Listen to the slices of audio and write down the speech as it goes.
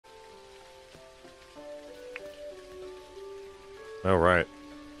All right,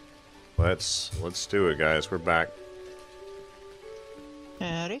 let's do it, guys. We're back.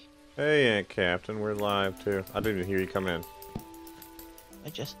 Howdy. Hey, Aunt Captain, we're live too. I didn't even hear you come in. I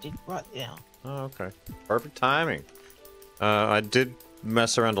just did right now. Oh, okay. Perfect timing. I did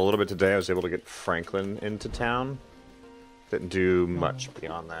mess around a little bit today. I was able to get Franklin into town. Didn't do much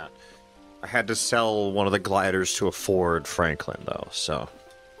beyond that. I had to sell one of the gliders to afford Franklin, though, so...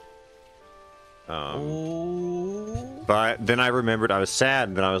 But then I remembered I was sad,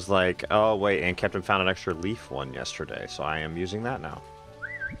 and then I was like, oh, wait, Aunt Captain found an extra leaf one yesterday, so I am using that now.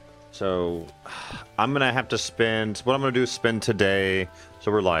 So, I'm going to have to spend... What I'm going to do is spend today...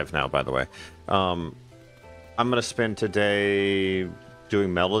 So we're live now, by the way. I'm going to spend today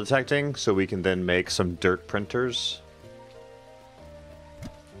doing metal detecting, so we can then make some dirt printers.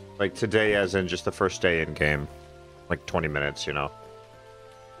 Like today, as in just the first day in game. Like 20 minutes, you know.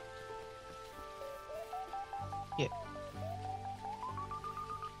 Yeah.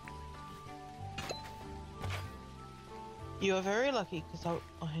 You are very lucky because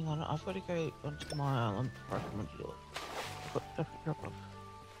oh, hang on, I've got to go onto my island before I come onto yours. I've got stuff to drop off.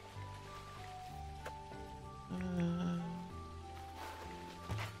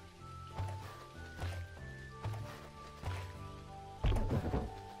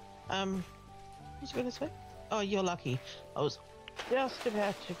 What was I going to say? Oh, you're lucky. I was just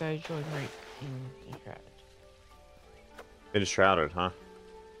about to go join Reap in Shrouded. In Shrouded, huh?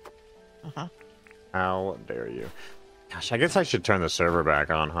 Uh-huh. How dare you. Gosh, I guess I should turn the server back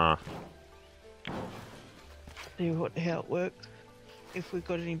on, huh? See how it works. If we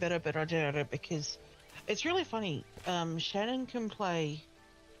got any better, but I doubt it because it's really funny. Shannon can play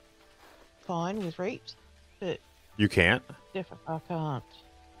fine with Reaps, but You can't? I can't.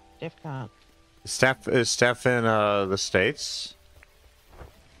 Def can't. Is Steph in the States?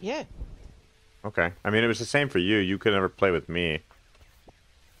 Yeah. Okay. I mean, it was the same for you. You could never play with me.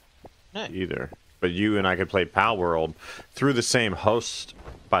 No. Either. But you and I could play Pal World through the same host,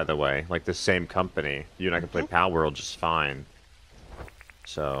 by the way. Like the same company. You and I could play Pal World just fine.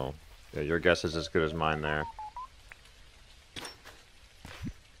 So, yeah, your guess is as good as mine there.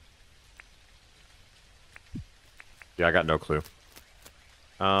 Yeah, I got no clue.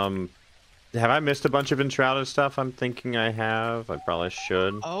 Have I missed a bunch of Enshrouded stuff? I'm thinking I have. I probably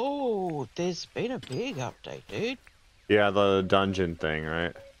should. Oh, there's been a big update, dude. Yeah, the dungeon thing,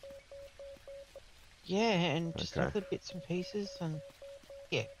 right? Yeah, and just other bits and pieces, and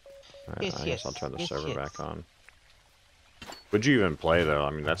yeah. Right, I guess I'll turn the server back on. Would you even play, though? I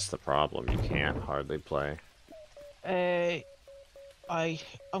mean, that's the problem. You can't hardly play. I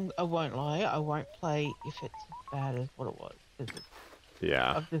won't lie. I won't play if it's as bad as what it was.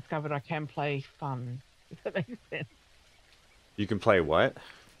 Yeah. I've discovered I can play fun, if that makes sense. You can play what?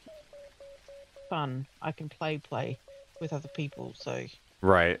 Fun. I can play with other people, so...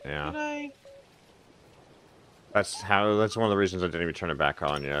 Right, yeah. You know... That's one of the reasons I didn't even turn it back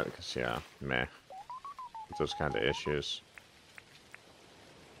on yet, because, yeah, meh. Those kind of issues.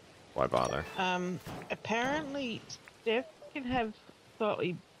 Why bother? Apparently, Steph can have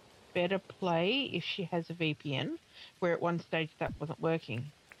slightly better play if she has a VPN, where at one stage that wasn't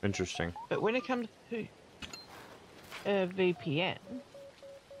working. Interesting. But when it comes to a VPN,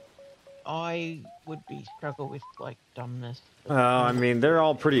 I would struggle with, like, dumbness. I mean, they're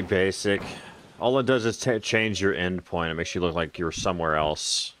all pretty basic. All it does is change your endpoint. It makes you look like you're somewhere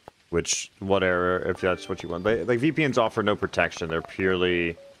else. Which, whatever, if that's what you want. Like, VPNs offer no protection. They're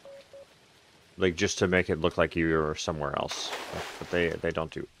purely... like, just to make it look like you're somewhere else. But they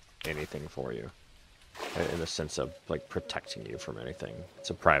don't do anything for you. In the sense of, like, protecting you from anything. It's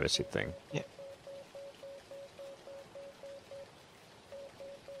a privacy thing. Yeah.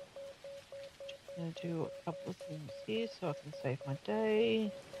 I'm going to do a couple of things here so I can save my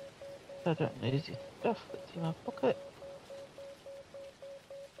day. So I don't lose this stuff that's in my pocket.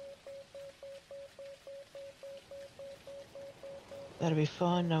 That'll be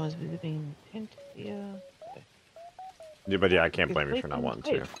fine. No one's visiting the tent here. Yeah, but yeah, I can't blame you for not wanting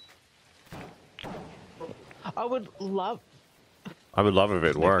to. I would love if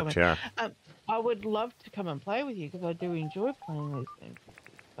it worked, yeah. I would love to come and play with you because I do enjoy playing these things.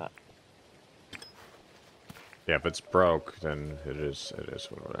 But yeah, if it's broke, then it is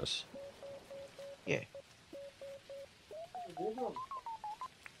what it is. Yeah.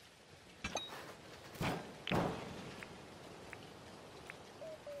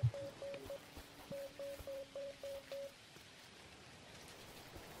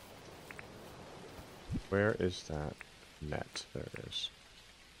 Where is that net? There it is.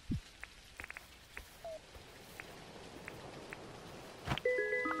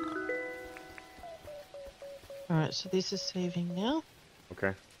 Alright, so this is saving now.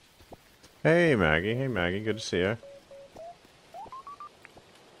 Okay. Hey Maggie, good to see you.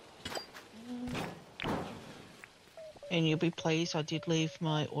 And you'll be pleased I did leave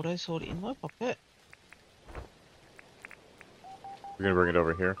my auto sword in my pocket. You're gonna bring it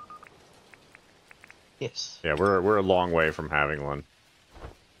over here? Yes. Yeah, we're a long way from having one.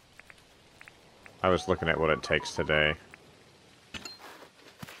 I was looking at what it takes today.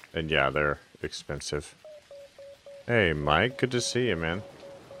 And yeah, they're expensive. Hey Mike, good to see you, man.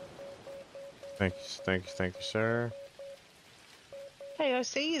 Thank you, sir. Hey, I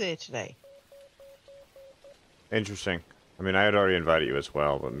see you there today. Interesting. I mean, I had already invited you as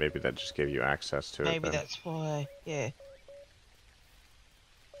well, but maybe that just gave you access to it. Maybe then. that's why, yeah.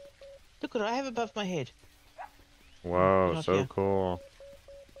 Look what I have above my head. Whoa, Not so here. cool.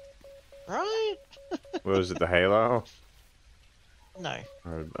 Right? What was it, the halo? No.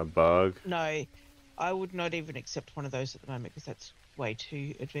 Or a bug? No. I would not even accept one of those at the moment because that's way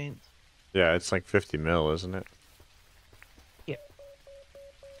too advanced. Yeah, it's like 50 mil, isn't it? Yep.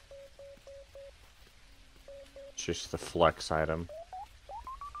 It's just the flex item.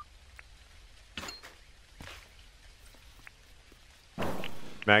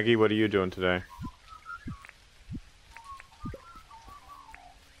 Maggie, what are you doing today?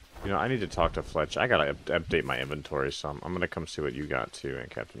 You know, I need to talk to Fletch. I gotta update my inventory some. I'm gonna come see what you got too, and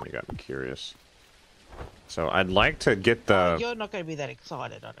Captain, you got me curious. So I'd like to get the... You're not going to be that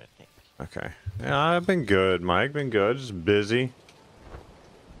excited, I don't think. Okay. Yeah, I've been good, Mike. Been good. Just busy.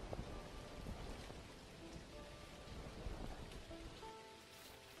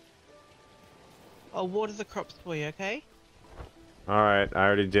 I'll water the crops for you, okay? Alright, I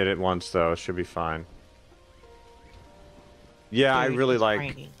already did it once though. Should be fine. Yeah, I Dude, really it's like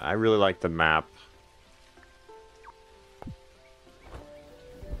raining. the map.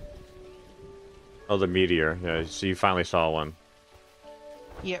 Oh, the meteor. Yeah, so you finally saw one.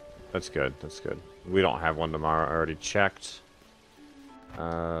 Yep. That's good. That's good. We don't have one tomorrow. I already checked.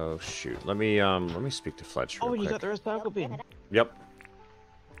 Oh shoot. Let me speak to Fletch real Oh, and you quick. got the recycle bin. Yep.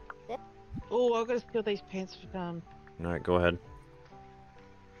 Oh, I've got to steal these pants for Alright, go ahead.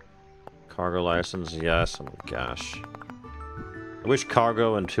 Cargo license, yes. Oh my gosh. I wish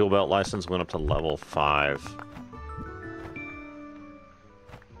cargo and tool belt license went up to level 5.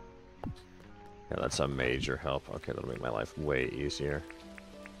 Yeah, that's a major help. Okay, that'll make my life way easier.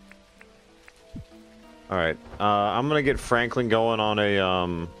 Alright, I'm gonna get Franklin going on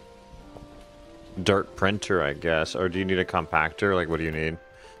a, dirt printer, I guess. Or do you need a compactor? Like, what do you need?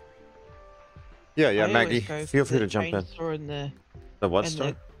 Yeah, I always Maggie, go feel for free the to jump in. chainsaw and The what and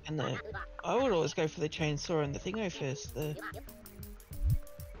store? I would always go for the chainsaw and the thingo first. The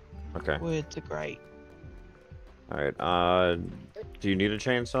Okay. words are great. Alright, do you need a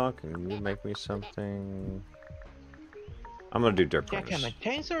chainsaw? Can you make me something? I'm gonna do dirt printers. Jackhammer.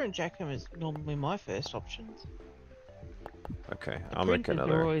 Chainsaw and jackhammer is normally my first options. Okay, The I'll make printers are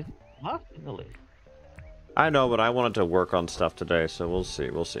another. always last in the list. I know, but I wanted to work on stuff today, so we'll see.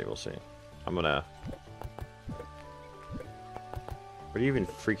 I'm gonna... Where do you even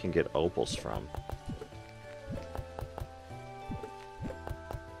freaking get opals from?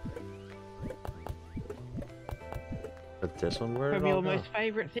 But this one, where did From it all your go? most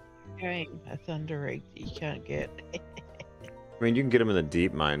favourite thing game, a thunder egg that you can't get. I mean, you can get them in the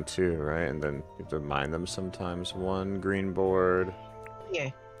deep mine too, right? And then you have to mine them sometimes. 1 green board,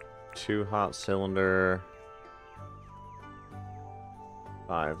 Yeah. 2 hot cylinder,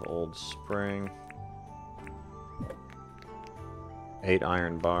 5 old spring, 8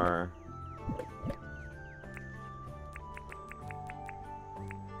 iron bar.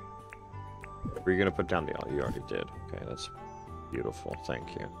 Were you gonna put down the... Oh, you already did. Okay, that's beautiful. Thank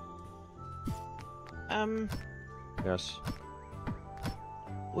you. Yes.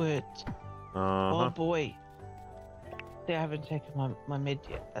 Words. Uh-huh. Oh boy. See, I haven't taken my med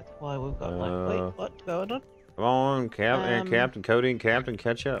yet. That's why we've got like, wait, what's going on? Come on, Captain Cody and Captain,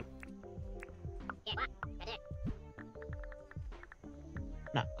 catch up.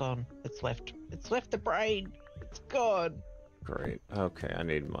 Nah, gone. It's left. It's left the brain. It's gone. Great. Okay, I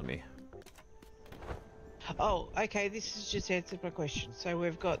need money. Oh, okay. This has just answered my question. So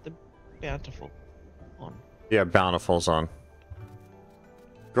we've got the bountiful on. Yeah, Bountiful's on.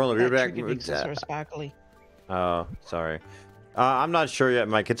 Girl, you're back. Or sparkly. Oh, sorry. I'm not sure yet,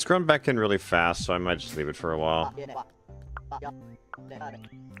 Mike. It's grown back in really fast, so I might just leave it for a while.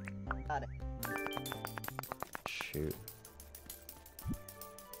 Shoot.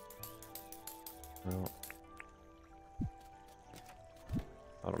 Well,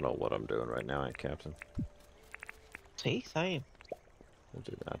 I don't know what I'm doing right now, Captain. See, same. We'll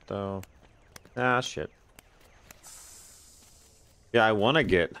do that, though. Ah, shit. Yeah, I want to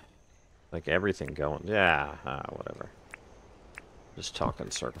get like everything going. Yeah, whatever. Just talking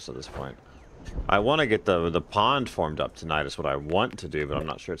in circles at this point. I want to get the pond formed up tonight is what I want to do, but I'm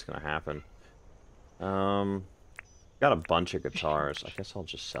not sure it's gonna happen. Got a bunch of guitars. I guess I'll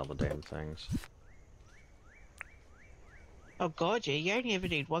just sell the damn things. Oh god, yeah, you only ever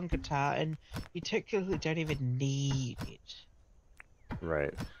need one guitar, and you technically don't even need it.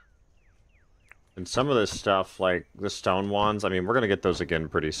 Right. And some of this stuff, like the stone wands, I mean, we're gonna get those again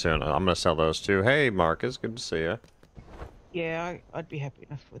pretty soon. I'm gonna sell those too. Hey, Marcus, good to see you. Yeah, I'd be happy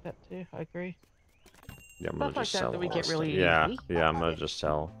enough with that too. I agree. Yeah, I'm gonna Stuff like just that sell that we all get this really stuff. Yeah, easy. yeah, I'm gonna just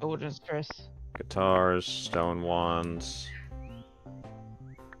sell I wouldn't stress. guitars, stone wands,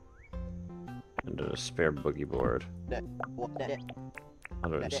 and a spare boogie board.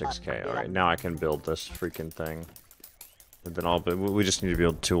 106k. All right, now I can build this freaking thing. And then we just need to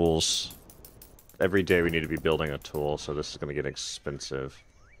build tools. Every day we need to be building a tool, so this is gonna get expensive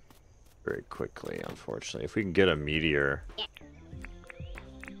very quickly, unfortunately. If we can get a meteor,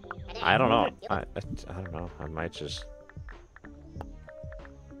 I don't know. I don't know. I might just.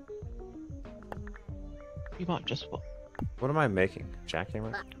 You might just what? What am I making?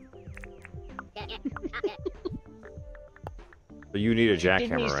 Jackhammer? But you need a jackhammer,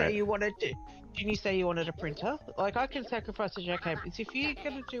 Didn't you say right? you wanted to? Didn't you say you wanted a printer? Like, I can sacrifice a jackhammer. It's if you're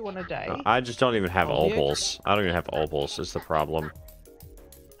gonna do one a day. No, I just don't even have Oh, yeah. opals. I don't even have opals. Is the problem?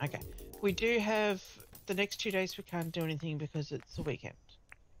 Okay. We do have the next 2 days. We can't do anything because it's the weekend.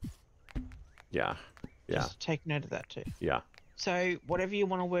 Yeah. Yeah. Just take note of that too. Yeah. So whatever you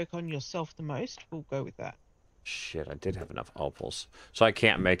want to work on yourself the most, we'll go with that. Shit, I did have enough opals. So I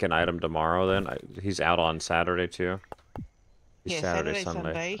can't make an item tomorrow then? He's out on Saturday too? He's Yeah, Saturday,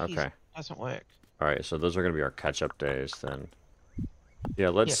 Sunday, Okay. doesn't work. Alright, so those are going to be our catch-up days then. Yeah,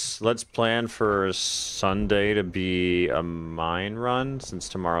 let's plan for Sunday to be a mine run, since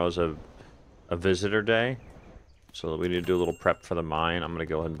tomorrow's a visitor day. So we need to do a little prep for the mine. I'm going to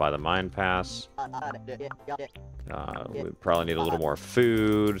go ahead and buy the mine pass. We probably need a little more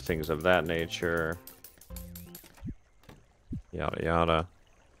food, things of that nature. Yada yada.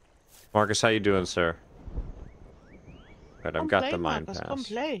 Marcus, how you doing, sir? Right, I've got the mine Marcus, pass. come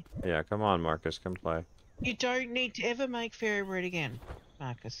play. Yeah, come on, Marcus, come play. You don't need to ever make fairy bread again,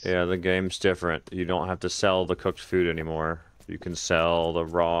 Marcus. Yeah, the game's different. You don't have to sell the cooked food anymore. You can sell the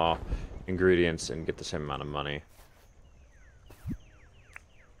raw ingredients and get the same amount of money.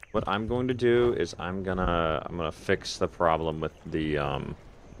 What I'm going to do is I'm gonna fix the problem with the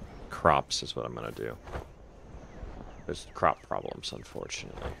crops is what I'm gonna do. There's crop problems,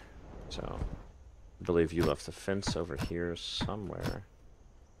 unfortunately. So I believe you left the fence over here somewhere.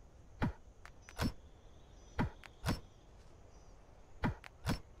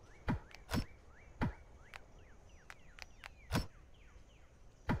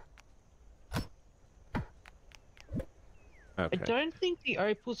 Okay. I don't think the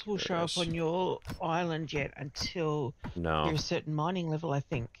opals will show up on your island yet until you're a certain mining level, I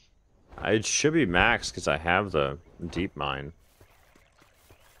think. It should be max because I have the deep mine.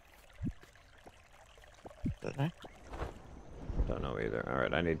 Don't know. Don't know either.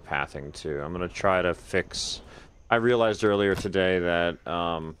 Alright, I need pathing too. I'm gonna try to fix... I realized earlier today that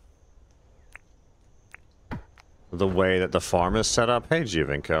the way that the farm is set up... Hey,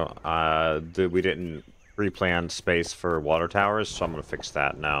 Giovinco. We didn't pre-plan space for water towers, so I'm gonna fix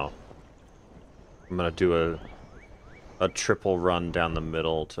that now. I'm gonna do a triple run down the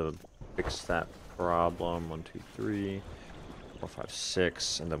middle to fix that problem. 1, 2, 3, 4, 5,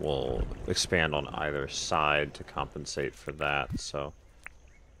 6, and then we'll expand on either side to compensate for that. So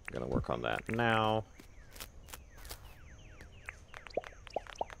I'm gonna work on that now.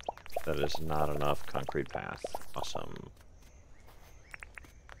 That is not enough concrete path. Awesome.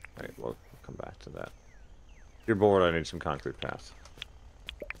 Alright, we'll come back to that. If you're bored, I need some concrete path.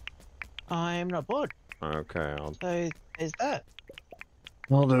 I'm not bored. Okay, So there's that.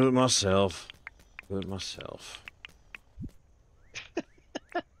 I'll do it myself. Do it myself.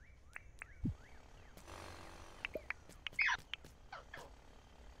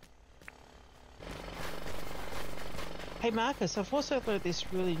 Hey Marcus, I've also learned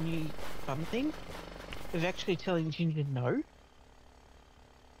this really new fun thing of actually telling Ginger no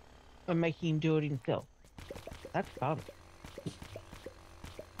and making him do it himself. That's fun.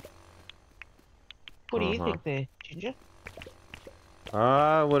 What do you think there, Ginger?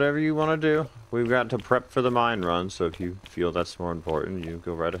 Whatever you want to do. We've got to prep for the mine run, so if you feel that's more important, you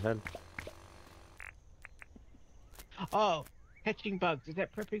go right ahead. Oh, catching bugs. Is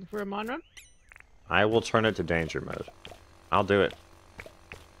that prepping for a mine run? I will turn it to danger mode. I'll do it.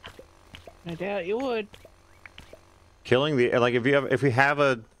 No doubt you would. Killing the like if it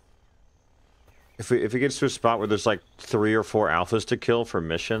gets to a spot where there's like 3 or 4 alphas to kill for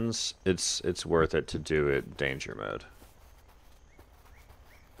missions, it's worth it to do it danger mode.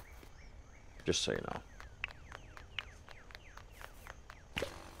 Just so you know.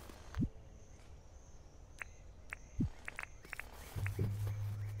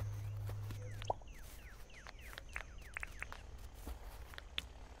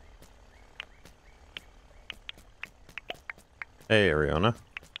 Hey, Ariana.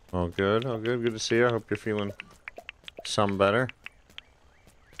 All good, all good. Good to see you. I hope you're feeling some better.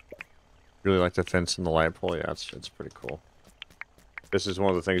 Really like the fence and the light pole. Yeah, it's pretty cool. This is one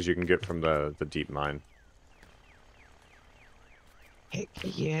of the things you can get from the deep mine. Heck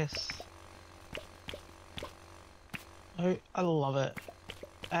yes. I love it.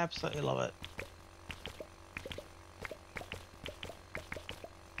 Absolutely love it.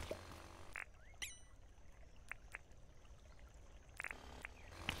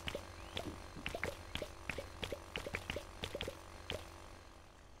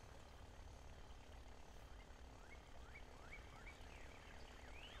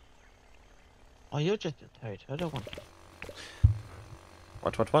 Oh, you're just a toad. I don't want to.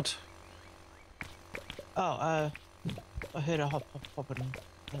 What? Oh, I heard a hop, and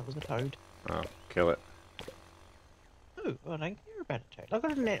it was a toad. Oh, kill it. Ooh, I don't care about a toad. I've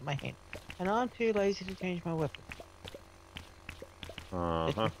got a net in my hand, and I'm too lazy to change my weapon.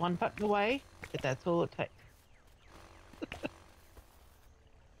 It's just one button away, but that's all it takes.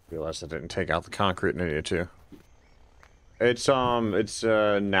 Realized I didn't take out the concrete and needed to. It's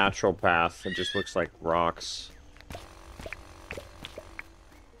a natural path. It just looks like rocks.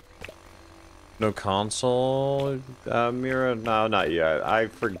 No console, Mira? No, not yet. I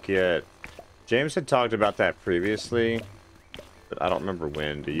forget. James had talked about that previously, but I don't remember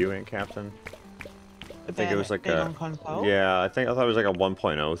when. Do you, Ant Captain? I think it was like a console? Yeah. I thought it was like a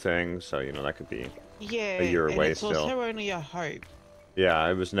 1.0 thing. So you know that could be a year away still. It's also only a hope. Yeah,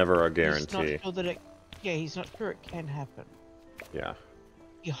 it was never a guarantee. He's not sure that he's not sure it can happen. Yeah.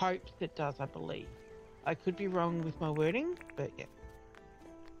 He hopes it does, I believe. I could be wrong with my wording, but yeah.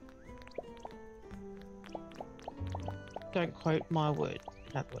 Don't quote my words.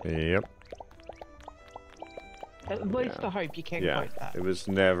 Yep. At least I hope you can quote that. It was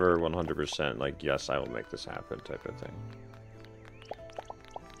never 100% like, yes, I will make this happen type of thing.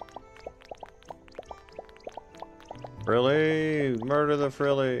 Frilly! Murder the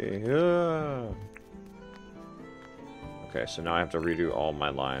Frilly! Yeah. Okay, so now I have to redo all my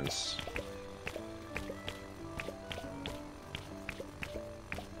lines.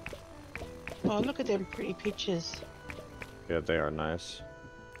 Oh, look at them pretty pictures. Yeah, they are nice.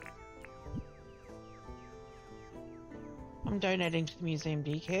 I'm donating to the museum.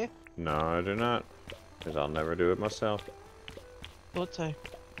 Do you care? No, I do not. Because I'll never do it myself. Thought so.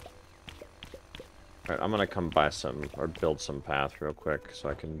 Alright, I'm gonna come buy some, or build some path real quick, so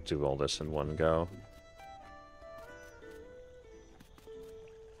I can do all this in one go.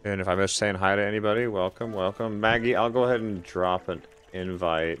 And if I miss saying hi to anybody, welcome, welcome. Maggie, I'll go ahead and drop an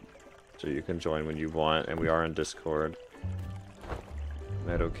invite, so you can join when you want, and we are in Discord.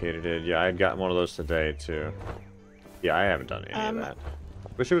 Meadow-cated, yeah, I had gotten one of those today, too. Yeah, I haven't done any of that.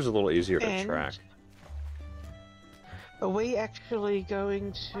 Wish it was a little easier to track. Are we actually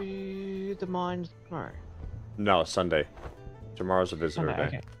going to the mines tomorrow? No, Sunday. Tomorrow's a visitor day.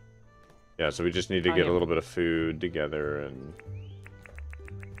 Okay. Yeah, so we just need to get a little bit of food together and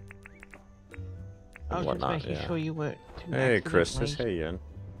I was whatnot. just making sure you weren't too Hey, Christus. Hey, Ian.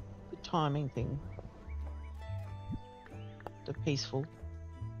 The timing thing. The peaceful.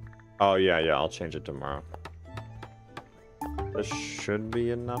 Oh, yeah, I'll change it tomorrow. There should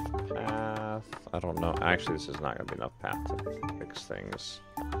be enough path. I don't know. Actually, this is not going to be enough path to fix things.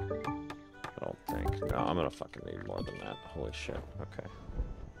 I don't think. No, I'm going to fucking need more than that. Holy shit. Okay.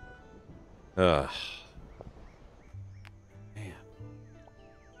 Ugh. Man.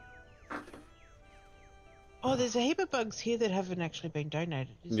 Oh, there's a heap of bugs here that haven't actually been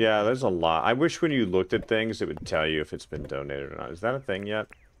donated. Yeah, there's a lot. I wish when you looked at things, it would tell you if it's been donated or not. Is that a thing yet?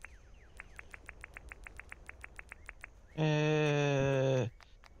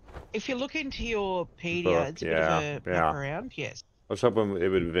 If you look into your Pedia, it's a bit of a map around, yes. I was hoping it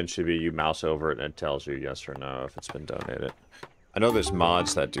would eventually be you mouse over it and it tells you yes or no if it's been donated. I know there's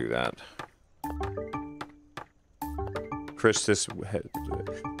mods that do that. Christus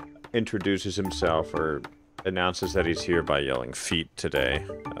introduces himself or announces that he's here by yelling feet today.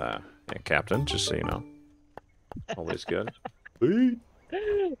 Yeah, Captain, just so you know. Always good. Feet.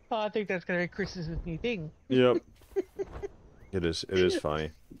 Oh, I think that's going to be Christus's new thing. Yep. It is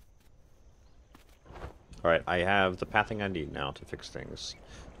funny. Alright, I have the pathing I need now to fix things.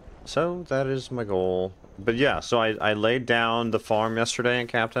 So, that is my goal. But yeah, so I laid down the farm yesterday in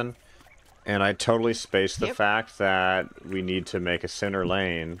Captain, and I totally spaced the fact that we need to make a center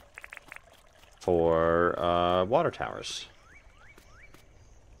lane for water towers.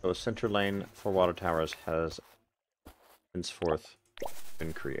 So a center lane for water towers has henceforth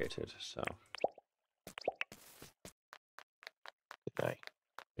been created, so. Okay.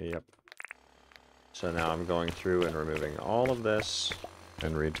 Yep. So now I'm going through and removing all of this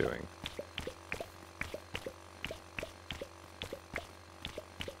and redoing.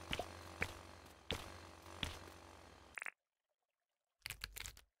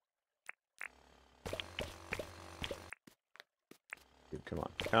 Dude, come on,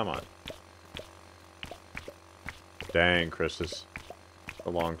 come on. Dang, Chris, this is a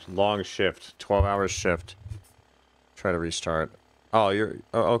long shift, 12-hour shift. Try to restart. Oh,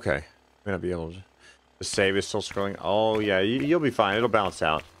 okay. May not be able to. The save is still scrolling. Oh yeah, you'll be fine. It'll bounce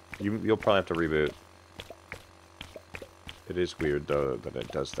out. You'll probably have to reboot. It is weird though that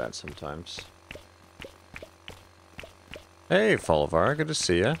it does that sometimes. Hey, Follovar, good to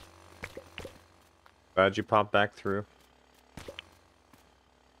see ya. Glad you popped back through.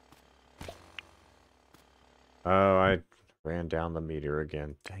 Oh, I ran down the meter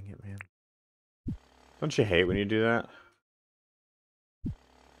again. Dang it, man. Don't you hate when you do that?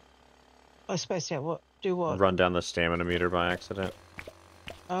 I spaced out what? Do what? Run down the stamina meter by accident.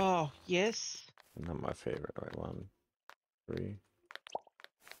 Oh, yes. Not my favorite. All right, 1, 3.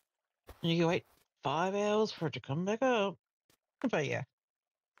 And you go wait 5 hours for it to come back up. But yeah.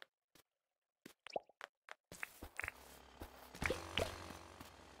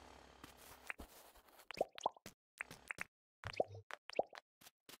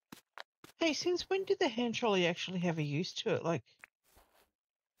 Hey, since when did the hand trolley actually have a use to it? Like,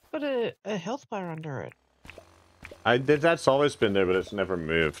 got a health bar under it. That's always been there, but it's never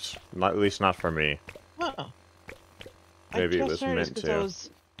moved. Not, at least not for me. Oh. Maybe it was meant to. I was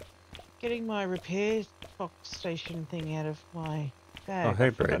getting my repair box station thing out of my bag. Oh, hey,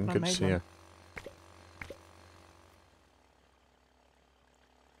 Braden. Good to see you.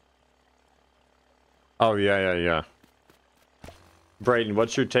 Oh, yeah. Braden,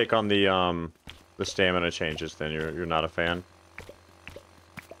 what's your take on the stamina changes then? You're not a fan?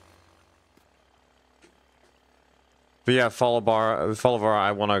 But yeah, follow bar,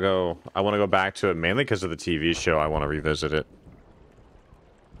 I want to go back to it mainly because of the TV show. I want to revisit it.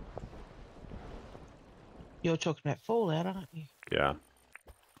 You're talking about Fallout, aren't you? Yeah.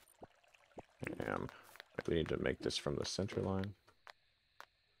 We need to make this from the center line.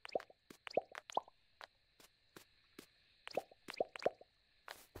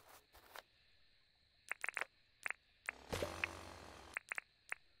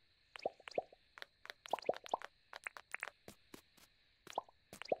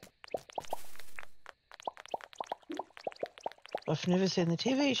 I've never seen the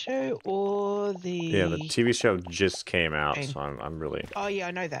TV show or the... Yeah, the TV show just came out, so I'm really... Oh, yeah,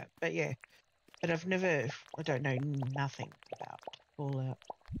 I know that, but yeah. But I don't know nothing about Fallout.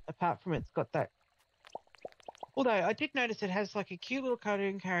 Apart from it's got that... Although, I did notice it has like a cute little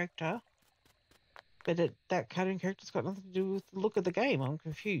cartoon character. But that cartoon character's got nothing to do with the look of the game. I'm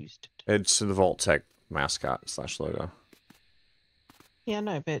confused. It's the Vault-Tec mascot / logo. Yeah,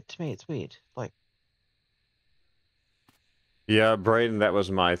 no, but to me it's weird. Like... Yeah, Braden, that was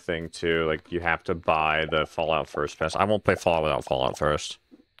my thing too. Like, you have to buy the Fallout First pass. I won't play Fallout without Fallout First.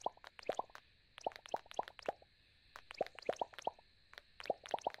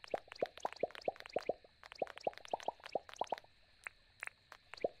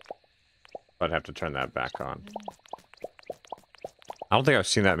 I'd have to turn that back on. I don't think I've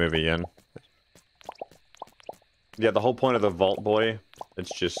seen that movie yet. Yeah, the whole point of the Vault Boy,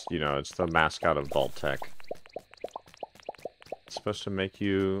 it's just, you know, it's the mascot of Vault-Tec. It's supposed to make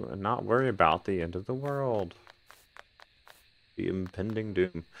you not worry about the end of the world. The impending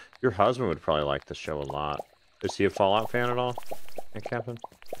doom. Your husband would probably like the show a lot. Is he a Fallout fan at all? Hey, Captain?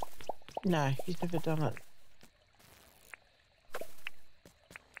 No, he's never done it.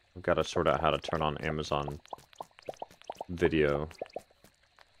 I've got to sort out how to turn on Amazon Video.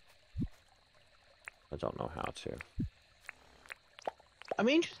 I don't know how to. I'm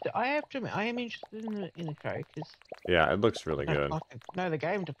interested. I have to admit, I am interested in the show because... Yeah, it looks really good. I know the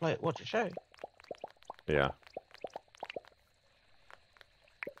game to play it, watch a show. Yeah.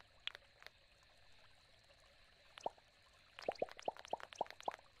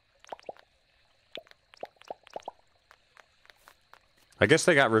 I guess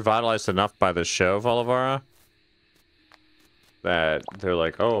they got revitalized enough by the show, Volivara. that they're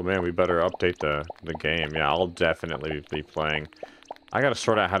like, oh man, we better update the game. Yeah, I'll definitely be playing. I gotta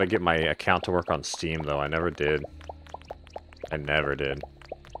sort out how to get my account to work on Steam, though. I never did. I never did.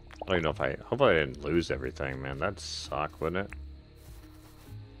 I don't even know if I... hope I didn't lose everything, man. That'd suck, wouldn't it?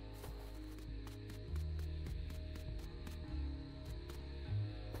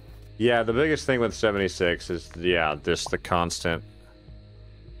 Yeah, the biggest thing with 76 is, yeah, just the constant...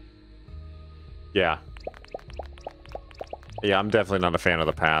 Yeah. Yeah, I'm definitely not a fan of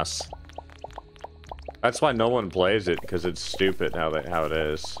the pass. That's why no one plays it, because it's stupid how it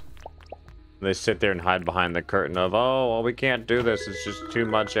is. They sit there and hide behind the curtain of, oh, well, we can't do this, it's just too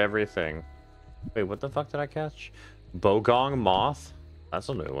much everything. Wait, what the fuck did I catch? Bogong Moth? That's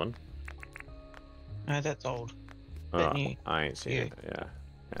a new one. No, that's old. Oh, I ain't seen it, yeah.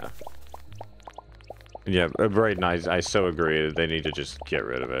 Yeah. Yeah, right, and I so agree, they need to just get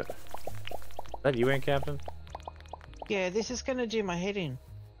rid of it. Is that you, ain't Captain? Yeah, this is gonna do my head in.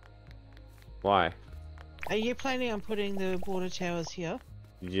 Why? Are you planning on putting the water towers here?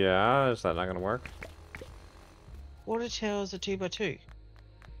 Yeah, is that not gonna work? Water towers are 2x2.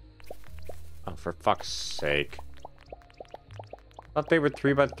 Oh, for fuck's sake. I thought they were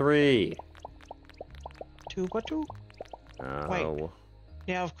 3x3. 2x2? Oh. Wait.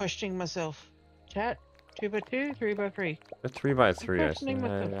 Now I'm questioning myself. Chat? 2x2? 3x3? They're 3x3. They're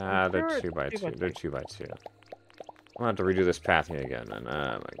Sure 2x2. They're 2x2. I'm gonna have to redo this pathing again, then.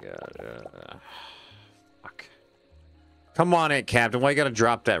 Oh my god. Fuck. Come on, it, Captain. Why you gotta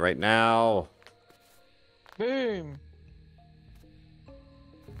drop that right now? Boom!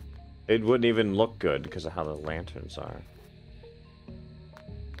 It wouldn't even look good because of how the lanterns are.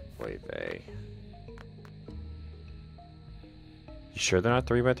 Wait, they. You sure they're not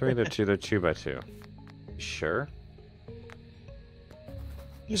 3x3? They're 2x2. You sure?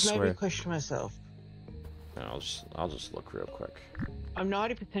 You've made me question myself. I'll just look real quick. I'm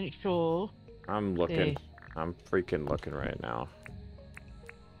 90% sure. I'm looking. I'm freaking looking right now.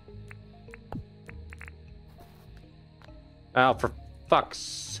 Oh, for fuck's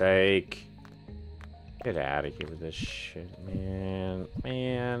sake. Get out of here with this shit, man.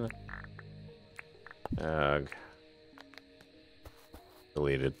 Man. Ugh.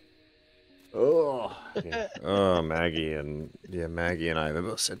 Deleted. Oh. Yeah. Oh, Maggie and I, they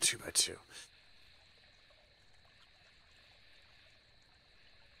both said 2x2.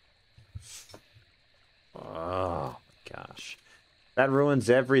 Oh my gosh. That ruins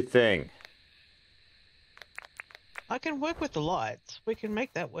everything. I can work with the lights. We can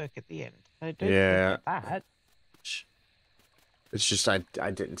make that work at the end. I don't Yeah. think that. It's just I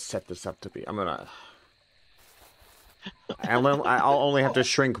didn't set this up to be. I'll only have to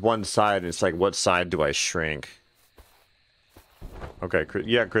shrink one side. It's like, what side do I shrink? Okay,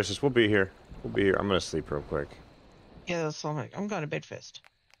 yeah, Chris, we'll be here. We'll be here. I'm gonna sleep real quick. Yeah, that's all. I'm going to bed first.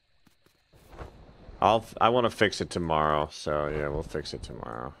 I want to fix it tomorrow, so yeah, we'll fix it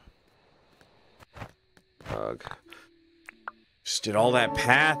tomorrow. Ugh. Just did all that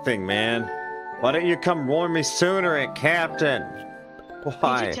pathing, man. Why don't you come warn me sooner, Captain?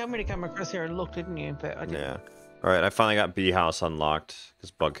 Why? You did tell me to come across here and look, didn't you? But I didn't. Yeah. Alright, I finally got Bee House unlocked, because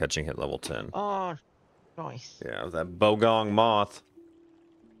bug catching hit level 10. Oh, nice. Yeah, that Bogong Moth.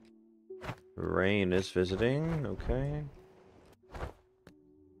 Rain is visiting, okay.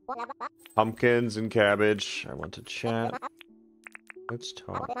 Pumpkins and cabbage. I want to chat. Let's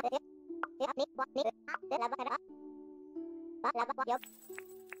talk.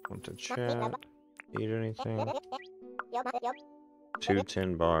 Want to chat. Eat anything? 2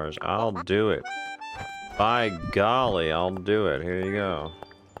 10 bars. I'll do it. By golly, I'll do it. Here you go.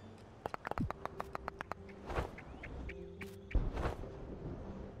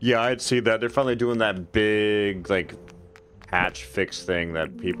 Yeah, I'd see that. They're finally doing that big, like, patch fix thing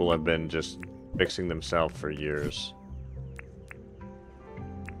that people have been just fixing themselves for years.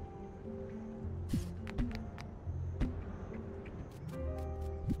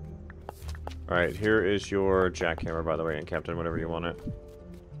 Alright, here is your jackhammer, by the way, and Captain, whenever you want it.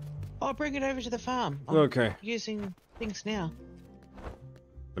 I'll bring it over to the farm. I'm okay. Using things now.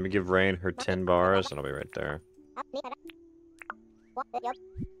 Let me give Rain her 10 bars, and I'll be right there.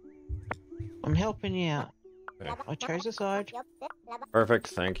 I'm helping you out. Okay. I chose a side. Perfect,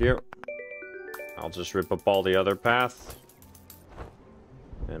 thank you. I'll just rip up all the other path,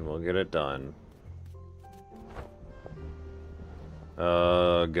 and we'll get it done.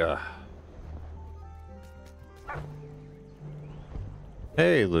 Ugh.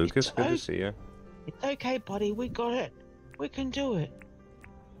 Hey, Lucas, good to see you. It's okay, buddy. We got it. We can do it.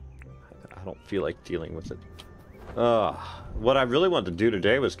 I don't feel like dealing with it. What I really wanted to do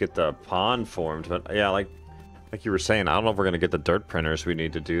today was get the pond formed, but yeah, like, Like you were saying, I don't know if we're gonna get the dirt printers. We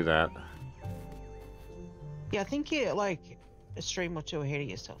need to do that. Yeah, I think you're like a stream or two ahead of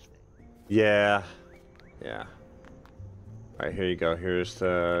yourself there. Yeah. Yeah. Alright, here you go. Here's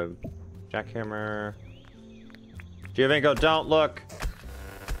the jackhammer. Giovenko, don't look!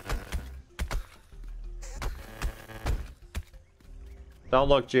 Don't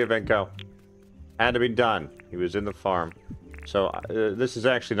look, Giovenko. Had to be done. He was in the farm. So, this is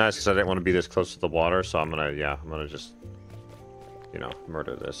actually nice because I didn't want to be this close to the water, so I'm gonna just, you know,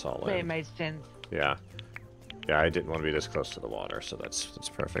 murder this all in. It made sense. Yeah. Yeah, I didn't want to be this close to the water, so that's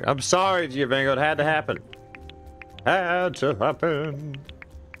perfect. I'm sorry, Giovenko, it had to happen. Had to happen.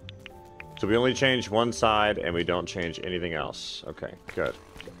 So we only change one side, and we don't change anything else. Okay, good.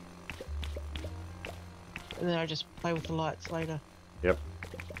 And then I just play with the lights later. Yep.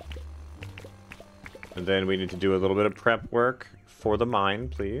 And then we need to do a little bit of prep work for the mine,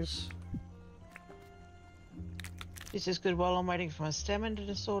 please. This is good while I'm waiting for my stamina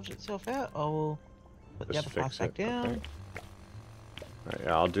to sort itself out. I will put the Just other part fix back it. down. Okay. Alright,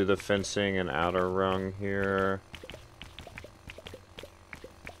 yeah, I'll do the fencing and outer rung here.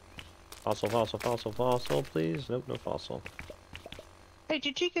 Fossil, please. Nope, no fossil. Hey,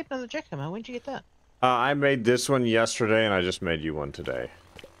 did you get another jackhammer? When did you get that? I made this one yesterday, and I just made you one today.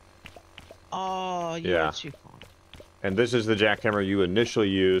 Oh, Yeah. too fine. And this is the jackhammer you initially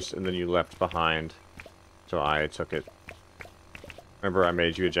used, and then you left behind. So I took it. Remember, I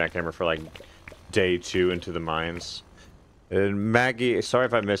made you a jackhammer for like day 2 into the mines. And Maggie, sorry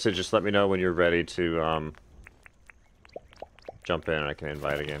if I missed it. Just let me know when you're ready to jump in, and I can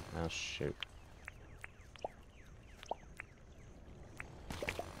invite again. Oh shoot.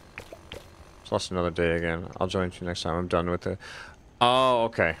 Just lost another day again. I'll join you next time. I'm done with it. Oh,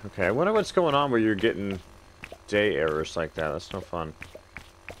 okay, okay. I wonder what's going on where you're getting day errors like that. That's no fun.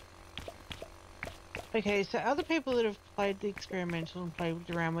 Okay, so other people that have played the experimental and played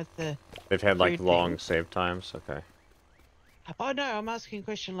around with the... They've had like food long thing. save times. Okay. Oh no, I'm asking a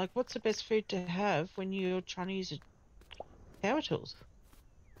question like, what's the best food to have when you're trying to use a power tools?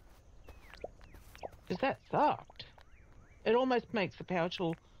 Because that sucked. It almost makes the power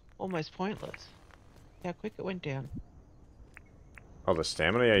tool almost pointless. How quick it went down. Oh, the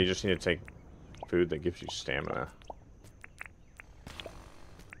stamina? Yeah, you just need to take food that gives you stamina.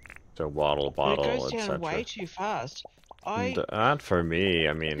 So waddle, But it bottle, goes down etc. way too fast. Not for me.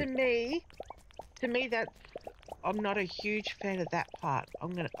 I mean, To me, that's... I'm not a huge fan of that part.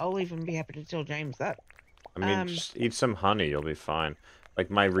 I'll even be happy to tell James that. just eat some honey. You'll be fine.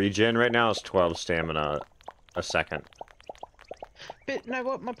 Like my regen right now is 12 stamina a second. But no,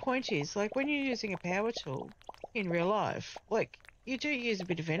 what my point is, like when you're using a power tool in real life, like you do use a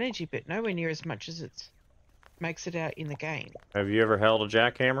bit of energy, but nowhere near as much as it makes it out in the game. Have you ever held a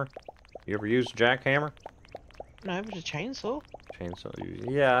jackhammer? You ever used a jackhammer? No, but a chainsaw. Chainsaw,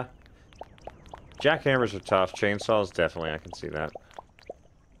 yeah. Jackhammers are tough. Chainsaws, definitely, I can see that.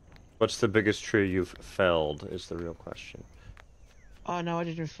 What's the biggest tree you've felled is the real question. Oh no, I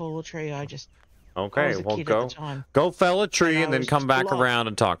didn't fall a tree. I Okay, was a well kid at the time. go fell a tree And I and then was come just back lost. around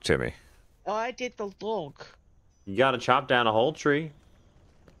and talk to me. I did the log. You gotta chop down a whole tree.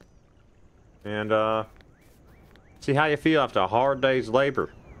 And, see how you feel after a hard day's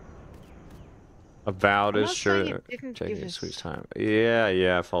labor. About I'm as not sure. saying it didn't Taking give a us- sweet time. Yeah,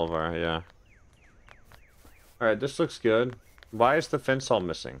 Fulvar, yeah. Alright, this looks good. Why is the fence all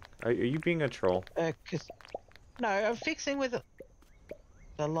missing? Are you being a troll? No, I'm fixing with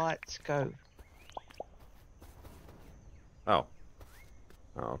the lights go. Oh.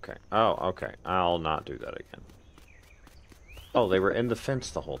 Oh, okay. Oh, okay. I'll not do that again. Oh, they were in the fence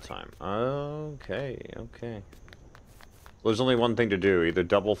the whole time. Okay. Well, there's only one thing to do. Either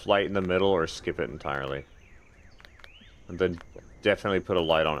double flight in the middle or skip it entirely. And then definitely put a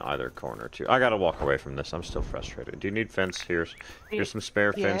light on either corner, too. I gotta walk away from this. I'm still frustrated. Do you need fence? Here's some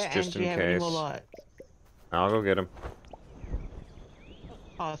spare fence just in and do you have any case. more lights? I'll go get them.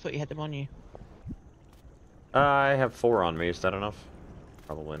 Oh, I thought you had them on you. I have 4 on me. Is that enough?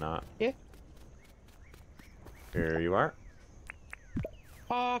 Probably not. Yeah. Here you are.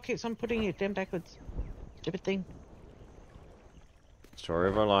 Oh, keeps on putting it down backwards. Stupid thing. Story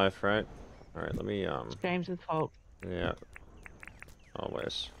of our life, right? Alright, let me, It's James's fault. yeah.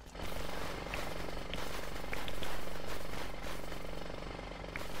 Always.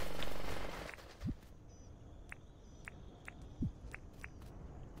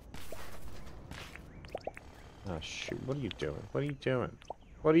 Oh, shoot. What are you doing? What are you doing?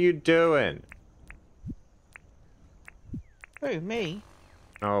 What are you doing? Who, me?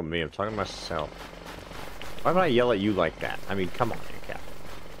 Oh, me. I'm talking to myself. Why would I yell at you like that? I mean, come on, Captain.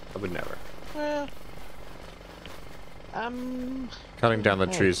 I would never. Well, Cutting down the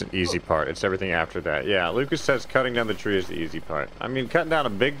tree is an easy part. It's everything after that. Yeah, Lucas says cutting down the tree is the easy part. I mean, cutting down a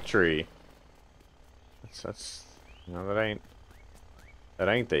big tree. That's you know, that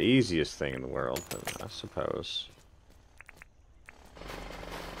ain't the easiest thing in the world, I suppose.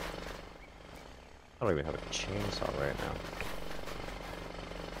 I don't even have a chainsaw right now.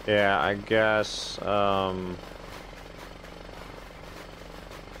 Yeah, I guess, oh,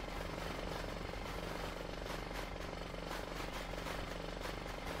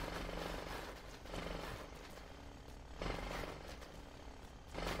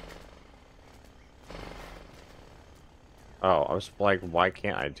 I was like, why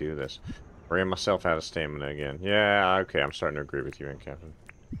can't I do this? Ran myself out of stamina again. Yeah, okay, I'm starting to agree with you and Kevin.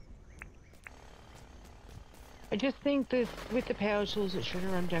 I just think that with the power tools, it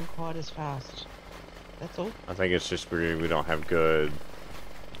shouldn't run down quite as fast. That's all. I think it's just we don't have good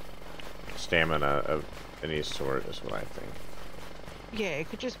stamina of any sort, is what I think. Yeah, it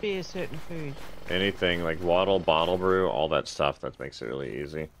could just be a certain food. Anything like waddle, bottle brew, all that stuff, that makes it really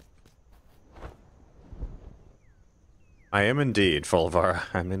easy. I am indeed, Fulvar.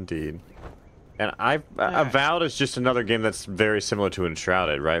 I'm indeed. And Avowed is just another game that's very similar to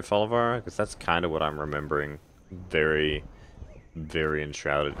Enshrouded, right, Fulvar? Because that's kind of what I'm remembering. Very, very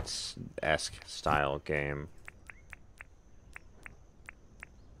Enshrouded-esque style game.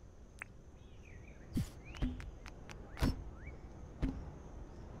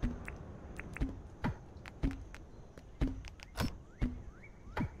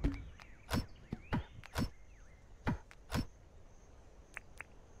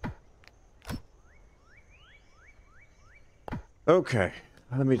 Okay,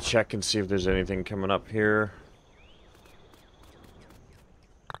 let me check and see if there's anything coming up here.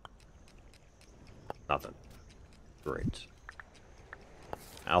 Nothing. Great.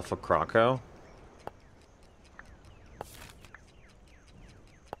 Alpha Croco.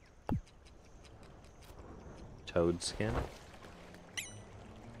 Toad skin.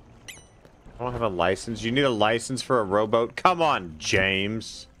 I don't have a license. You need a license for a rowboat? Come on,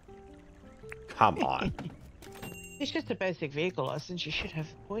 James. Come on. It's just a basic vehicle license. You should have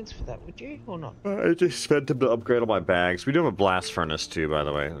points for that, would you? Or not? I just spent them to upgrade all my bags. We do have a blast furnace too, by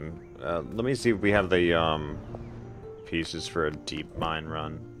the way. And, let me see if we have the pieces for a deep mine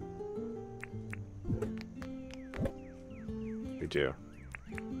run. We do.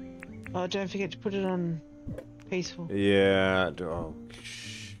 Oh, don't forget to put it on peaceful. Yeah. Oh,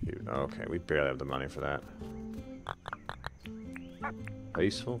 shoot. Okay, we barely have the money for that.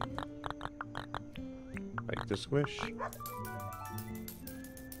 Peaceful. Make this wish.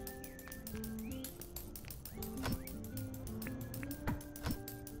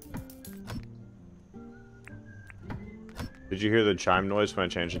 Did you hear the chime noise when I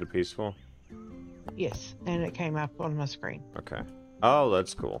changed it to peaceful? Yes, and it came up on my screen. Okay. Oh,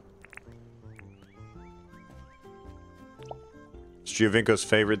 that's cool. It's Giovinco's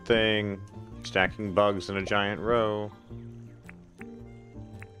favorite thing. Stacking bugs in a giant row.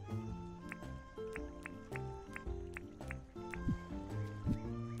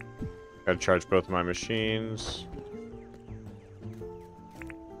 Gotta charge both my machines.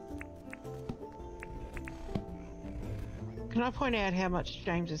 Can I point out how much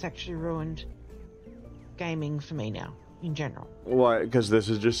James has actually ruined gaming for me now, in general? Why? Because this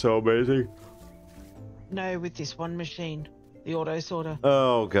is just so amazing? No, with this one machine, the auto sorter.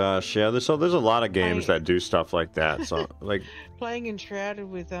 Oh gosh, yeah. There's a lot of games that do stuff like that. So like playing Enshrouded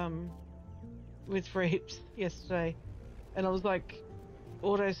with Reeps yesterday, and I was like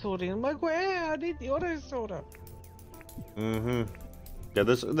auto sorting. I'm like, wow, I need the auto sorter. Mm-hmm. Yeah,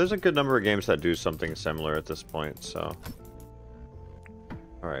 there's a good number of games that do something similar at this point. So,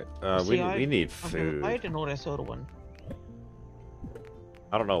 all right, we need food. I had an auto sorter one.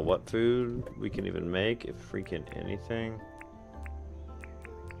 I don't know what food we can even make, if freaking anything.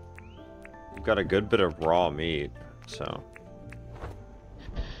 We've got a good bit of raw meat, so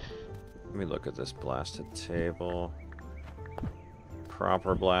let me look at this blasted table.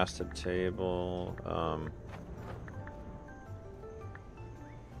 Proper blasted table.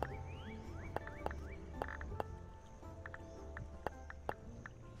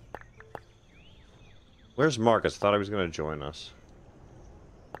 Where's Marcus? I thought he was going to join us.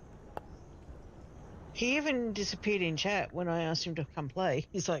 He even disappeared in chat when I asked him to come play.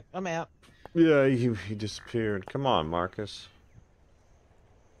 He's like, I'm out. Yeah, he disappeared. Come on, Marcus.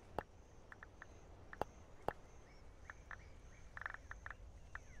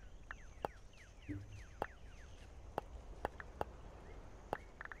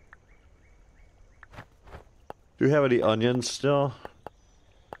 Do you have any onions still?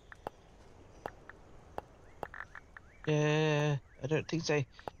 think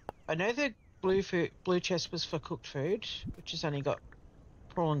so. I know the blue chest was for cooked food, which has only got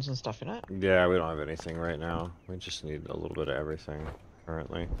prawns and stuff in it. Yeah, we don't have anything right now. We just need a little bit of everything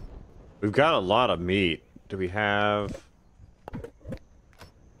currently. We've got a lot of meat. Do we have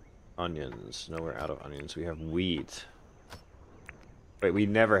onions? No, we're out of onions. We have wheat. Wait, we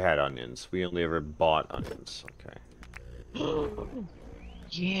never had onions. We only ever bought onions. Okay.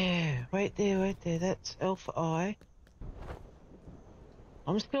 Yeah, wait there. That's Alpha I.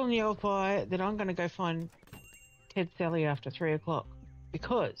 I'm still in the Alpha I. Then I'm going to go find Ted Sally after 3 o'clock.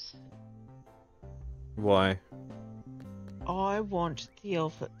 Because Why? I want the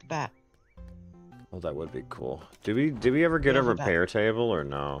Alpha bat. Oh, that would be cool. Did we ever get a repair table or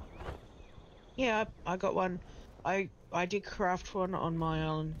no? Yeah, I got one. I did craft one on my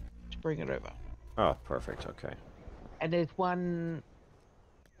own to bring it over. Oh, perfect. Okay. And there's one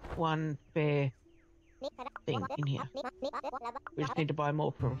spare thing in here. We just need to buy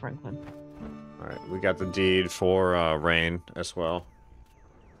more from Franklin. All right, we got the deed for rain as well.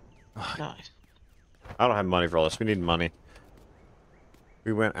 Nice. I don't have money for all this. We need money.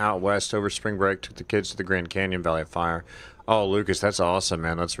 We went out west over spring break, took the kids to the Grand Canyon Valley of Fire. Oh, Lucas, that's awesome,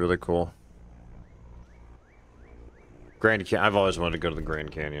 man. That's really cool. I've always wanted to go to the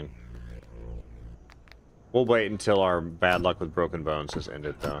Grand Canyon. We'll wait until our bad luck with broken bones has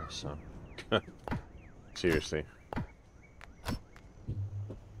ended, though, so. Seriously.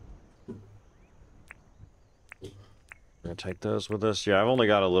 Gonna take those with us? Yeah, I've only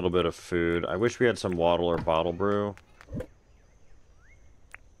got a little bit of food. I wish we had some waddle or bottle brew.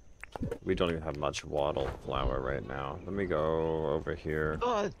 We don't even have much waddle flour right now. Let me go over here.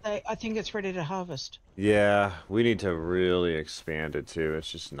 Oh, I think it's ready to harvest. Yeah, we need to really expand it too.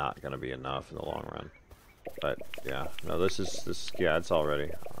 It's just not gonna be enough in the long run. But yeah, no, yeah, it's all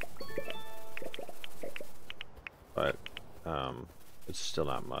ready. But it's still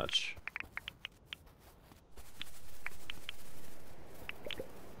not much.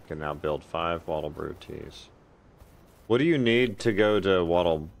 Can now build 5 waddle brew teas. What do you need to go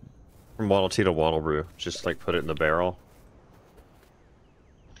to from waddle tea to waddle brew? Just like put it in the barrel?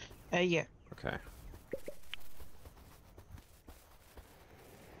 Yeah. Okay.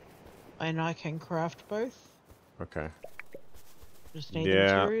 And I can craft both. Okay. Just need the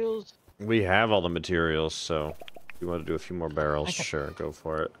materials. We have all the materials, so if you want to do a few more barrels, okay. Sure, go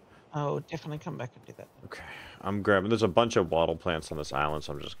for it. I'll definitely come back and do that. Okay. I'm grabbing... There's a bunch of waddle plants on this island,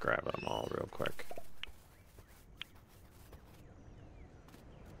 so I'm just grabbing them all real quick.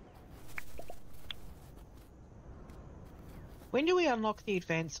 When do we unlock the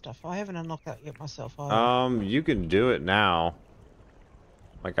advanced stuff? I haven't unlocked that yet myself. You can do it now.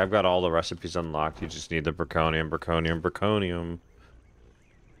 Like, I've got all the recipes unlocked. You just need the Braconium.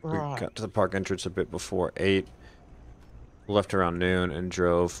 Right. We got to the park entrance a bit before 8. Left around noon and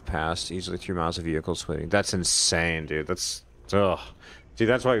drove past easily 3 miles of vehicles waiting. That's insane, dude. That's... Ugh. See,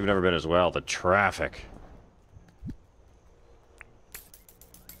 that's why we've never been as well. The traffic.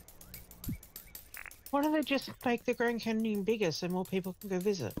 Why don't they just make the Grand Canyon bigger so more people can go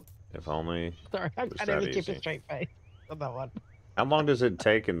visit? If only... Sorry, I can't even keep a straight face on that one. How long does it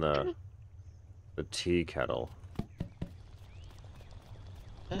take in the tea kettle?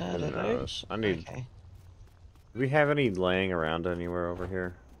 I don't know. I need... Okay. Do we have any laying around anywhere over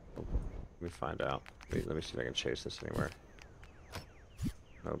here? Let me find out. Wait, let me see if I can chase this anywhere.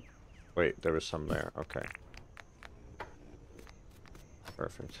 Nope. Wait, there was some there. Okay.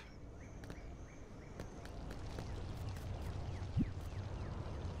 Perfect.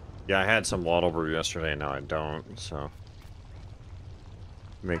 Yeah, I had some waddle brew yesterday, now I don't, so...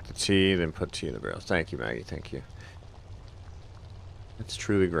 Make the tea, then put tea in the barrel. Thank you, Maggie, thank you. It's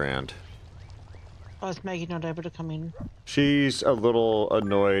truly grand. Oh, is Maggie not able to come in? She's a little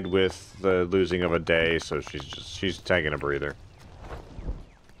annoyed with the losing of a day, so she's taking a breather.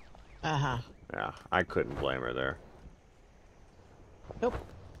 Uh-huh. Yeah, I couldn't blame her there. Nope.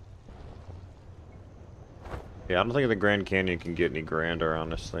 Yeah, I don't think the Grand Canyon can get any grander,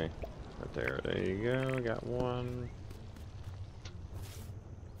 honestly. But there you go, we got one.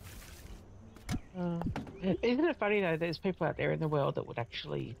 Isn't it funny though, there's people out there in the world that would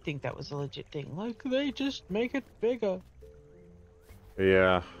actually think that was a legit thing. Like, they just make it bigger.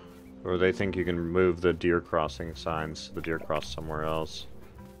 Yeah. Or they think you can move the deer crossing signs, the deer cross somewhere else.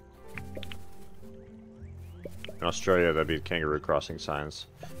 In Australia, that'd be kangaroo crossing signs.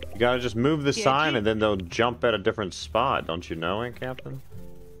 You gotta just move the sign and then they'll jump at a different spot, don't you know, Captain?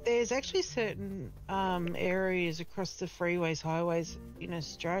 There's actually certain areas across the freeways, highways in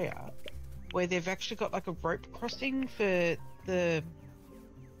Australia where they've actually got like a rope crossing for the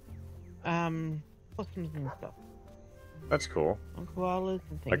and stuff. That's cool. on koalas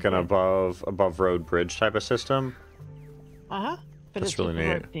and things. Like an above road bridge type of system. But That's it's really just a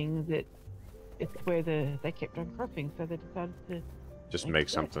neat. road thing that it's where they kept on crossing, so they decided to Just make make it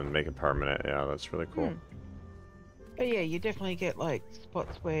there. something, make it permanent. Yeah, that's really cool. But yeah, you definitely get like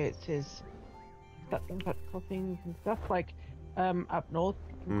spots where it says cut and cut crossings and stuff. Like up north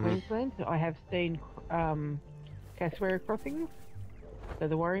in Queensland, I have seen cassowary crossings, so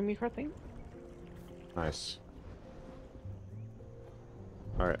the Warringah crossing. Nice.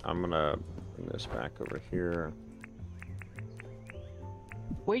 All right, I'm gonna bring this back over here.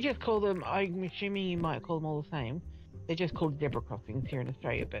 We just call them. I'm assuming you might call them all the same. They're just called zebra crossings here in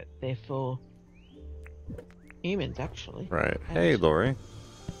Australia, but they're for humans actually. Right. And Hey, Lori.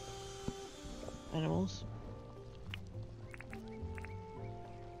 animals.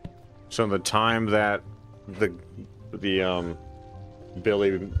 So the time that the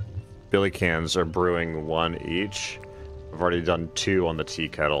Billy cans are brewing one each, I've already done 2 on the tea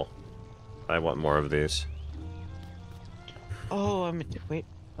kettle. I want more of these. Oh, I meant to quit.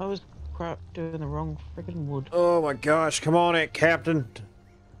 I was doing the wrong friggin' wood. Oh my gosh! Come on, it, Captain.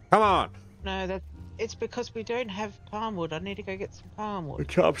 Come on. No, it's because we don't have palm wood. I need to go get some palm wood.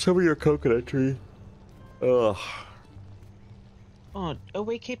 Chop some of your coconut tree. Ugh. Oh, are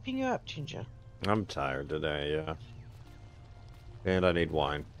we keeping you up, Ginger? I'm tired today, yeah. And I need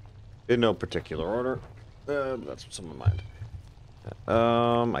wine. In no particular order. That's what's on my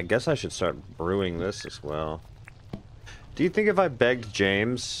mind. I guess I should start brewing this as well. Do you think if I begged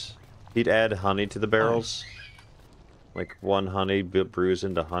James, he'd add honey to the barrels? Like 1 honey brews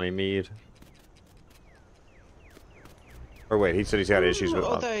into honey mead? Or wait, he said he's had issues with...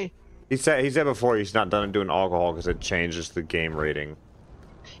 Although, He said before he's not done doing alcohol because it changes the game rating.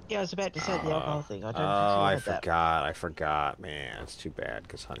 yeah, I was about to say the alcohol thing. I don't I think forgot. I forgot. Man, it's too bad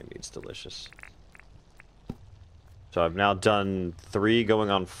because honey mead's delicious. So I've now done 3 going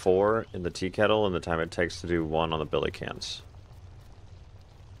on 4 in the tea kettle in the time it takes to do 1 on the billy cans.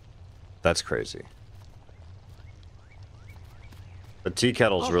 That's crazy. The tea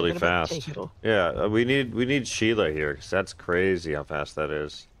kettle's really fast. Yeah, we need Sheila here because that's crazy how fast that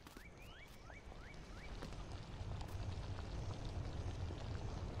is.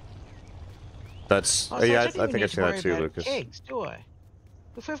 That's yeah. I think I've seen that too, Lucas. Kegs, do I?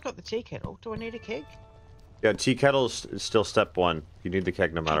 If we've got the tea kettle, do I need a keg? Yeah, tea kettle is still step 1. You need the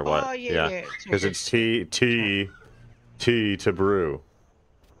keg no matter what. Oh yeah. Because it's tea to brew.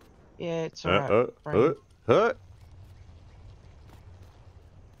 Yeah, it's alright.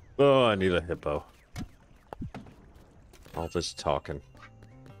 Oh, I need a hippo. All this talking.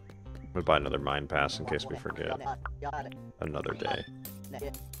 I'm gonna buy another mine pass in case we forget. Another day.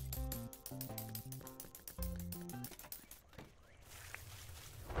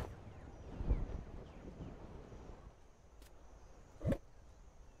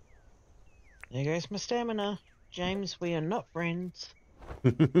 There goes my stamina. James, we are not friends.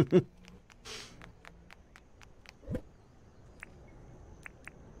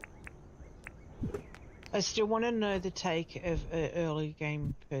 I still want to know the take of an early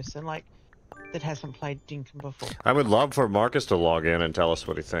game person, like, that hasn't played Dinkum before. I would love for Marcus to log in and tell us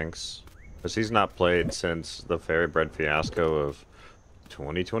what he thinks. Because he's not played since the Fairy Bread fiasco of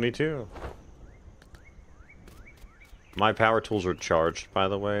 2022. My power tools are charged, by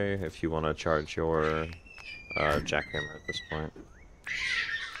the way, if you want to charge your jackhammer at this point.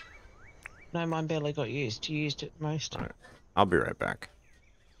 No, mine barely got used. You used it most. Alright, I'll be right back.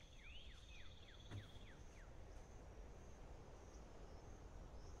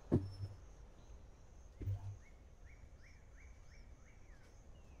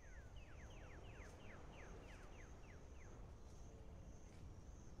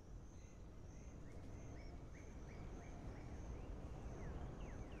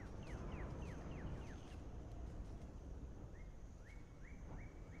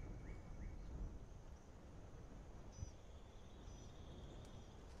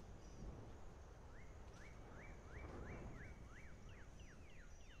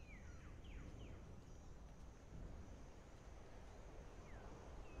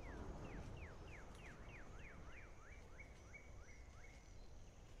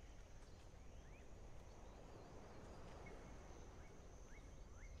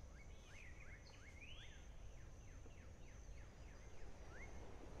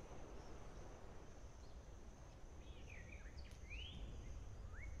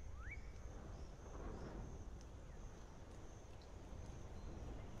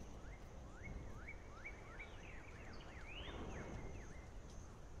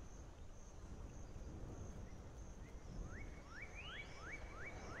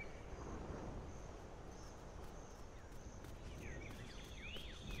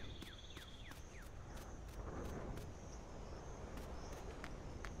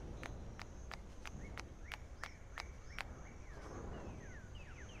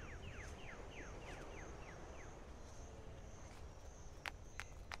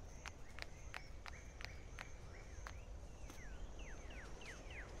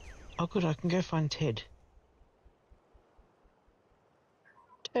 Oh, good. I can go find Ted.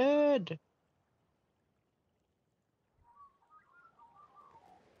 Ted.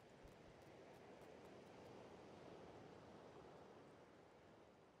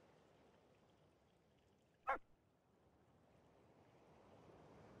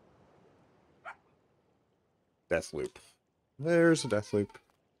 Death loop. There's a death loop.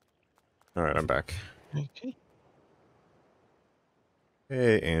 Alright, I'm back. Okay.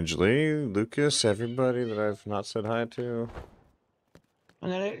 Hey, Angeli, Lucas, everybody that I've not said hi to. I'm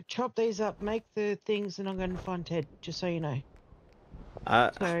gonna chop these up, make the things, and I'm gonna find Ted. Just so you know.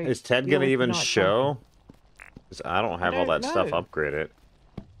 So Is Ted gonna even show? Because I don't have all that stuff upgraded.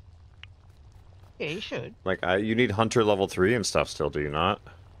 Yeah, you should. Like, you need Hunter level 3 and stuff still, do you not?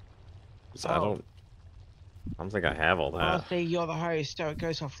 Because I don't think I have all that. Oh, see, you're the host. Oh, it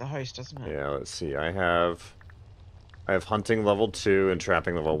goes off the host, doesn't it? Yeah, let's see. I have hunting level 2 and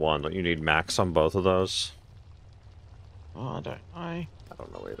trapping level 1. Don't you need max on both of those? Oh, I don't know. I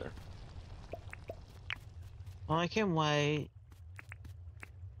don't know either. I can wait.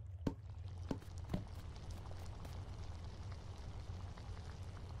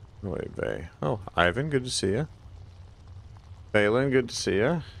 Wait, Vay. Oh, Ivan, good to see you. Phelan, good to see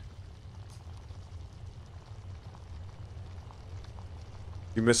you.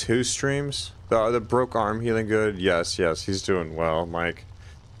 You miss whose streams? The broke arm healing good? Yes, he's doing well, Mike.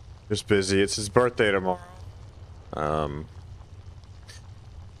 Just busy. It's his birthday tomorrow. And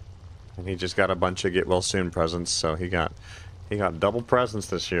he just got a bunch of get well soon presents, so he got double presents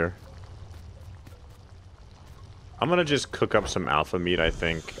this year. I'm gonna just cook up some alpha meat, I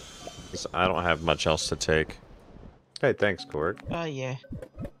think, because I don't have much else to take. Hey, thanks, Court. Oh, yeah.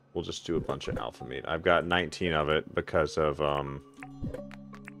 We'll just do a bunch of alpha meat. I've got 19 of it because of,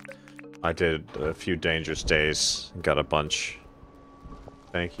 I did a few dangerous days. Got a bunch.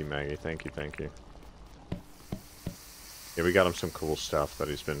 Thank you, Maggie. Thank you, thank you. Yeah, we got him some cool stuff that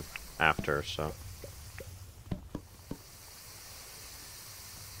he's been after, so.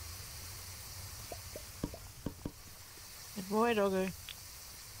 Good boy, doggo.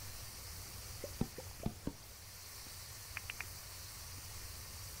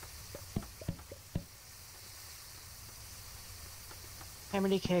 How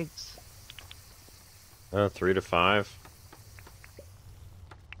many kegs? 3 to 5.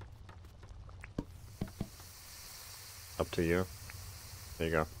 Up to you. There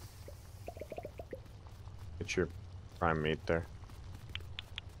you go. Get your prime meat there.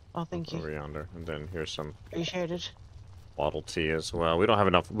 Oh, thank you. Over yonder. And then here's some Appreciated. waddle tea as well. We don't have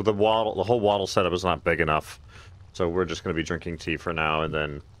enough. The whole waddle setup is not big enough. So we're just going to be drinking tea for now. And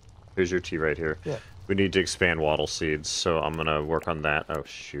then here's your tea right here. Yeah. We need to expand waddle seeds. So I'm going to work on that. Oh,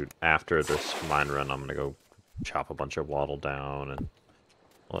 shoot. After this mine run, I'm going to go chop a bunch of waddle down and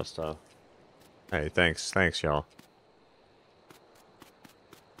all that stuff. Hey, thanks. Thanks, y'all.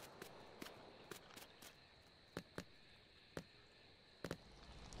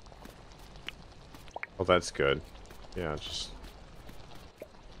 Well, that's good. Yeah, just...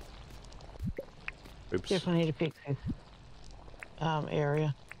 Oops. Definitely need to fix this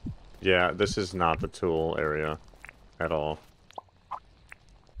area. Yeah, this is not the tool area at all.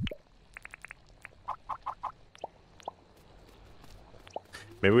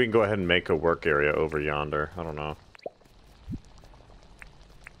 Maybe we can go ahead and make a work area over yonder. I don't know.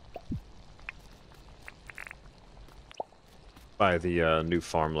 By the new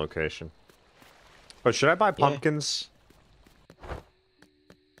farm location. Oh, should I buy pumpkins?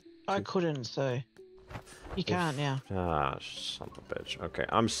 I couldn't, so you can't now. Ah, son of a bitch. Okay,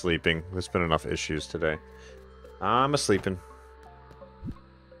 I'm sleeping. There's been enough issues today. I'm a-sleeping.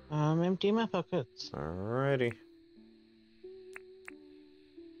 Empty my pockets. Alrighty.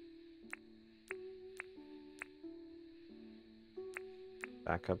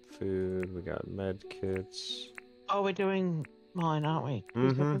 Backup food. We got med kits. Oh, we're doing mine, aren't we? 2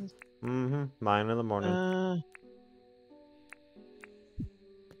 Mm-hmm. seconds. Mm-hmm. 9 in the morning.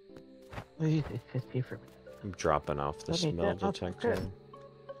 We'll use this 50 for a minute. I'm dropping off the Don't need smell that. I'll detector.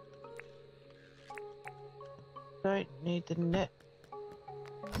 put it. Don't need the net.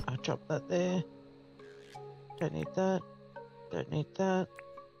 I'll drop that there. Don't need that. Don't need that.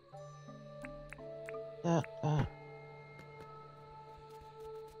 That. I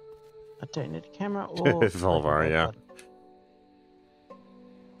don't need a camera or... Volvar, yeah.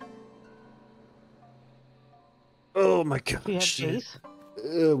 Oh my gosh. Do you have keys?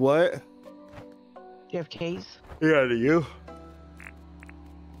 What? Do you have keys? Yeah, do you?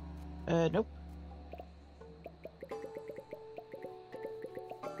 Nope.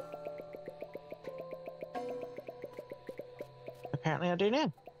 Apparently I do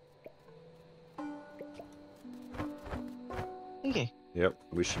now. Yep,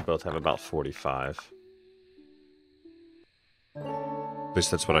 we should both have about 45. At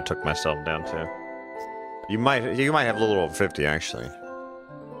least that's what I took myself down to. You might have a little over 50 actually.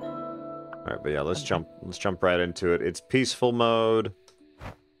 All right, but yeah, let's jump right into it. It's peaceful mode.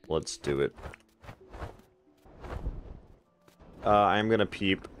 Let's do it. I'm gonna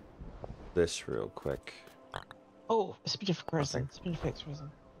peep this real quick. Oh, specific resin. Specific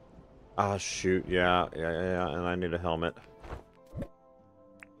resin. Ah, shoot, yeah, and I need a helmet.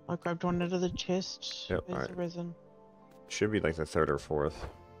 I grabbed one out of the chest. Yep, Where's alright. the resin? Should be like the 3rd or 4th.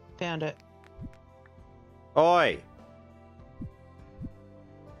 Found it. Oi!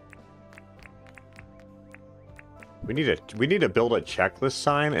 We need to build a checklist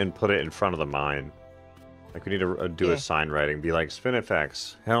sign and put it in front of the mine. Like we need to do a sign writing, be like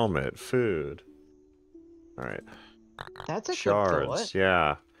Spinifex, helmet, food. All right. That's a shards. good thought.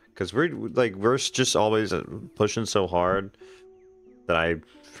 Yeah, because we're just always pushing so hard that I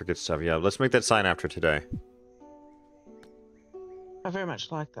forget stuff. Yeah, let's make that sign after today. I very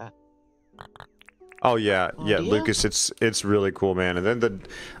much like that. Oh yeah, yeah, Lucas, it's really cool, man. And then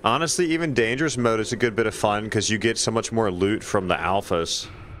honestly, even dangerous mode is a good bit of fun because you get so much more loot from the alphas.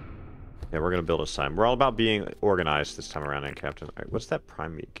 Yeah, we're gonna build a sign. We're all about being organized this time around, Captain. All right, what's that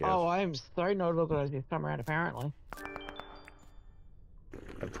prime meat give? Oh, I am so not organized this time around, apparently.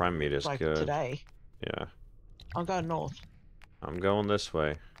 That prime meat is like good. Today. Yeah. I'm going north. I'm going this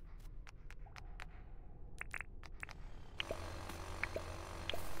way.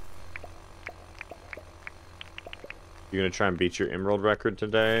 You gonna try and beat your emerald record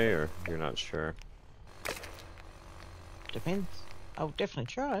today, or you're not sure? Depends. I'll definitely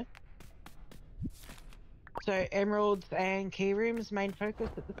try. So emeralds and key rooms main focus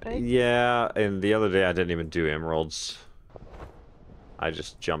at the stage? Yeah, and the other day I didn't even do emeralds. I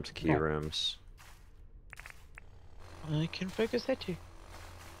just jumped key rooms. I can focus that too.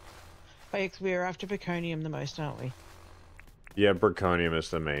 Oh, yeah, 'cause we're after Baconium the most, aren't we? Yeah, Berconium is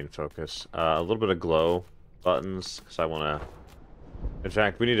the main focus. A little bit of glow buttons, because I want to... In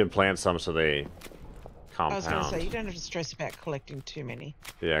fact, we need to plant some so they compound. I was going to say, you don't have to stress about collecting too many.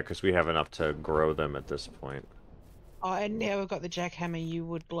 Yeah, because we have enough to grow them at this point. Oh, and now we've got the jackhammer, you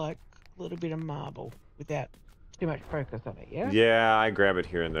would like a little bit of marble without too much focus on it, yeah? Yeah, I grab it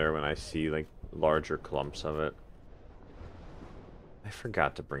here and there when I see, like, larger clumps of it. I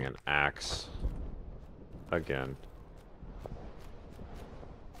forgot to bring an axe. Again.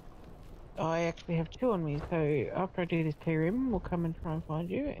 I actually have 2 on me, so after I do this key room, we'll come and try and find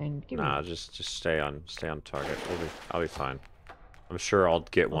you and give Nah, me. just stay on target. I'll be fine. I'm sure I'll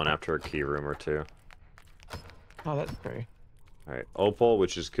get one after a key room or 2. Oh, that's true. Alright, opal,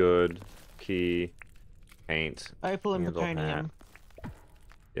 which is good. Key, paint. Opal and handle, Baconium. hat.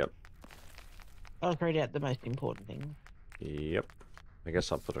 Yep. I'll read out the most important thing. Yep. I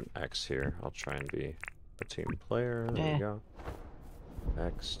guess I'll put an X here. I'll try and be a team player. There we go.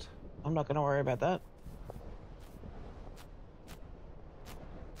 Next. I'm not going to worry about that.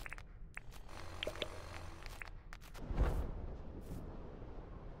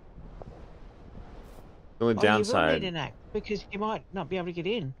 The only downside... You will need an axe, because you might not be able to get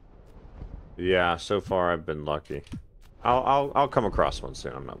in. Yeah, so far I've been lucky. I'll come across one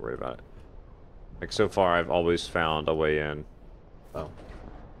soon. I'm not worried about it. Like, so far I've always found a way in. Oh.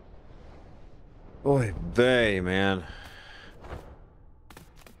 Oy vey, man.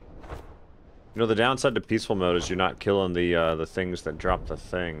 You know, the downside to peaceful mode is you're not killing the things that drop the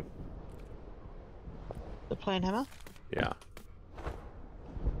thing. The plane hammer? Yeah.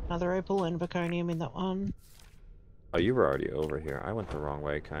 Another opal and Baconium in that one. Oh, you were already over here. I went the wrong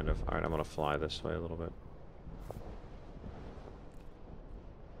way, kind of. Alright, I'm gonna fly this way a little bit.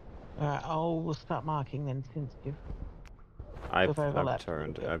 Alright, I'll start marking then, since you've... I've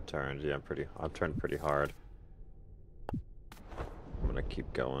turned, yeah, I've turned pretty hard. I'm gonna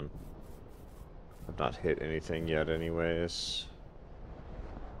keep going. I've not hit anything yet anyways.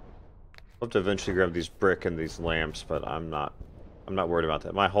 I'll have to eventually grab these brick and these lamps, but I'm not worried about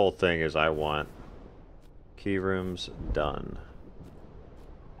that. My whole thing is I want key rooms done.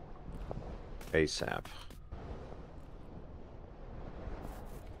 ASAP.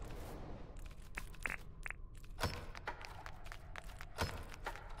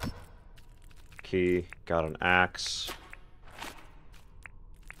 Key, got an axe.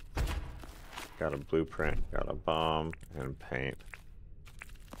 Got a blueprint, got a bomb, and paint.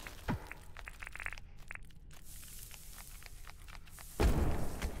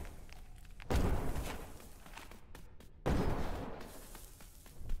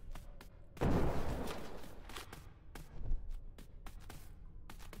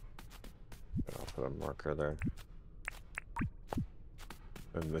 I'll put a marker there.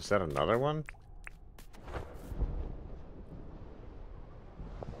 And is that another one?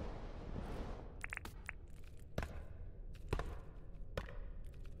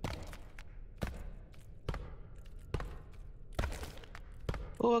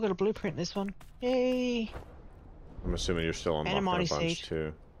 Oh, I got a blueprint in this one. Yay! I'm assuming you're still And a unlocking a mighty bunch seed.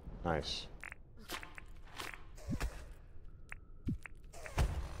 too. Nice.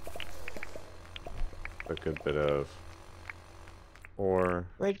 A good bit of ore.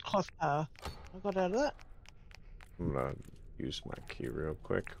 Red cloth bar. I got out of that. I'm gonna use my key real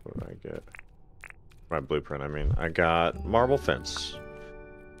quick. What did I get? My blueprint, I mean. I got marble fence.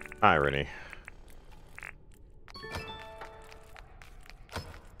 Irony.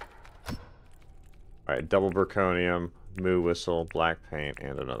 Alright, double zirconium, moo whistle, black paint,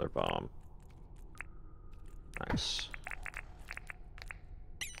 and another bomb. Nice.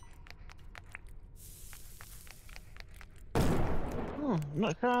 I'm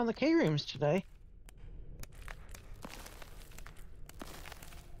not going on the key rooms today.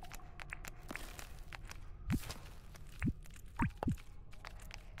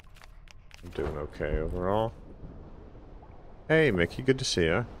 I'm doing okay overall. Hey, Mickey, good to see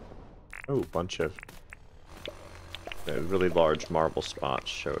ya. Oh, bunch of really large marble spots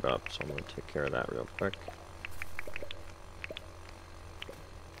showed up, so I'm gonna take care of that real quick.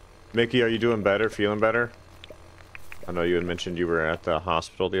 Mickey, are you doing better? Feeling better? I know you had mentioned you were at the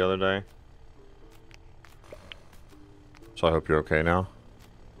hospital the other day. So I hope you're okay now.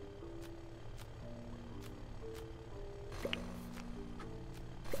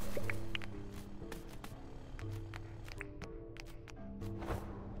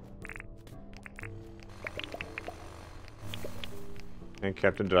 And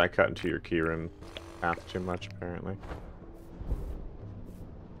Captain, did I cut into your keyroom path too much, apparently?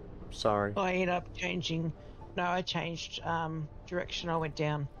 Sorry. I ended up changing. No, I changed direction. I went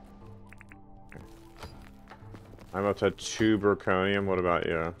down. I'm up to 2 zirconium. What about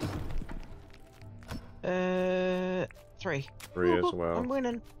you? 3. 3 as well. I'm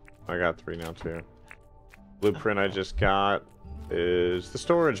winning. I got 3 now too. Blueprint I just got is the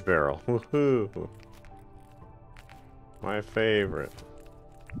storage barrel. Woohoo! My favorite.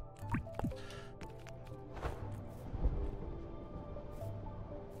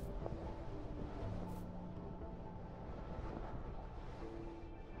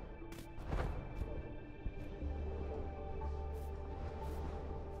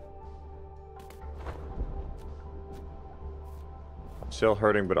 Still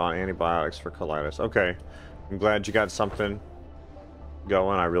hurting, but on antibiotics for colitis. Okay. I'm glad you got something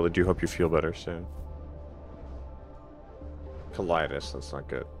going. I really do hope you feel better soon. Colitis, that's not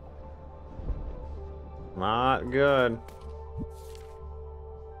good. Not good.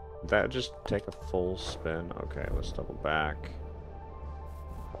 Did that just take a full spin? Okay, let's double back.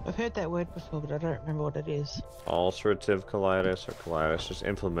 I've heard that word before, but I don't remember what it is. Ulcerative colitis or colitis, just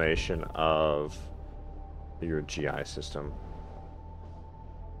inflammation of your GI system.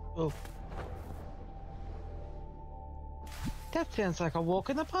 Oh. That sounds like a walk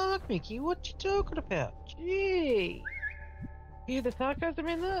in the park, Mickey. What you talking about? Gee. Hear the sarcasm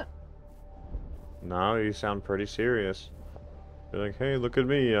in that? No, you sound pretty serious. You're like, hey, look at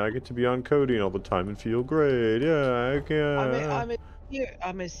me. I get to be on codeine all the time and feel great. Yeah, I can.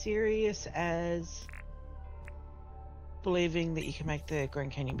 I'm as serious as believing that you can make the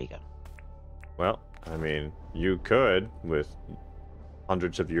Grand Canyon bigger. Well, I mean, you could with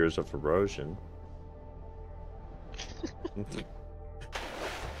hundreds of years of erosion.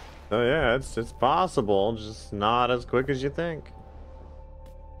 Oh yeah, it's possible, just not as quick as you think.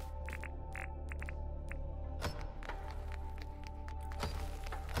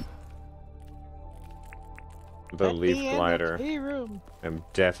 The leaf glider. I'm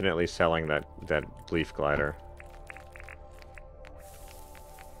definitely selling that leaf glider.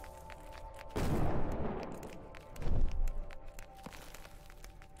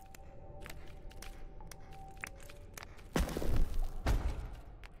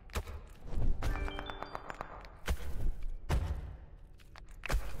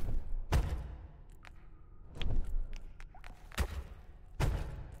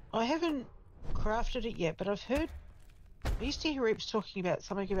 I haven't crafted it yet, but I've heard. I used to hear Reeps talking about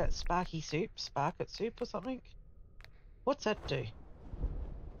something about Sparky Soup, Sparket Soup or something. What's that do?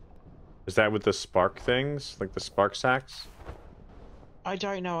 Is that with the spark things? Like the spark sacks? I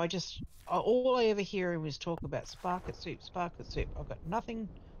don't know. All I ever hear him is talk about Sparket Soup, Sparket Soup. I've got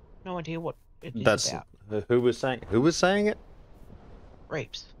no idea what it is about. Who was saying it?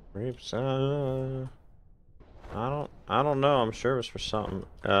 Reeps. Reeps. I don't know. I'm sure it was for something.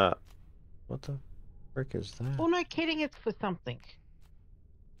 What the frick is that? Well, no kidding, it's for something.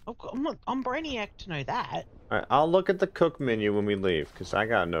 I'm brainiac to know that. Alright, I'll look at the cook menu when we leave, because I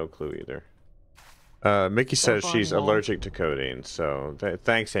got no clue either. Mickey Gotta says find she's one. allergic to codeine, so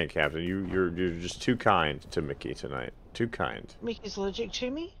thanks, Aunt Captain. You're just too kind to Mickey tonight. Too kind. Mickey's allergic to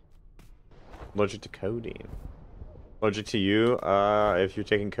me? Allergic to codeine. Allergic to you? If you're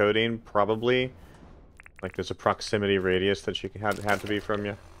taking codeine, probably. Like there's a proximity radius that she had to be from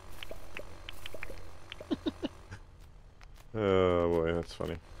you. Oh boy, that's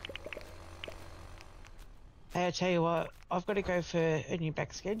funny. Hey, I tell you what, I've got to go for a new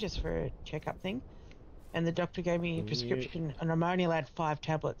back scan just for a checkup thing. And the doctor gave me a prescription, and I'm only allowed 5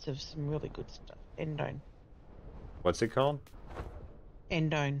 tablets of some really good stuff. Endone. What's it called?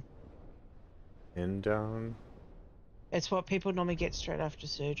 Endone. Endone? It's what people normally get straight after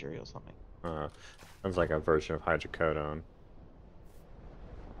surgery or something. Sounds like a version of hydrocodone.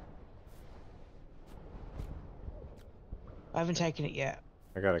 I haven't taken it yet.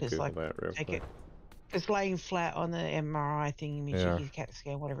 I gotta Google that real quick. It's laying flat on the MRI thing, imaging Yeah. his CAT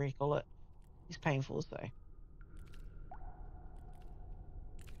scan, whatever you call it. It's painful, so.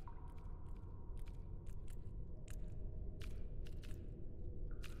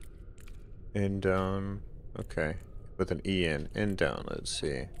 Endone. Okay. With an E in. Endone, let's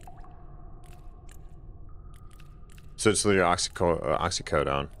see. So it's literally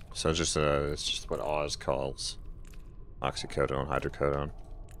oxycodone. So it's just what Oz calls oxycodone, hydrocodone.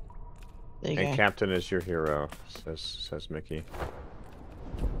 There you And go. Captain is your hero, says Mickey.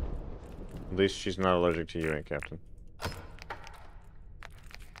 At least she's not allergic to you, Aunt Captain.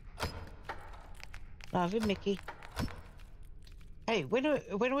 Love it, Mickey. Hey, when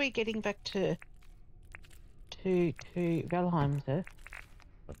are we getting back to Valheim, sir?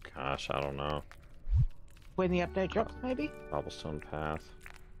 Oh gosh, I don't know. When the update drops, maybe? Cobblestone Path.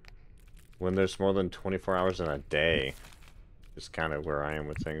 When there's more than 24 hours in a day. Is kind of where I am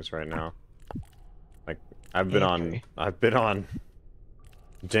with things right now. Like I've been on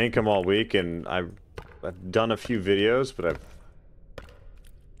Dinkum all week, and I've done a few videos, but I've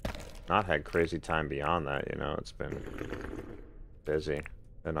not had crazy time beyond that, you know. It's been busy.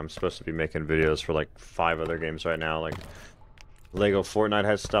 And I'm supposed to be making videos for like 5 other games right now, like Lego Fortnite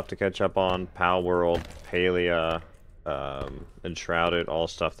has stuff to catch up on, Pal World, Palia, Enshrouded, all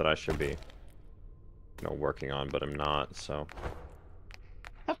stuff that I should be, you know, working on, but I'm not, so.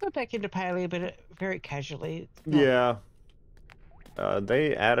 I've got back into Paleo, but very casually. It's not... Yeah.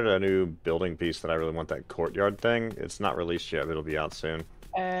 They added a new building piece that I really want, that courtyard thing. It's not released yet, but it'll be out soon.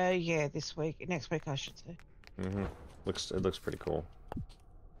 Yeah, this week. Next week, I should say. Mm-hmm. It looks pretty cool.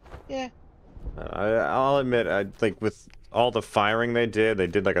 Yeah. I'll admit, I think with all the firing they did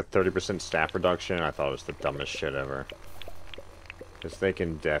like a 30% staff reduction. I thought it was the dumbest shit ever. Because they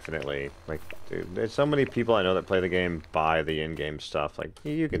can definitely, like, dude, there's so many people I know that play the game buy the in-game stuff. Like,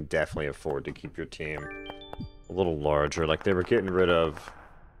 you can definitely afford to keep your team a little larger. Like, they were getting rid of,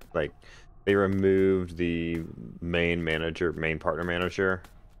 like, they removed the main partner manager,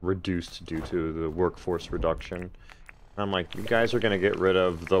 reduced due to the workforce reduction. I'm like, you guys are going to get rid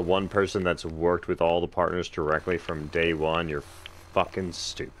of the one person that's worked with all the partners directly from day one? You're fucking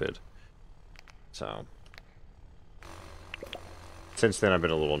stupid. So, since then I've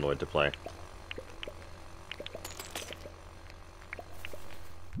been a little annoyed to play.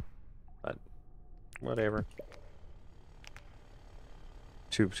 But, whatever.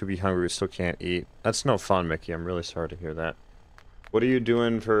 To be hungry, we still can't eat. That's no fun, Mickey. I'm really sorry to hear that. What are you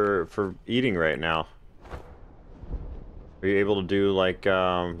doing for eating right now? Are you able to do like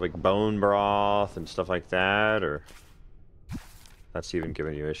bone broth and stuff like that, or that's even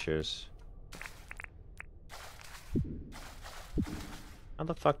giving you issues? How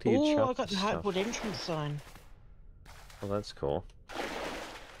the fuck do you chop Oh, I got the this hardwood stuff? entrance sign. Well, that's cool.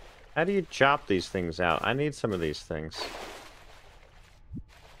 How do you chop these things out? I need some of these things.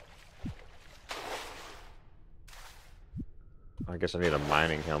 I guess I need a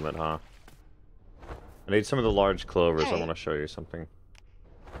mining helmet, huh? I need some of the large clovers. Hey. I want to show you something.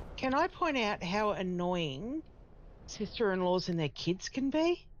 Can I point out how annoying sister-in-laws and their kids can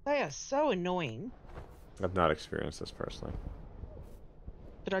be? They are so annoying. I've not experienced this personally.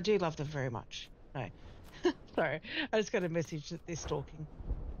 But I do love them very much. No. Sorry, I just got a message that they're stalking.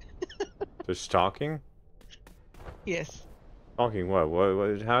 They're stalking? Yes. Stalking what?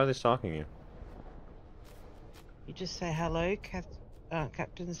 What? How are they stalking you? You just say hello,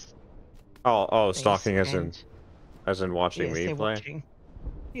 captains. Oh, face, stalking as and in watching yes, me they're play? watching.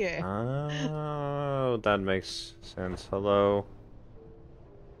 Yeah. Oh, that makes sense. Hello.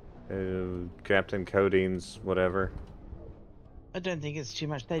 Captain Codines, whatever. I don't think it's too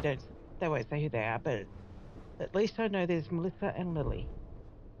much. They won't say who they are, but at least I know there's Melissa and Lily.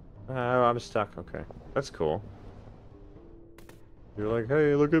 Oh, I'm stuck. Okay. That's cool. You're like,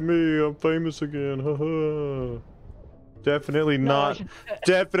 hey, look at me. I'm famous again. Haha. Definitely No, not.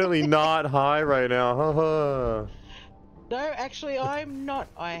 Definitely not high right now. Haha. no, actually, I'm not.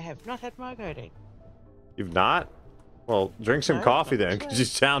 I have not had my codeine. You've not? Well, drink some No, coffee not then, today. because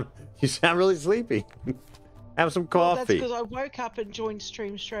you sound really sleepy. Have some Well, that's coffee. because I woke up and joined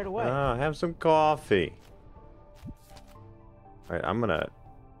stream straight away. Ah, have some coffee. All right, I'm gonna.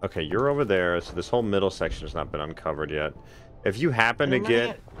 Okay, you're over there, so this whole middle section has not been uncovered yet. If you happen to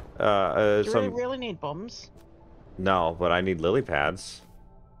get Do you some, really need bombs? no, but I need lily pads.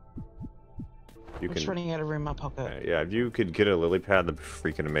 You I'm can. just running out of room in my pocket. Yeah, if you could get a lily pad, that'd be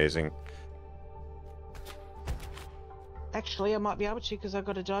freaking amazing. Actually, I might be able to because I've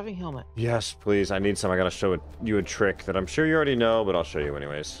got a diving helmet. Yes, please. I need some. I gotta show you a trick that I'm sure you already know, but I'll show you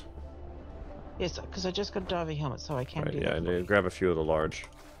anyways. Yes, because I just got a diving helmet, so I can Right, do yeah, that. Yeah, grab a few of the large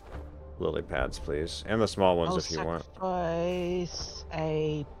lily pads, please, and the small ones if you want.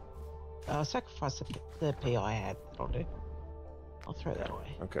 I'll sacrifice the P I had. That'll do. I'll throw that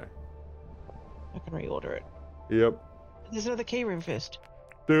away. Okay. I can reorder it. Yep. There's another key room first.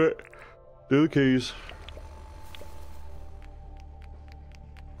 Do it. Do the keys.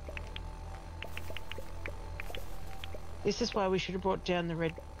 This is why we should have brought down the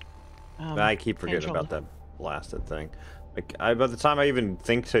red. I keep forgetting controller. about that blasted thing. Like, by the time I even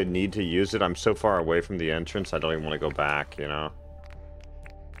think to need to use it, I'm so far away from the entrance, I don't even want to go back, you know?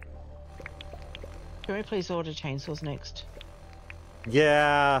 Can we please order chainsaws next?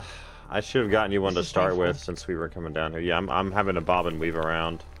 Yeah, I should have gotten you one to This is start painful. with since we were coming down here. Yeah, I'm having to bob and weave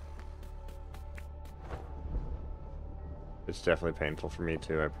around. It's definitely painful for me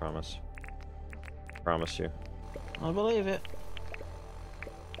too, I promise. Promise you. I believe it.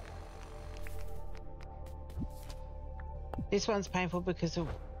 This one's painful because of...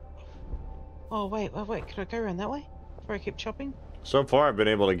 Oh, wait. Could I go around that way? Before I keep chopping? So far, I've been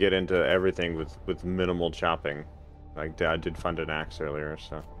able to get into everything with minimal chopping. Like, I did find an axe earlier,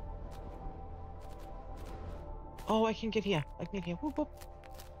 so... Oh, I can get here. Whoop, whoop.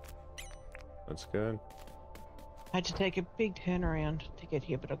 That's good. I had to take a big turnaround to get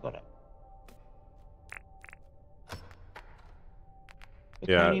here, but I got it.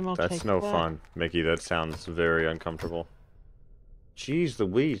 Yeah, Zirconium, I'll that's take no that. fun. Mickey, that sounds very uncomfortable. Jeez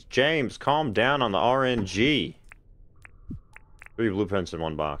Louise. James, calm down on the RNG. 3 blueprints in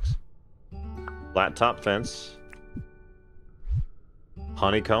 1 box. Flat top fence.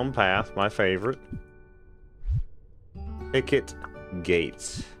 Honeycomb path, my favorite. Picket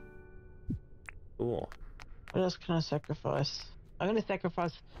gates. Cool. What else can I sacrifice? I'm going to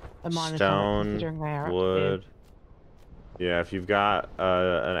sacrifice a miner's helmet, Stone, considering they are up to wood. bed. Yeah, if you've got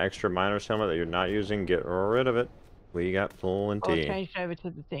an extra miner's helmet that you're not using, get rid of it. We got I'll plenty. change over to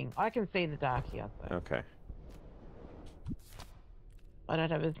the thing. I can see in the dark here, so Okay. I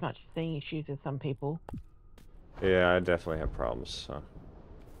don't have as much seeing issues as some people. Yeah, I definitely have problems, so.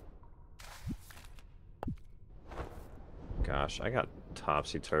 Gosh, I got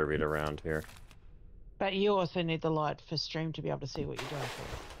topsy-turvied around here. But you also need the light for stream to be able to see what you're doing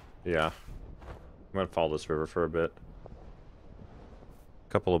for. Yeah. I'm gonna follow this river for a bit.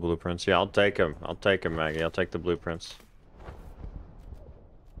 Couple of blueprints. Yeah, I'll take them. I'll take them, Maggie. I'll take the blueprints.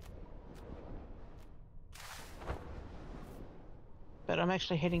 But I'm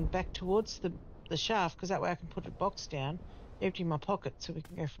actually heading back towards the shaft, because that way I can put a box down, empty my pocket, so we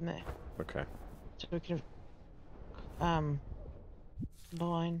can go from there. Okay. So we can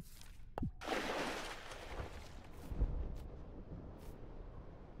combine.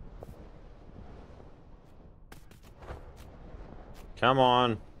 Come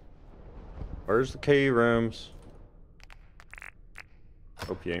on. Where's the key rooms?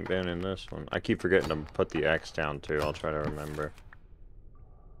 Hope you ain't been in this one. I keep forgetting to put the X down too. I'll try to remember.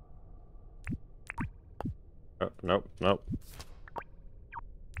 Oh, nope, nope.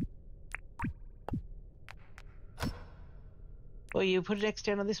 Well, you put an X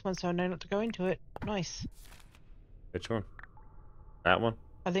down on this one, so I know not to go into it. Nice. Which one? That one?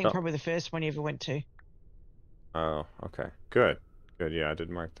 I think Oh. probably the first one you ever went to. Oh, okay. Good. Good, yeah, I did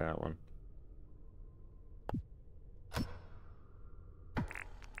mark that one.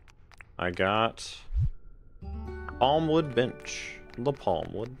 I got Palmwood Bench. The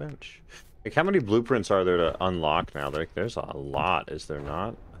Palmwood Bench. Like, how many blueprints are there to unlock now? Like, there's a lot, is there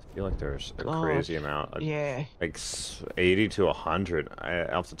not? I feel like there's a crazy amount. Yeah. Like 80 to 100.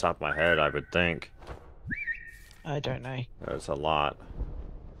 Off the top of my head, I would think. I don't know. That's a lot.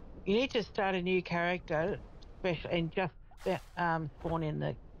 You need to start a new character, especially, and just spawn in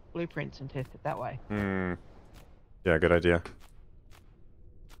the blueprints and test it that way. Hmm. Yeah, good idea.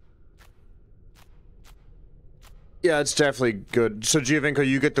 Yeah, it's definitely good. So, Giovinco,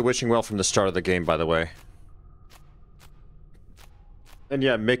 you get the wishing well from the start of the game, by the way. And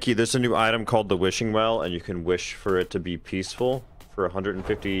yeah, Mickey, there's a new item called the wishing well, and you can wish for it to be peaceful for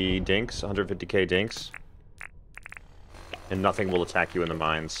 150 dinks, 150k dinks. And nothing will attack you in the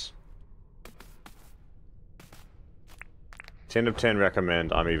mines. 10 of 10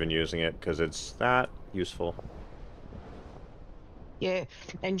 recommend. I'm even using it because it's that useful. Yeah,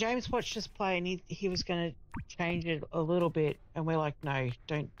 and James watched us play, and he was going to change it a little bit, and we're like, no,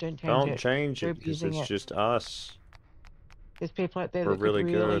 don't change it. Don't change it because it's just us. There's people out there We're that really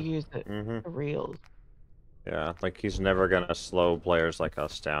could really good. use it for reals. Yeah, like he's never gonna slow players like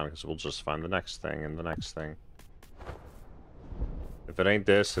us down because we'll just find the next thing and the next thing. If it ain't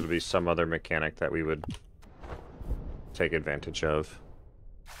this, it'll be some other mechanic that we would take advantage of.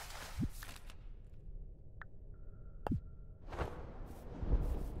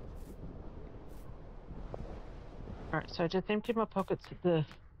 Alright, so I just emptied my pockets of the...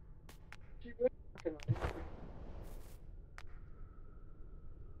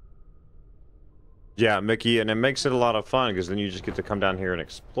 Yeah, Mickey, and it makes it a lot of fun because then you just get to come down here and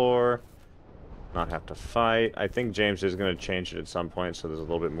explore, not have to fight. I think James is going to change it at some point, so there's a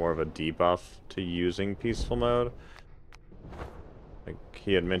little bit more of a debuff to using peaceful mode. Like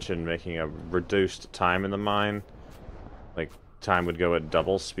he had mentioned making a reduced time in the mine. Like time would go at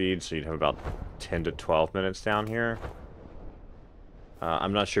double speed, so you'd have about 10 to 12 minutes down here.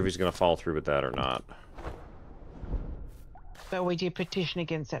 I'm not sure if he's going to follow through with that or not. But we did petition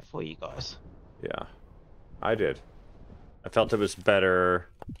against that for you guys. Yeah, I did. I felt it was better.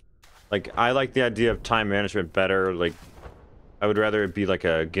 Like, I like the idea of time management better. Like, I would rather it be like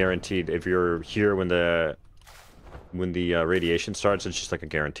a guaranteed, if you're here when the radiation starts, it's just like a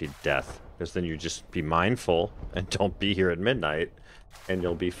guaranteed death. Because then you just be mindful and don't be here at midnight, and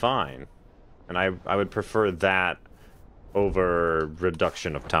you'll be fine. And I would prefer that over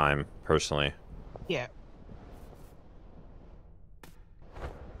reduction of time, personally. Yeah.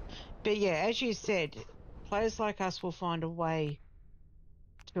 But yeah, as you said, players like us will find a way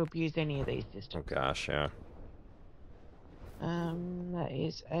to abuse any of these systems. Oh gosh, yeah. That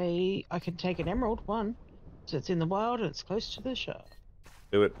is I can take an emerald one, so it's in the wild and it's close to the shop.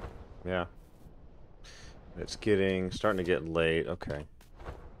 Do it. Yeah. It's starting to get late. Okay.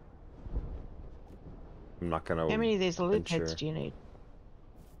 I'm not gonna. How many of these loot heads do you need?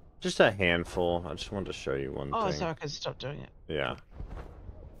 Just a handful. I just wanted to show you one thing. Oh, so I can stop doing it. Yeah.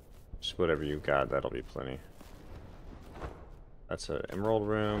 Just whatever you got, that'll be plenty. That's an emerald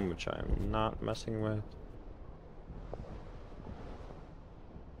room, which I'm not messing with.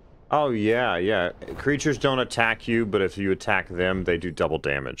 Oh, yeah, yeah. Creatures don't attack you, but if you attack them, they do double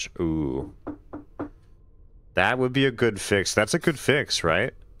damage. Ooh. That would be a good fix. That's a good fix,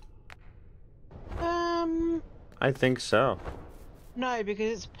 right? I think so. No,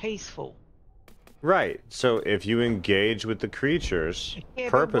 because it's peaceful. Right. So if you engage with the creatures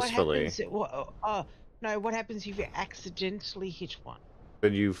purposefully... what happens if you accidentally hit one?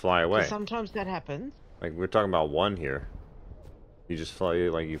 Then you fly away. Sometimes that happens. Like, we're talking about one here. You just fly,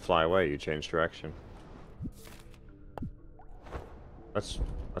 like, you fly away, you change direction. That's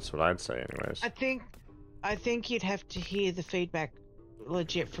what I'd say anyways. I think you'd have to hear the feedback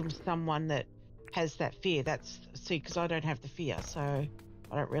legit from someone that has that fear. Because I don't have the fear, so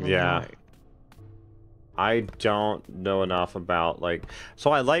I don't really know. I don't know enough about, like...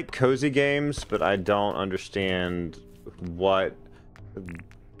 So I like cozy games, but I don't understand what...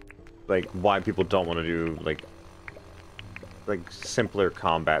 Like, why people don't want to do, like simpler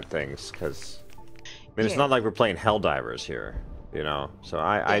combat things, because... I mean, it's not like we're playing Helldivers here, you know? So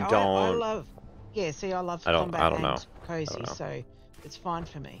I don't... I love... Yeah, see, I love combat and cozy, so it's fine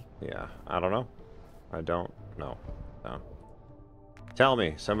for me. Yeah, I don't know. I don't know. No. Tell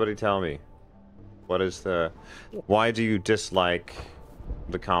me. Somebody tell me. What is the... Why do you dislike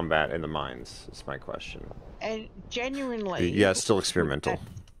the combat in the mines? Is my question. And genuinely... Yeah, it's still experimental.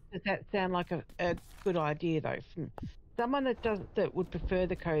 Does that sound like a good idea, though? From someone that would prefer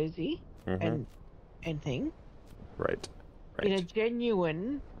the cozy and thing. Right. In a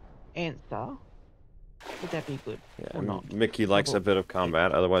genuine answer, would that be good or not? Mickey likes a bit of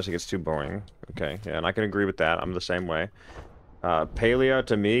combat, otherwise it gets too boring. Okay, yeah, and I can agree with that. I'm the same way. Paleo,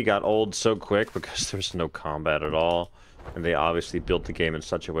 to me, got old so quick because there's no combat at all. And they obviously built the game in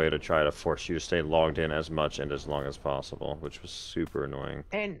such a way to try to force you to stay logged in as much and as long as possible, which was super annoying.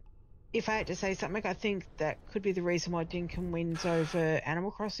 And if I had to say something, I think that could be the reason why Dinkum wins over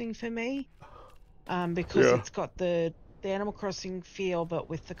Animal Crossing for me. Because it's got the Animal Crossing feel, but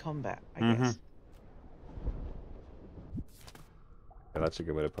with the combat, I guess. Yeah, that's a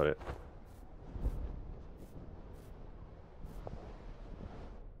good way to put it.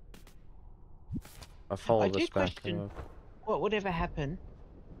 I'll follow I this do back. question what would ever happen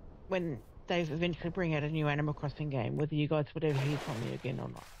when they eventually bring out a new Animal Crossing game, whether you guys would ever hear from me again or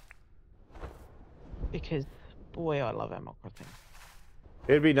not. Because, boy, I love Animal Crossing.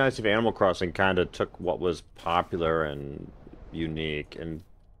 It'd be nice if Animal Crossing kind of took what was popular and unique and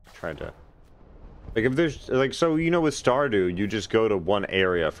tried to... Like, if there's... Like, so, you know, with Stardew, you just go to one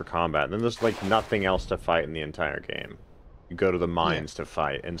area for combat, and then there's, like, nothing else to fight in the entire game. You go to the mines to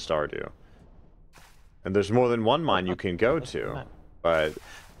fight in Stardew. And there's more than one mine you can go to. But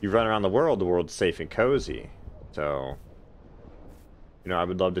you run around the world's safe and cozy. So... You know, I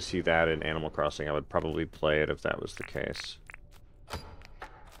would love to see that in Animal Crossing. I would probably play it if that was the case.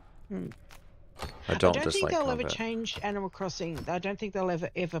 I don't think they'll combat. ever change Animal Crossing. I don't think they'll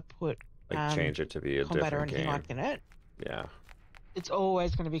ever put like change it to be a combat different or anything game. like in it. Yeah. It's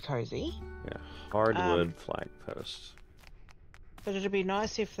always going to be cozy. Yeah. Hardwood flag posts. But it'd be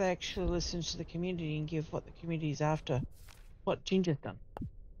nice if they actually listen to the community and give what the community's after. What Ginger's done.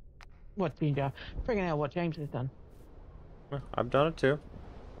 What Ginger? Friggin' hell, what James has done. Well, I've done it too.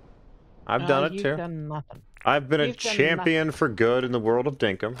 I've done it you've too. Done nothing. I've been You've a champion for good in the world of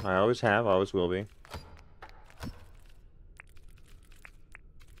Dinkum. I always have, always will be.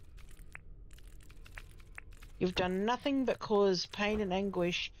 You've done nothing but cause pain and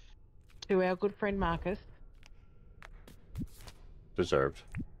anguish to our good friend Marcus. Deserved.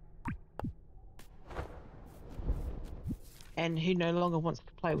 And who no longer wants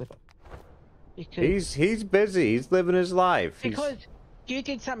to play with it. Because he's busy. He's living his life. Because you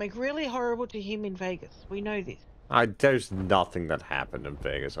did something really horrible to him in Vegas. We know this. There's nothing that happened in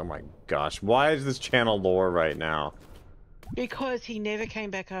Vegas. Oh my gosh. Why is this channel lore right now? Because he never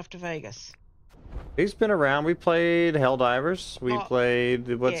came back after Vegas. He's been around. We played Helldivers. We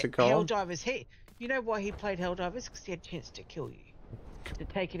played... What's it called? Helldivers. You know why he played Helldivers? Because he had a chance to kill you. To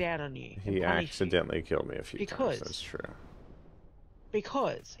take it out on you. He accidentally killed me a few times. That's true.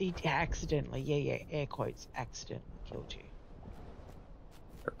 Because he accidentally, air quotes, accidentally killed you.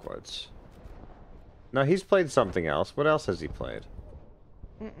 Air quotes. No, he's played something else. What else has he played?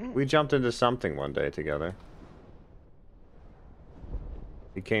 We jumped into something one day together.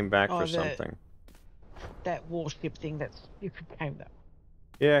 He came back for something. That warship thing that's stupid game though.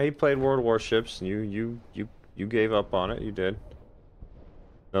 Yeah, he played World Warships and you gave up on it, you did.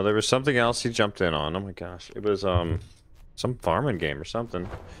 No, there was something else he jumped in on. Oh my gosh. It was some farming game or something.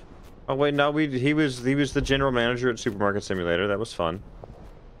 Oh wait, no, he was the general manager at Supermarket Simulator. That was fun.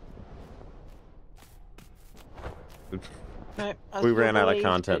 No, we ran out of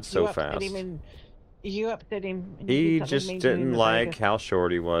content so fast. You upset him. He just didn't like how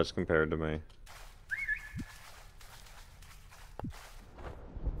short he was compared to me.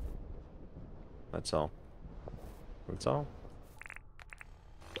 That's all. That's all.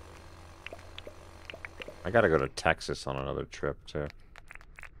 I gotta go to Texas on another trip, too.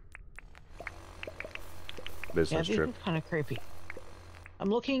 Business trip. This is kind of creepy. I'm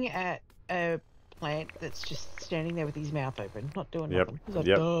looking at a plant that's just standing there with his mouth open, not doing nothing. He's like,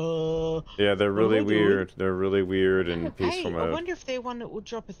 duh. Yeah, they're really weird. They're really weird and peaceful mode. I wonder if they're one that will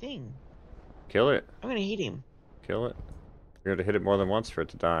drop a thing. Kill it. I'm gonna hit him. Kill it. You're gonna hit it more than once for it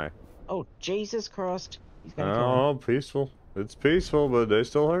to die. Oh, Jesus Christ. He's gonna kill him. Peaceful. It's peaceful, but they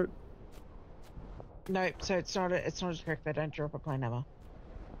still hurt. No, so it's not a trick. They don't drop a plane ammo.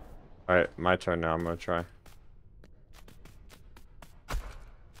 Alright, my turn now. I'm gonna try.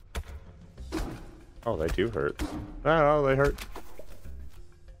 Oh, they do hurt. Oh, they hurt.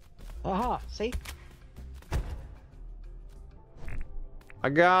 Aha, see? I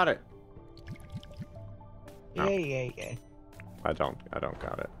got it. Yeah. I don't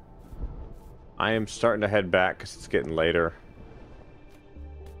got it. I am starting to head back because it's getting later.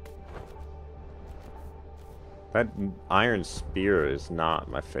 That iron spear is not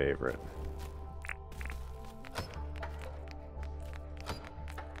my favorite.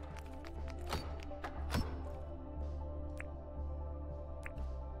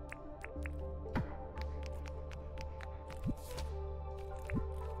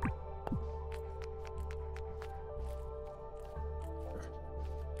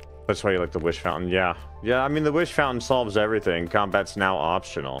 That's why you like the wish fountain. Yeah, I mean the wish fountain solves everything. Combat's now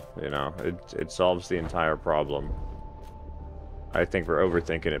optional. You know, it solves the entire problem. I think we're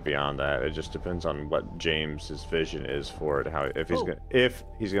overthinking it beyond that. It just depends on what James's vision is for it. How if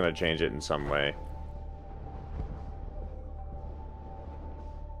he's gonna change it in some way.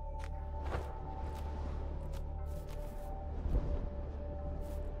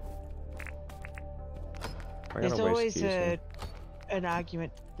 There's always an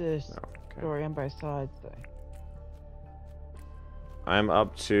argument to the story on both sides, though. I'm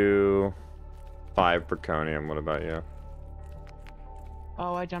up to 5 zirconium. What about you?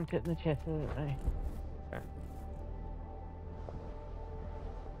 Oh, I dumped it in the chest, didn't I? Okay.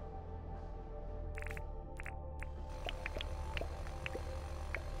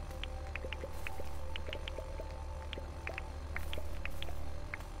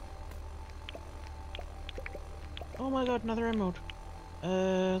 Oh my god, another emerald.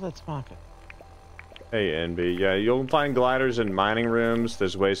 Let's mark it. Hey, NB. Yeah, you'll find gliders in mining rooms.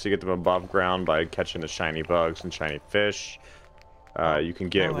 There's ways to get them above ground by catching the shiny bugs and shiny fish. You can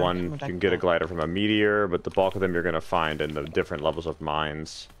get you can get a glider from a meteor, but the bulk of them you're going to find in the different levels of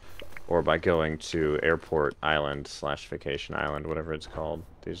mines, or by going to Airport Island / Vacation Island, whatever it's called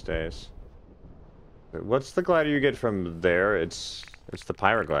these days. What's the glider you get from there? It's the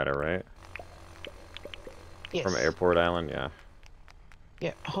pirate glider, right? Yes. From Airport Island, yeah.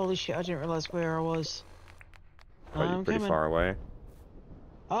 Yeah, holy shit, I didn't realize where I was. Oh, you're pretty far away?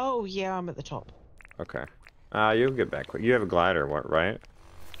 Oh, yeah, I'm at the top. Okay. You'll get back quick. You have a glider, right?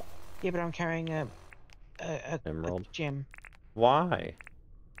 Yeah, but I'm carrying a Emerald? a gem. Why?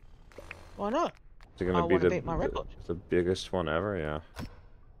 Why not? Is it gonna be beat my record. the biggest one ever? Yeah.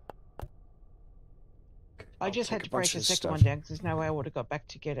 I just had to break the second one down because there's no way I would have got back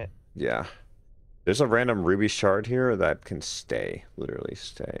to get it. Yeah. There's a random ruby shard here that can stay, literally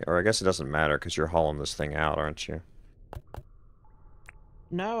stay. Or I guess it doesn't matter because you're hauling this thing out, aren't you?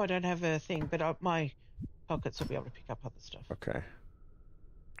 No, I don't have a thing, but my pockets will be able to pick up other stuff. Okay.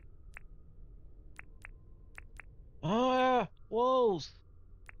 Ah, walls.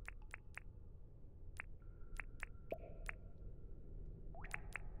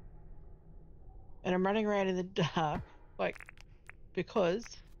 And I'm running around in the dark, like, because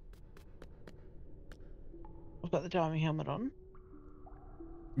I've got the diving helmet on.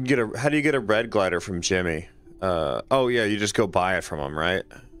 How do you get a red glider from Jimmy? Oh yeah, you just go buy it from him, right?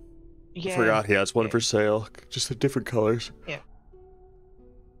 Yeah. I forgot he has one for sale, just the different colors. Yeah.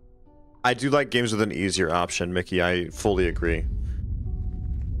 I do like games with an easier option, Mickey. I fully agree.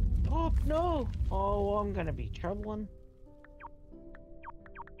 Oh no! Oh, I'm gonna be troubling.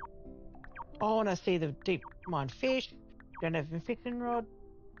 Oh, and I see the deep mine fish. Don't have a fixing rod.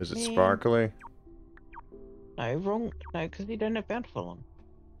 Is it sparkly? No, wrong. No, because you don't have bountiful on.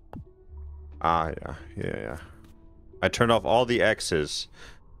 Ah, yeah. I turned off all the X's,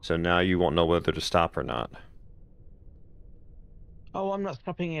 so now you won't know whether to stop or not. Oh, I'm not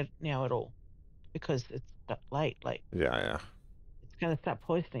stopping it now at all, because it's late. Yeah. It's gonna start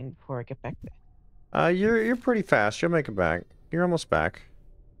poisoning before I get back there. You're pretty fast. You'll make it back. You're almost back.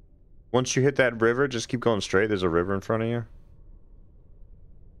 Once you hit that river, just keep going straight. There's a river in front of you.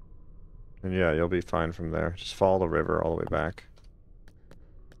 And yeah, you'll be fine from there. Just follow the river all the way back.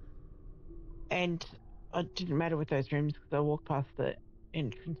 And it didn't matter with those rooms because I walked past the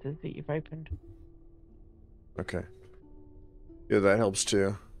entrances that you've opened. Okay. Yeah, that helps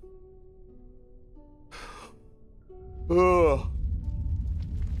too. Ugh.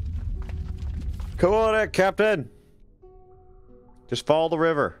 Come on, Captain. Just follow the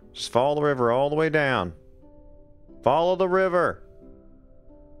river. Just follow the river all the way down. Follow the river.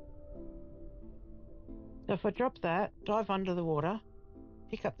 So if I drop that, dive under the water,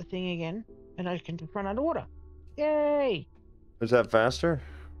 pick up the thing again, and I can just run underwater. Yay! Is that faster?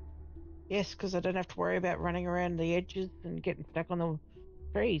 Yes, because I don't have to worry about running around the edges and getting stuck on the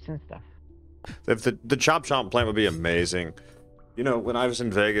trees and stuff. If the Chop Chomp plant would be amazing. You know, when I was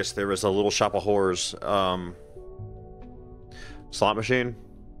in Vegas, there was a little Shop of Horrors slot machine.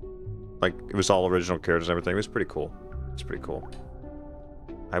 Like, it was all original characters and everything. It was pretty cool. It's pretty cool.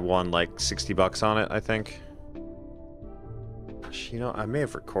 I won like 60 bucks on it, I think. Gosh, you know, I may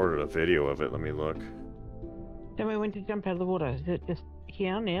have recorded a video of it. Let me look. Tell me when to jump out of the water. Is it just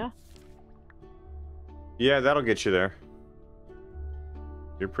here now? Yeah, that'll get you there.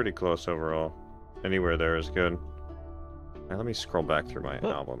 You're pretty close overall. Anywhere there is good. Now, let me scroll back through my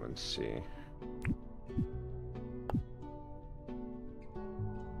album and see.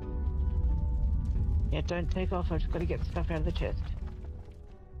 Yeah, don't take off. I've just got to get stuff out of the chest.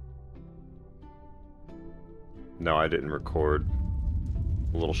 No, I didn't record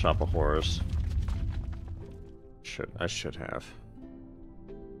a little Shop of Horrors. I should have.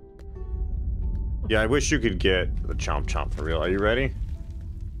 Yeah, I wish you could get the Chomp Chomp for real. Are you ready?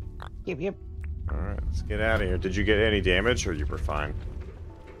 Yep. Alright, let's get out of here. Did you get any damage or you were fine?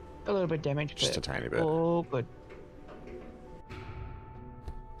 A little bit damage. Just a tiny bit. Oh, good.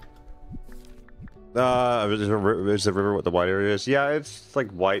 Is the river what the white area is? Yeah, it's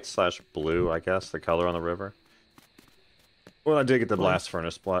like white/blue, I guess, the color on the river. Well, I did get the blast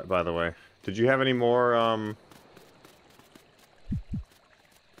furnace, by the way. Did you have any more,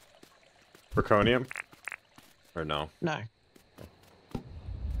 Zirconium? Or no? No.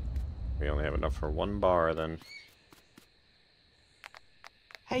 We only have enough for 1 bar then.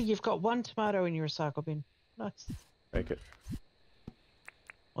 Hey, you've got 1 tomato in your recycle bin. Nice. Make it.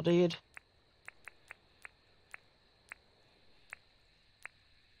 I did.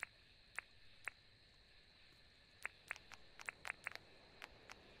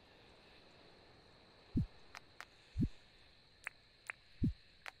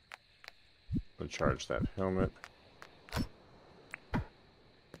 I'll charge that helmet.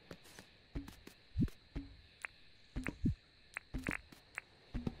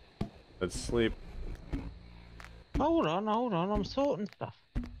 Let's sleep. Hold on, I'm sorting stuff.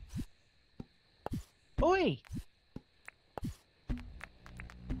 Oi!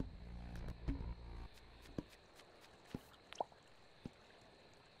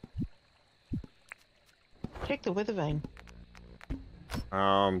 Check the weather vane.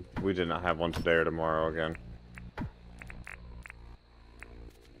 We did not have one today or tomorrow again.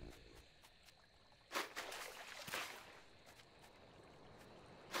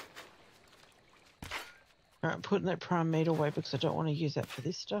 Alright, I'm putting that prime meat away because I don't want to use that for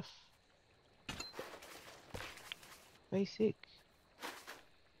this stuff. Basic.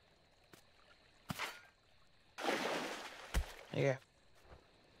 There you go.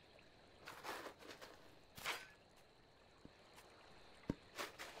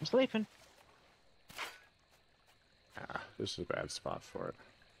 I'm sleeping. Ah, this is a bad spot for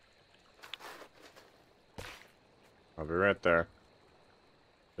it. I'll be right there.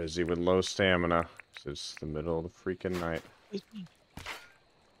 Busy with low stamina. It's the middle of the freaking night.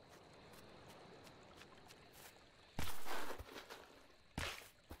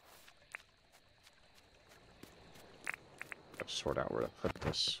 Gotta sort out where to put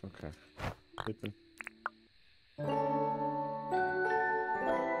this. Okay. Sleeping.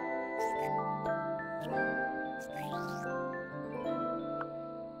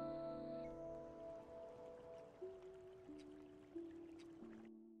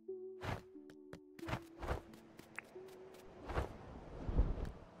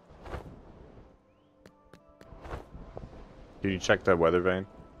 Did you check the weather vane?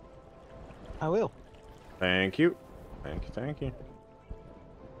 I will. Thank you. Thank you, thank you.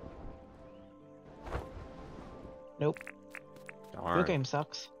 Nope. Darn. Your game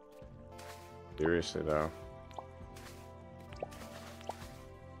sucks. Seriously, though.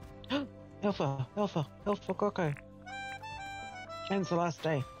 Alpha Coco. Chan's the last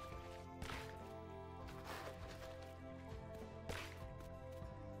day.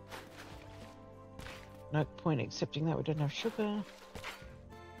 No point accepting that we don't have sugar.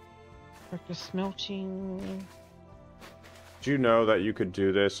 Practice smelting. Did you know that you could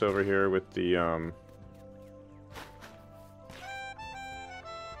do this over here with the,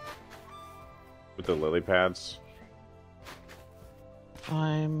 with the lily pads?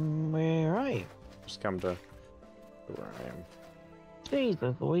 Where are you? Just come to where I am.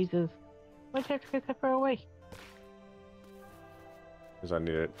 Jesus Louises. Why'd you have to go so far away? Because I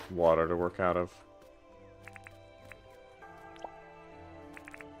needed water to work out of.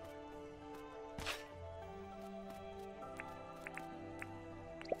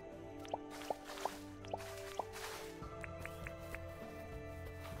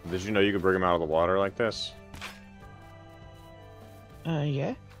 Did you know you could bring them out of the water like this?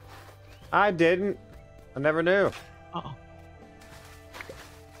 Yeah. I didn't. I never knew. Uh-oh.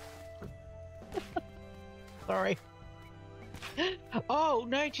 Sorry. Oh,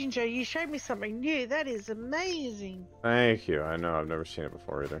 no, Ginger, you showed me something new. That is amazing. Thank you. I know. I've never seen it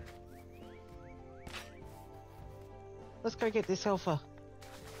before either. Let's go get this alpha.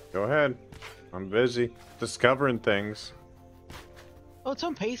 Go ahead. I'm busy discovering things. Oh, it's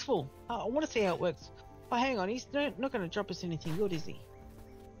on peaceful. I want to see how it works. Oh, hang on. He's not going to drop us anything good, is he?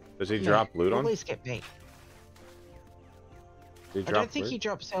 Does he drop loot At on? least get meat. Did he I drop don't think loot? he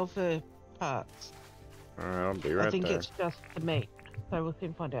drops alpha parts. Alright, I'll be right I think there. it's just the meat. So we'll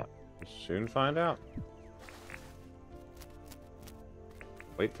soon find out. Soon find out.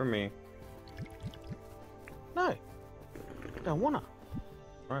 Wait for me. No. Don't wanna.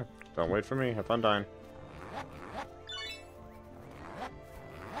 Alright, don't wait for me. Have fun dying.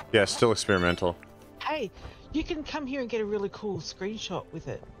 Yeah, still experimental. Hey, you can come here and get a really cool screenshot with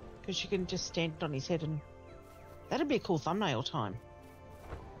it. Because you can just stand on his head and... That'd be a cool thumbnail time.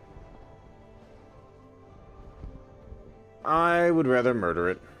 I would rather murder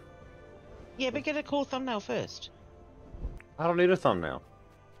it. Yeah, but get a cool thumbnail first. I don't need a thumbnail.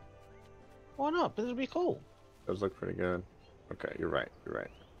 Why not? But it'll be cool. Those look pretty good. Okay, you're right. You're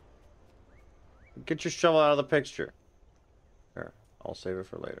right. Get your shovel out of the picture. Here, I'll save it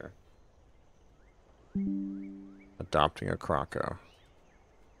for later. Adopting a Croco. I'll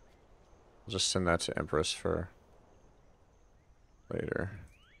just send that to Empress for later.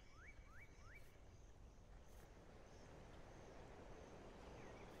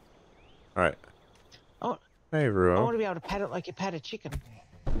 Alright. Oh, Hey, I Ruo. want to be able to pat it like you pat a chicken.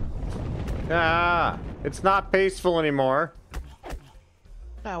 Ah! It's not peaceful anymore.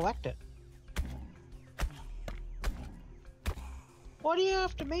 No, I whacked it. What are you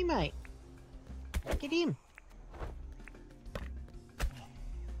after me, mate? Get him.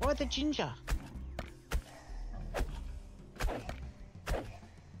 Why the ginger?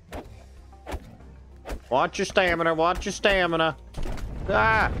 Watch your stamina, watch your stamina.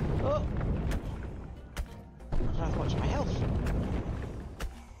 Ah! Oh. I have to watch my health.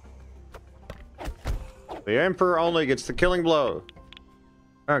 The Emperor only gets the killing blow.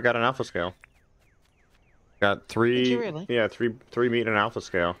 Oh, I got an alpha scale. Got three. Did you really? Yeah, three meat and alpha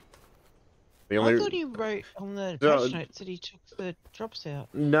scale. The I thought he wrote on the patch notes that he took the drops out.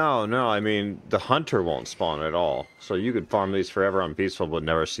 No, I mean, the hunter won't spawn at all. So you could farm these forever on peaceful but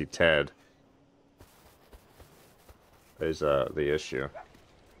never see Ted. Is the issue.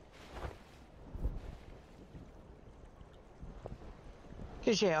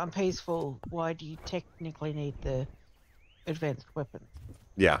 Because, yeah, on peaceful, why do you technically need the advanced weapon?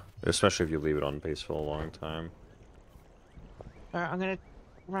 Yeah, especially if you leave it on peaceful a long time. Alright, I'm going to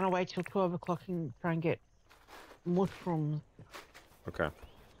run away till 12 o'clock and try and get mushrooms. Okay.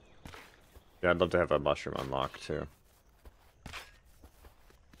 Yeah, I'd love to have a mushroom unlocked, too.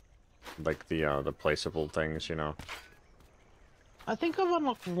 Like the placeable things, you know. I think I've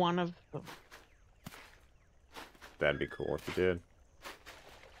unlocked one of them. That'd be cool if you did.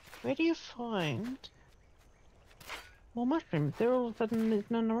 Where do you find more mushrooms? There all of a sudden there's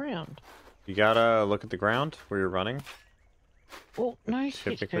none around. You gotta look at the ground where you're running. Oh, no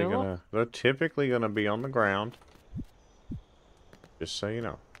shit, They're typically gonna be on the ground. Just so you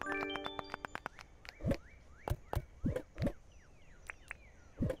know.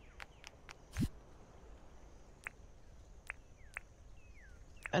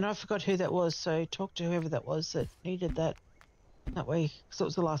 And I forgot who that was, so talk to whoever that was that needed that. That way, because it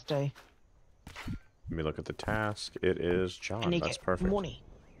was the last day. Let me look at the task. It is John. And That's perfect. Money.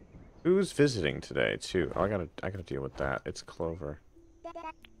 Who's visiting today too? Oh, I gotta deal with that. It's Clover.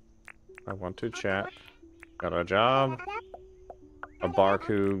 I want to chat. Got a job. A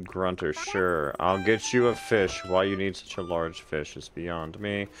Barracuda grunter. Sure. I'll get you a fish. Why you need such a large fish is beyond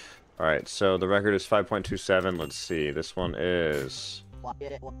me. Alright, so the record is 5.27. Let's see. This one is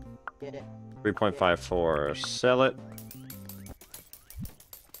 3.54. Sell it.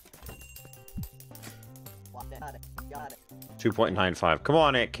 2.95. Come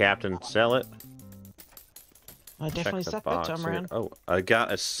on, it, Captain. Sell it. I definitely sucked that time around. Oh, I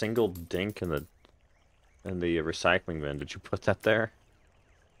got a single dink in the recycling bin. Did you put that there?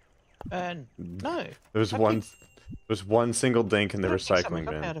 No. There's one single dink in the recycling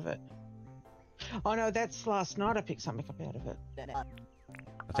bin. Out of it. Oh no, that's last night. I picked something up out of it. I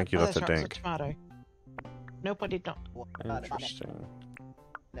think you left the dink. It was a tomato. Nope, I did not. Interesting.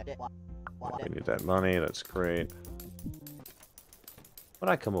 I need that money. That's great.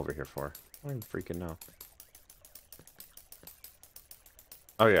 What'd I come over here for? I don't even freaking know.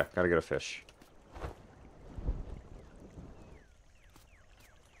 Oh yeah, gotta get a fish.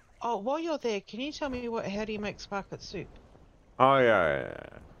 Oh, while you're there, can you tell me how do you make sparklet soup? Oh yeah.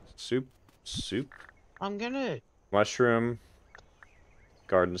 Soup. I'm gonna... Mushroom.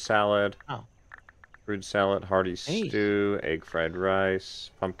 Garden salad. Oh. Fruit salad, hearty stew, egg fried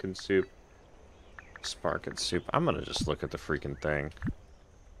rice, pumpkin soup, sparklet soup. I'm gonna just look at the freaking thing.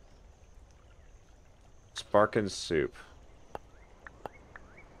 Sparklet soup.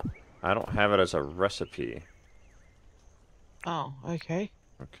 I don't have it as a recipe. Oh, okay.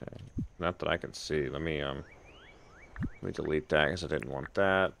 Okay. Not that I can see. Let me delete that because I didn't want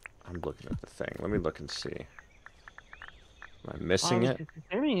that. I'm looking at the thing. Let me look and see. Am I missing it?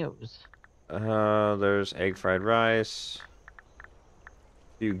 It was... There's egg fried rice.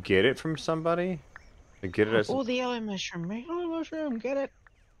 Do you get it from somebody? You get it as the yellow mushroom. Yellow mushroom, get it.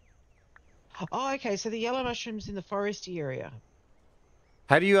 Oh, okay, so the yellow mushroom's in the foresty area.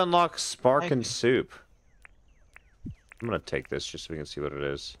 How do you unlock Sparkin' Soup? I'm gonna take this just so we can see what it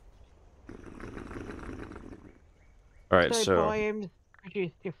is. Alright, so biomes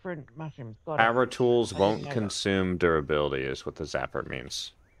produce different mushrooms. Power tools won't consume durability is what the zapper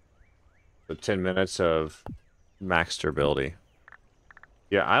means. So 10 minutes of max durability.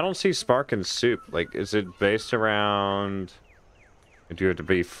 Yeah, I don't see Sparkin' Soup. Like, is it based around... Do you have to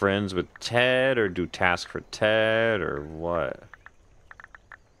be friends with Ted, or do tasks for Ted, or what?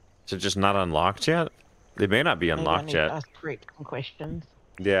 Is it just not unlocked yet? They may not be Maybe I unlocked need yet. to ask Rick some questions.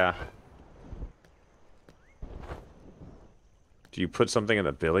 Yeah. Do you put something in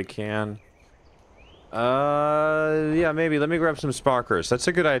the billy can? Yeah, maybe. Let me grab some sparkers. That's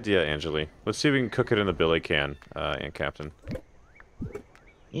a good idea, Angeli. Let's see if we can cook it in the billy can, Aunt Captain.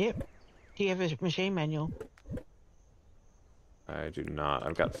 Yep. Do you have a machine manual? I do not.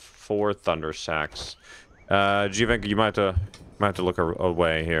 I've got 4 thunder sacks. Giovanka, you might have to look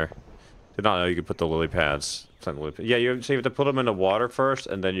away here. Did not know you could put the lily pads. Yeah, so you have to put them in the water first,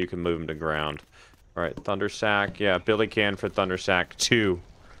 and then you can move them to ground. All right, thunder sack. Yeah, billy can for thunder sack. 2.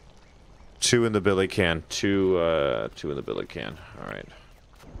 2 in the billy can. 2 in the billy can. All right.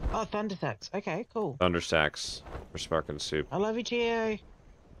 Oh, thunder sacks. Okay, cool. Thunder sacks for sparking soup. I love you, Geo.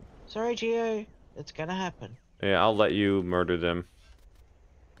 Sorry, Geo. It's gonna happen. Yeah, I'll let you murder them.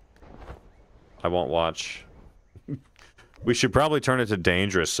 I won't watch. We should probably turn it to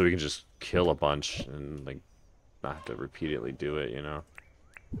dangerous so we can just kill a bunch and like not have to repeatedly do it, you know?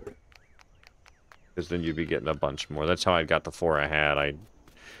 Because then you'd be getting a bunch more. That's how I got the 4 I had. I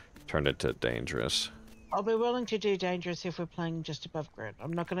turned it to dangerous. I'll be willing to do dangerous if we're playing just above ground.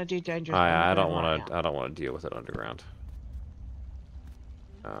 I'm not gonna do dangerous. I don't want to. I don't want to deal with it underground.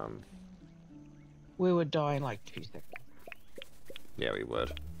 We would die in like 2 seconds. Yeah, we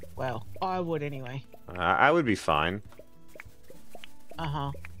would. Well, I would anyway. I would be fine.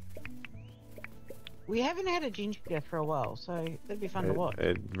 Uh-huh. We haven't had a ginger death for a while, so that'd be fun to watch.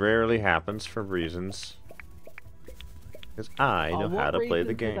 It rarely happens for reasons. Because I know how to play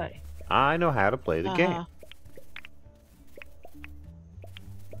the game. I know how to play the game.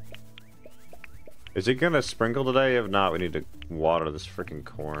 Is it gonna sprinkle today? If not, we need to water this freaking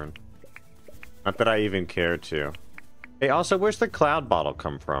corn. Not that I even care to. Hey, also, where's the cloud bottle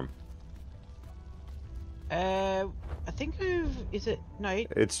come from? I think is it no?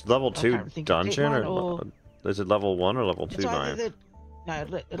 It's level 2 dungeon, or is it level 1 or level 2 mine?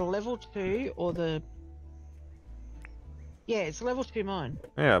 No, it'll level 2 or the. Yeah, it's level 2 mine.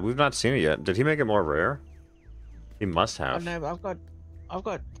 Yeah, we've not seen it yet. Did he make it more rare? He must have. Oh, no, I've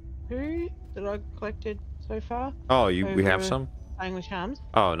got 2 that I collected so far. Oh, we have some? Playing with charms.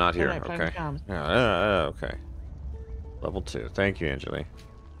 Oh, not here. No, playing with Okay. charms. Yeah, okay. Level 2. Thank you, Angeli.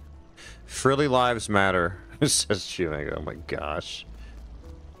 Frilly lives matter, says Chewing. Oh my gosh.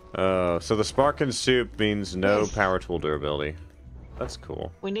 So the sparking soup means no power tool durability. That's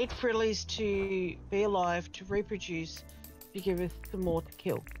cool. We need frillies to be alive, to reproduce, to give us some more to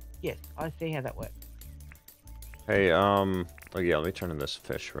kill. Yes, I see how that works. Hey, oh yeah, let me turn in this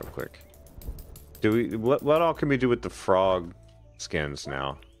fish real quick. What all can we do with the frog skins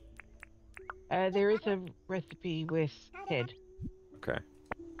now? There is a recipe with Ted. Okay.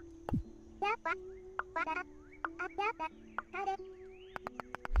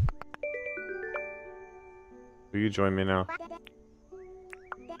 Will you join me now?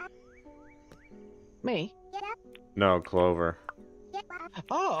 Me? No, Clover.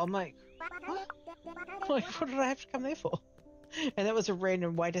 Oh, I'm like, what? Like, what did I have to come there for? And that was a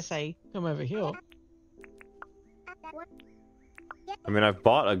random way to say, come over here. I mean, I've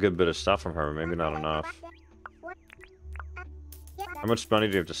bought a good bit of stuff from her, but maybe not enough. How much money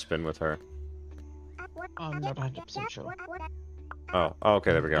do you have to spend with her? I'm not 100% sure. Oh,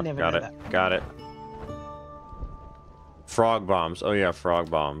 okay, there we go. Got it. That. Got it. Frog bombs. Oh yeah, frog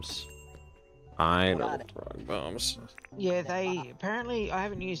bombs. I know frog bombs. Yeah, they apparently, I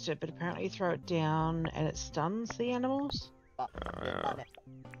haven't used it, but apparently you throw it down and it stuns the animals. Yeah.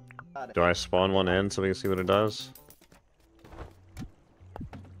 Do I spawn one in so we can see what it does?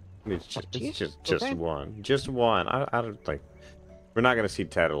 I mean, it's just one. Just one. I don't think. We're not going to see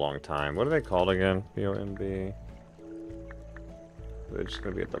Ted a long time. What are they called again? POMB. They're just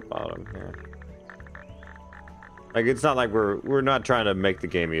going to be at the bottom here. Like, it's not like we're not trying to make the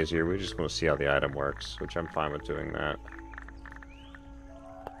game easier. We just want to see how the item works, which I'm fine with doing that.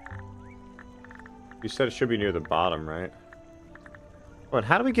 You said it should be near the bottom, right? Oh, and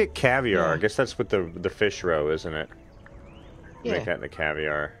how do we get caviar? Yeah. I guess that's with the fish roe, isn't it? Yeah. Make that into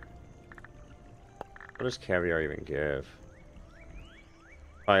caviar. What does caviar even give?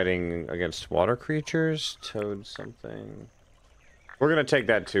 Fighting against water creatures? Toad something? We're gonna take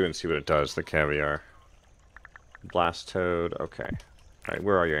that too and see what it does, the caviar. Blast toad, okay. Alright,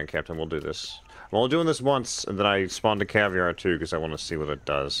 where are you, Captain? We'll do this. I'm only doing this once, and then I spawned a caviar too, because I want to see what it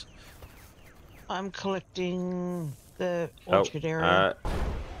does. I'm collecting the orchard area.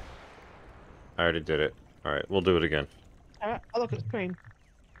 I already did it. Alright, we'll do it again. Alright, oh look, it's green.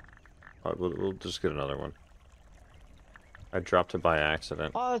 We'll just get another one. I dropped it by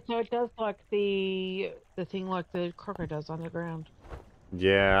accident. Oh, so it does like the thing like the croco does underground.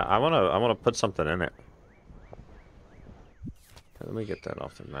 Yeah, I wanna put something in it. Let me get that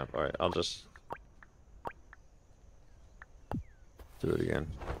off the map. All right, I'll just do it again.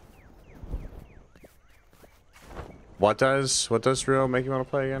 What does Rio make you want to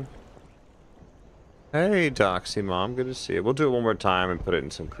play again? Hey, Doxy Mom, good to see you. We'll do it one more time and put it in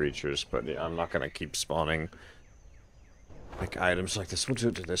some creatures, but yeah, I'm not gonna keep spawning like items like this. We'll do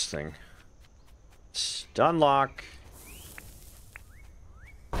it to this thing. Stun lock.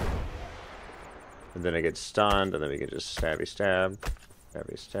 And then I get stunned, and then we can just stabby stab.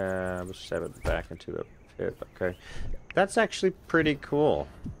 Stabby stab. Stab it back into the pit. Okay. That's actually pretty cool.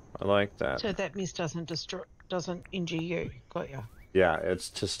 I like that. So that mist doesn't injure you. Got ya. Yeah, it's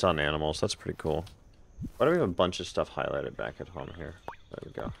to stun animals. That's pretty cool. Why do we have a bunch of stuff highlighted back at home here? There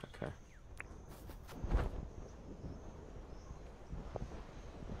we go. Okay.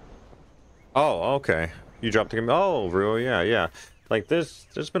 Oh, okay. You dropped the game. Oh, really? Yeah, yeah. Like there's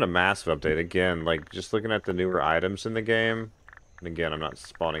been a massive update again. Like just looking at the newer items in the game. And again, I'm not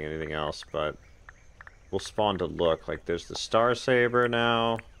spawning anything else, but we'll spawn to look. Like there's the Star Saber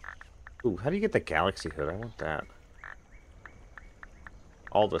now. Ooh, how do you get the Galaxy Hood? I want that.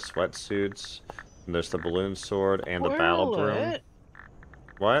 All the sweatsuits. And there's the balloon sword and the battle broom.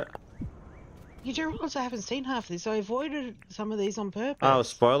 What? You do realize I haven't seen half of this. I avoided some of these on purpose. Oh,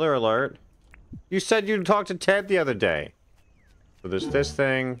 spoiler alert. You said you talked to Ted the other day. So there's this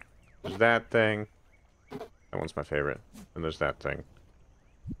thing, there's that thing. That one's my favorite. And there's that thing.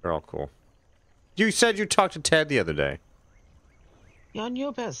 They're all cool. You said you talked to Ted the other day. Yeah, I knew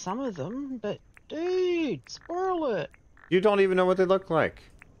about some of them, but dude, spoil it. You don't even know what they look like.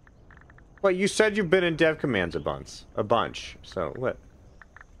 What, you said you've been in dev commands a bunch. So what?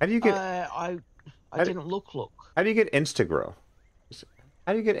 How do you get? I didn't look. How do you get Instagrow?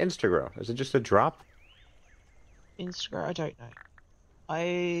 How do you get Instagrow? Is it just a drop? Instagram, I don't know.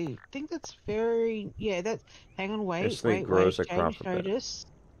 I think that's very that's. Hang on, wait. James showed us.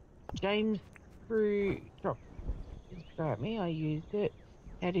 James through drop Instagram at me. I used it.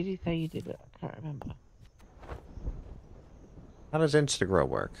 How did he say you did it? I can't remember. How does Instagrow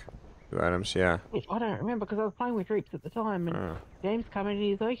work? Two items, yeah. I don't remember because I was playing with Reaps at the time, and James came in and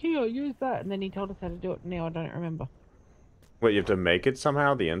he's like, "Here, use that," and then he told us how to do it. Now I don't remember. Wait, you have to make it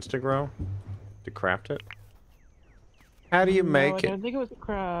somehow, the Instagrow, to craft it? How do you make it? I don't think it was a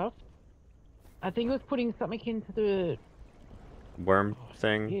craft. I think it was putting something into the worm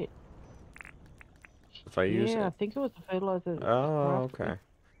thing. Yeah. If I use it. Yeah, I think it was the fertilizer. Oh, okay.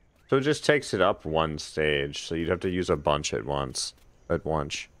 So it just takes it up one stage. So you'd have to use a bunch at once. At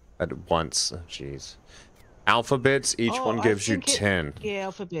once. Oh, jeez. Alphabets. Each one gives you 10. Yeah,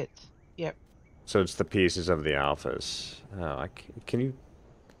 alphabets. Yep. So it's the pieces of the alphas. Oh, can you?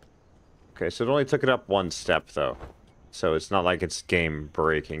 Okay, so it only took it up one step though. So it's not like it's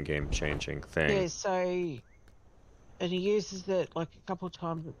game-breaking, game-changing thing. Yeah, so... And he uses it like a couple of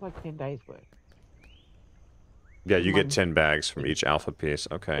times. It's like 10 days worth. Yeah, you get 10 bags from each alpha piece.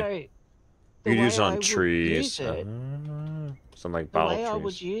 Okay. So you use it on trees. Something like bottle trees. The way I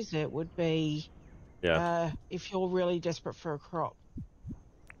would use it would be... Yeah. if you're really desperate for a crop.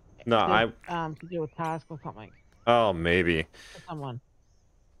 No, to do a task or something. Oh, maybe. For someone.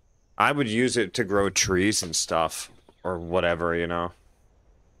 I would use it to grow trees and stuff. Or whatever, you know.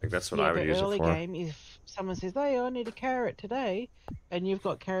 Like that's what I would use it for. Early game, if someone says, "Hey, I need a carrot today," and you've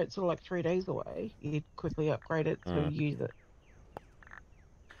got carrots that are like 3 days away, you'd quickly upgrade it to use it.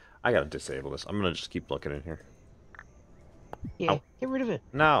 I gotta disable this. I'm gonna just keep looking in here. Yeah, get rid of it.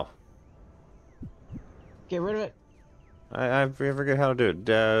 No. Get rid of it. I forget how to do it.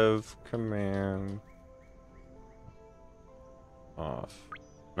 Dev command off.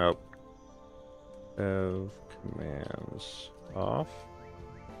 Nope. Dev commands off.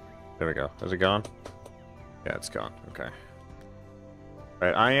 There we go. Is it gone? Yeah, it's gone. Okay.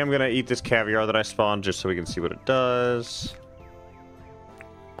 Alright, I am gonna eat this caviar that I spawned just so we can see what it does.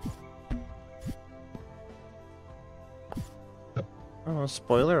 Oh,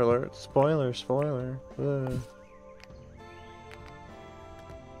 spoiler alert. Spoiler. Ugh.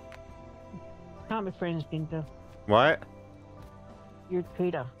 Can't be friends, Dinkum. What? You're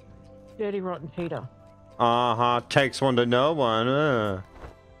Peter. Dirty, rotten Peter. Uh-huh. Takes one to know one.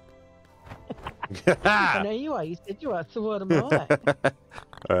 I know you are. You said you are, so what am I?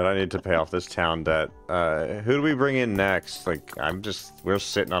 Alright, I need to pay off this town debt. Who do we bring in next? Like, we're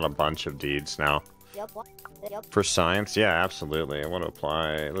sitting on a bunch of deeds now. Yep. For science? Yeah, absolutely. I want to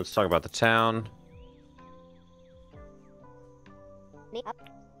apply. Let's talk about the town.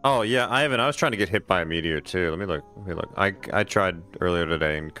 Oh, yeah, I was trying to get hit by a meteor, too. Let me look. I tried earlier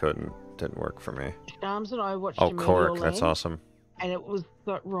today and couldn't. Didn't work for me. Arms and I watched Cork. That's awesome. and it was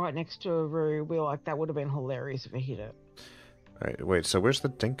like right next to a room. We were like, that would have been hilarious if it hit it. All right, wait. So where's the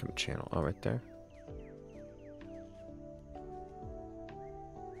Dinkum channel? Oh, right there.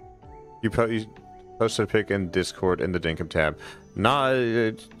 You posted a pic in Discord in the Dinkum tab. Nah,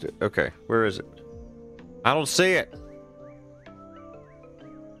 okay. Where is it? I don't see it.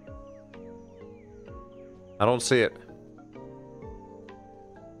 I don't see it.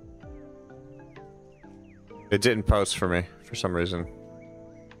 It didn't post for me for some reason.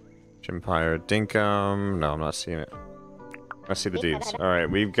 Empire, Dinkum. No, I'm not seeing it. I see the deeds. All right,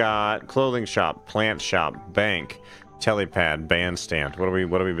 we've got clothing shop, plant shop, bank, telepad, bandstand. What are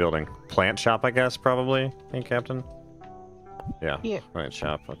we building? Plant shop, I guess, probably. Hey, Captain. Yeah. Plant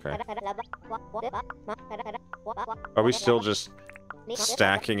shop. Okay. Are we still just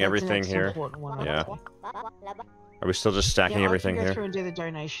stacking everything here? Yeah. Are we still just stacking everything here? I can go through and do the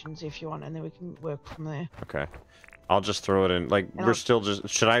donations if you want, and then we can work from there. Okay. I'll just throw it in. Like, we're still just...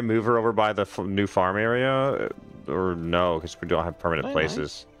 Should I move her over by the new farm area? Or no, because we don't have permanent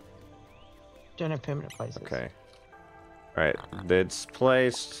places. Don't have permanent places. Okay. Alright, it's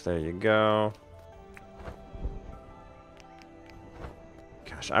placed. There you go.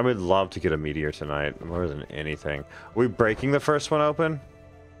 Gosh, I would love to get a meteor tonight, more than anything. Are we breaking the first one open?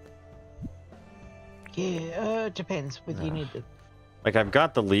 Yeah, depends whether you need the... Like, I've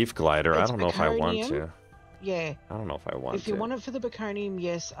got the leaf glider. I don't know if I want to. Yeah. I don't know if I want to. If you want it for the Baconium,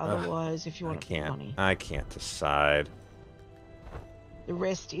 yes. Otherwise, if you want it for the money. I can't decide. The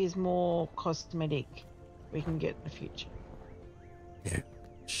rest is more cosmetic. We can get in the future. Yeah.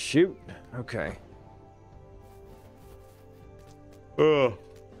 Shoot. Okay. Ugh.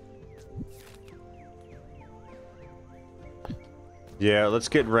 Yeah, let's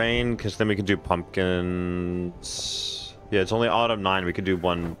get rain, because then we can do pumpkins. Yeah, it's only autumn 9. We could do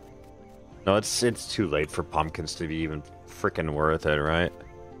one... No, it's too late for pumpkins to be even freaking worth it, right?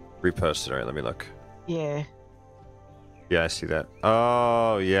 Reposted. All right, let me look. Yeah. Yeah, I see that.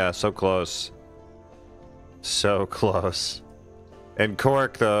 Oh, yeah, so close. So close. And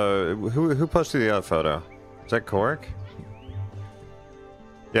Cork, who posted the other photo? Is that Cork?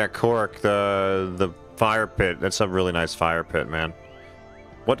 Yeah, Cork, the fire pit. That's a really nice fire pit, man.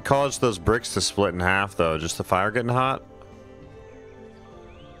 What caused those bricks to split in half, though? Just the fire getting hot?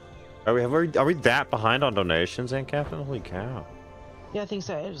 Are we that behind on donations, Aunt Captain? Holy cow. Yeah, I think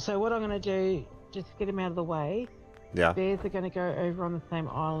so. So what I'm going to do, just to get him out of the way, yeah. Bears are going to go over on the same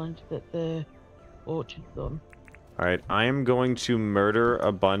island that the orchard's on. Alright, I am going to murder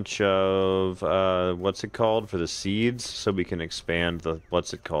a bunch of, what's it called, for the seeds, so we can expand the,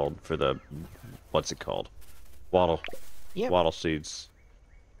 what's it called, Wattle. Yep. Wattle seeds.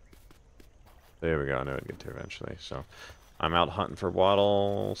 There we go, I know I'd get to eventually, so... I'm out hunting for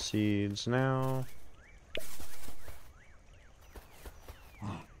wattle seeds now.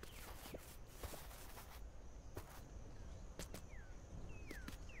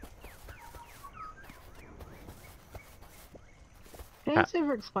 Can you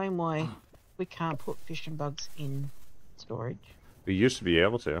ever explain why we can't put fish and bugs in storage? We used to be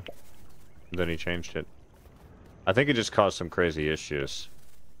able to. Then he changed it. I think it just caused some crazy issues.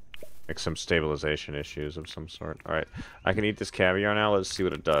 Like some stabilization issues of some sort. Alright, I can eat this caviar now. Let's see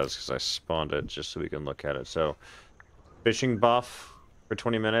what it does, because I spawned it just so we can look at it. So, fishing buff for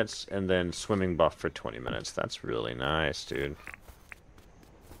 20 minutes, and then swimming buff for 20 minutes. That's really nice, dude.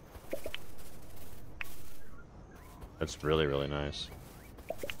 That's really, really nice.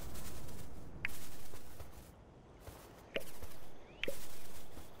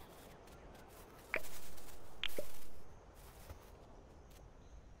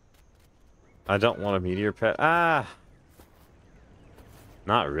 I don't want a meteor pet. Ah!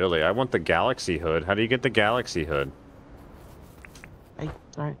 Not really. I want the galaxy hood. How do you get the galaxy hood? I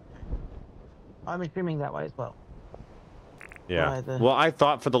don't. I'm assuming that way as well. Yeah. Well, I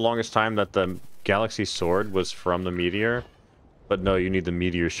thought for the longest time that the galaxy sword was from the meteor. But no, you need the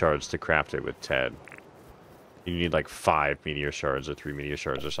meteor shards to craft it with Ted. You need like 5 meteor shards or 3 meteor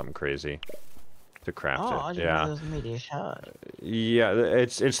shards or something crazy to craft it. I didn't know there was a meteor shard. Yeah,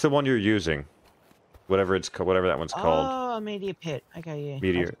 it's the one you're using. Whatever that one's called. Oh, a meteor pit. Okay, yeah.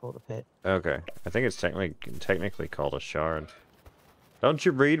 Meteor. That's called a pit. Okay, I think it's technically called a shard. Don't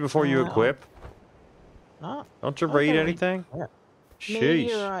you read before you equip? No. Don't you read anything? Yeah. Sheesh.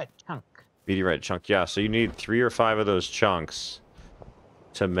 Meteorite chunk. Meteorite chunk. Yeah, so you need 3 or 5 of those chunks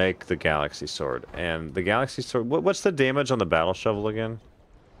to make the galaxy sword. And the galaxy sword. What's the damage on the battle shovel again?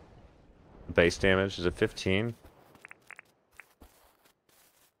 Base damage, is it 15?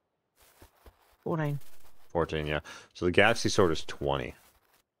 14. 14, yeah. So the galaxy sword is 20.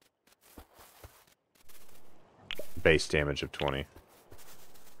 base damage of 20.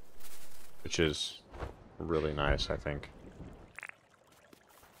 Which is really nice, I think.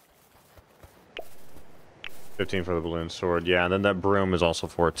 15 for the balloon sword. Yeah, and then that broom is also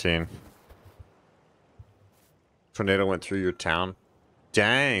 14. Tornado went through your town.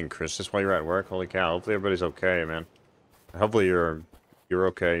 Dang, Chris, just while you're at work. Holy cow. Hopefully everybody's okay, man. Hopefully you're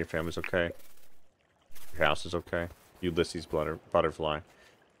okay, your family's okay. Your house is okay. Ulysses butterfly.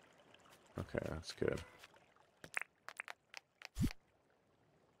 Okay, that's good.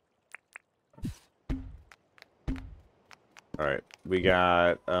 Alright, we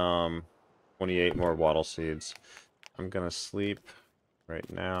got 28 more wattle seeds. I'm gonna sleep right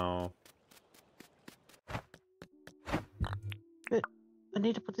now. But I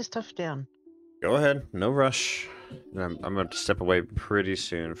need to put this stuff down. Go ahead, no rush. I'm gonna have to step away pretty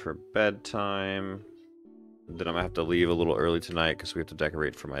soon for bedtime. Then I'm gonna have to leave a little early tonight because we have to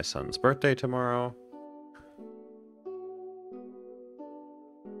decorate for my son's birthday tomorrow.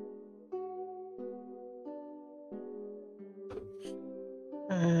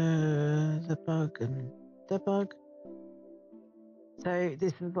 The bug and the bug. So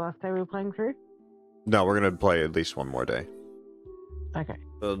this is the last day we're playing through? No, we're gonna play at least one more day. Okay.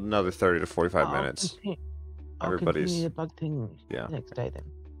 Another 30 to 45 minutes. I'll Everybody's continue the bug thing yeah. next day then.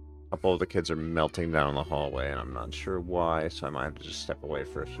 A couple of the kids are melting down in the hallway, and I'm not sure why, so I might have to just step away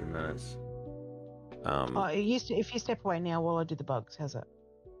for a few minutes. If you step away now while I do the bugs, how's that?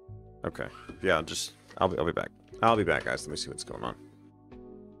 Okay. Yeah, I'll be back. I'll be back, guys. Let me see what's going on.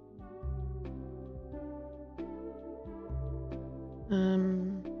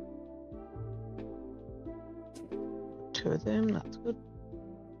 Two of them, that's good.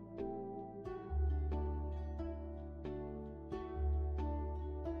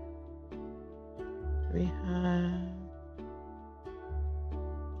 We have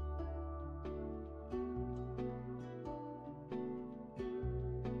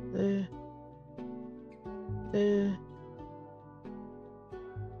there.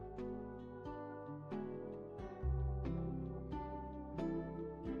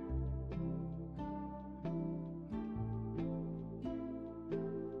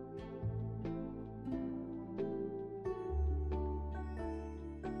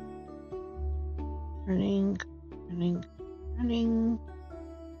 Running.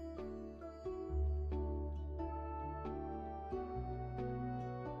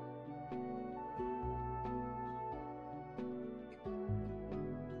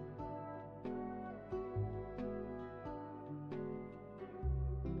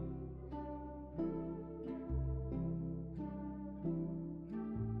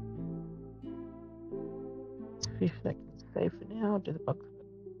 See if that can stay for now. Do the bugs.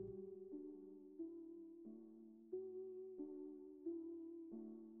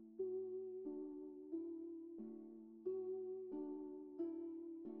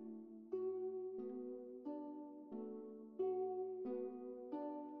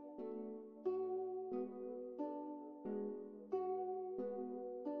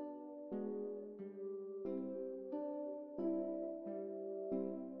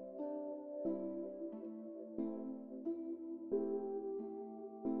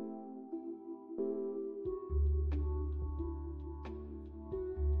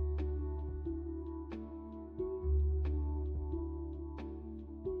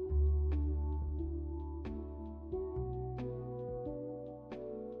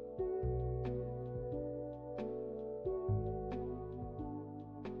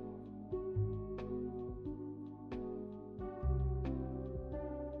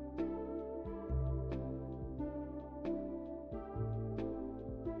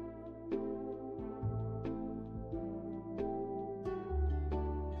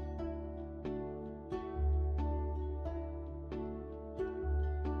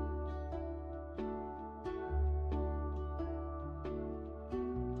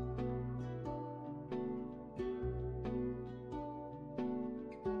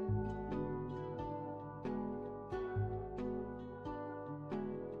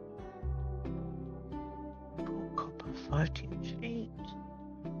 Copper 5 sheet.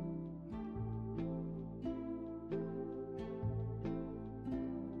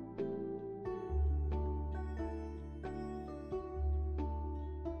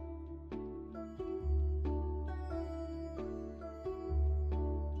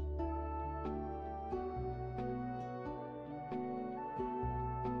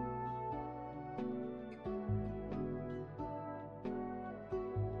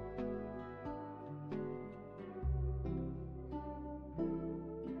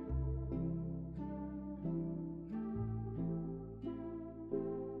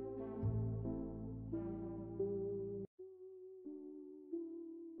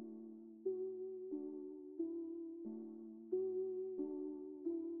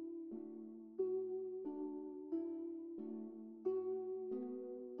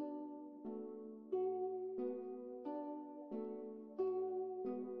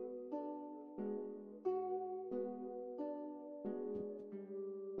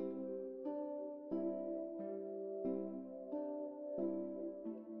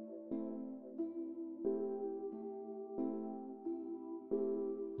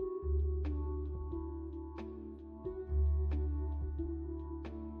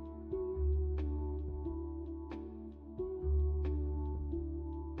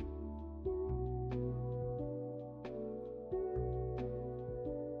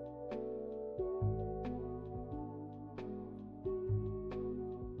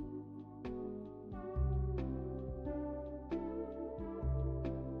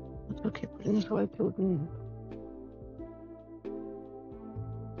 I'll keep putting this away till then.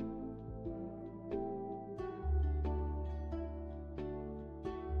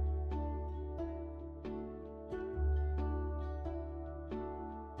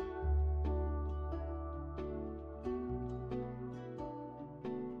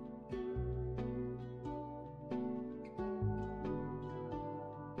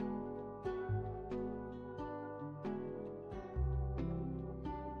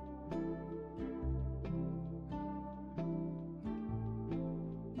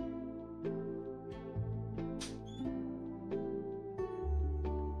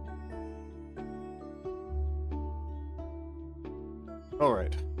 All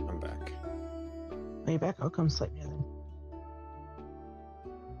right, I'm back. Are you back? I'll come sleep now then.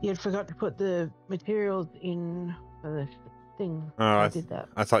 You had forgot to put the materials in for the thing. Oh, I did that.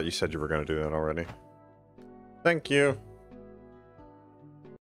 I thought you said you were going to do that already. Thank you.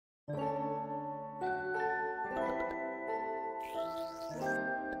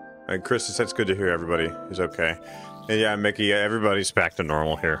 And Chris, it's good to hear everybody is okay. And yeah, Mickey, everybody's back to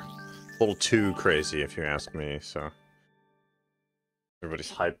normal here. A little too crazy, if you ask me, so.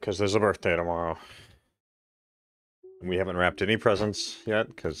 Everybody's hyped because there's a birthday tomorrow. And we haven't wrapped any presents yet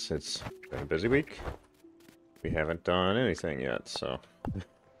because it's been a busy week. We haven't done anything yet, so. We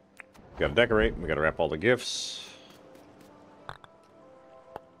gotta decorate, we gotta wrap all the gifts.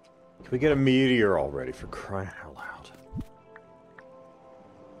 Can we get a meteor already, for crying out loud?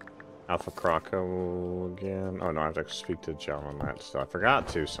 Alpha Croco again. Oh no, I have to speak to John on that stuff. I forgot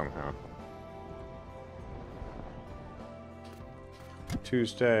to somehow.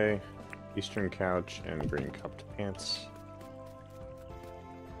 Tuesday, Eastern Couch, and Green Cupped Pants.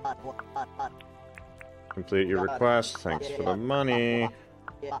 Complete your request. Thanks for the money.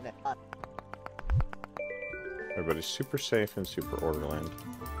 Everybody's super safe and super orderland.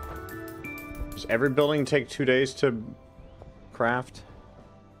 Does every building take 2 days to craft?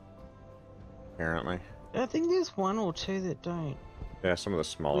 Apparently. I think there's one or two that don't. Yeah, some of the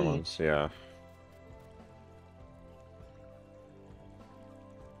smaller ones, yeah.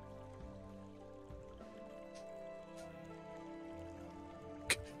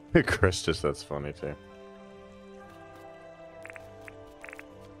 Chris, just that's funny too.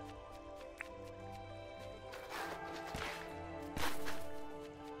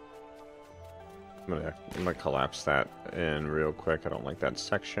 I'm gonna collapse that in real quick. I don't like that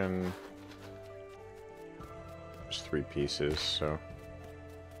section. There's 3 pieces, so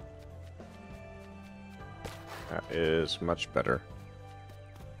that is much better.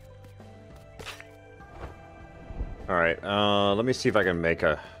 Alright, let me see if I can make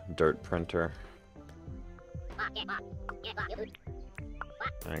a dirt printer.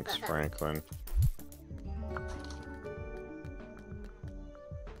 Thanks, Franklin.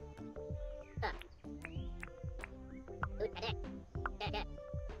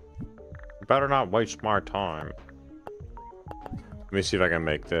 Better not waste my time. Let me see if I can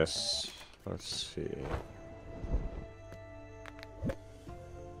make this. Let's see.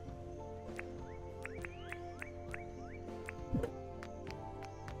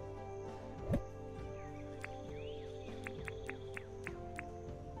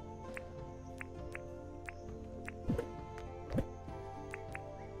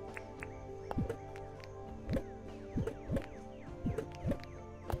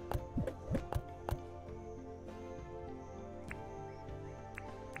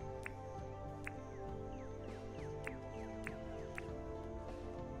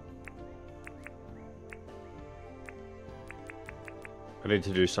 I need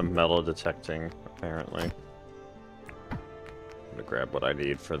to do some metal detecting, apparently. I'm gonna grab what I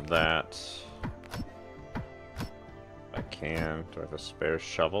need for that. If I can. Do I have a spare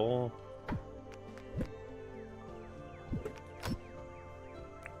shovel?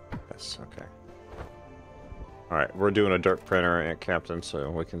 Yes, okay. Alright, we're doing a dirt printer, Captain, so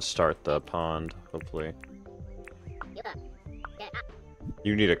we can start the pond, hopefully.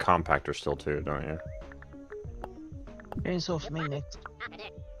 You need a compactor still, too, don't you? Chainsaw for me next.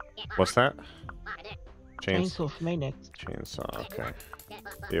 What's that? Chainsaw for me next. Chainsaw, okay.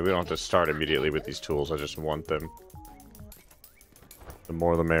 Yeah, we don't have to start immediately with these tools, I just want them. The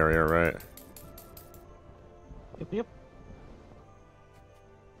more the merrier, right? Yep.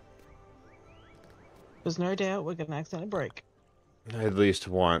 There's no doubt we're gonna accidentally break. At least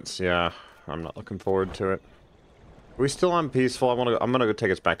once, yeah. I'm not looking forward to it. Are we still on peaceful? I'm gonna go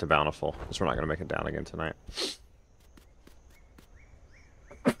take us back to Bountiful, because we're not gonna make it down again tonight.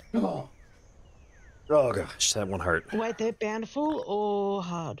 Oh gosh, that one hurt. Wait, they're bountiful or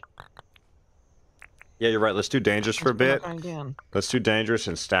hard? Yeah, you're right. Let's do dangerous for a bit. Going down. Let's do dangerous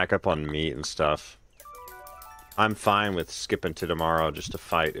and stack up on meat and stuff. I'm fine with skipping to tomorrow just to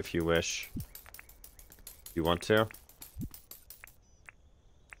fight if you wish. You want to?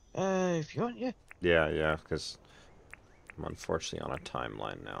 If you want, yeah. Yeah, because I'm unfortunately on a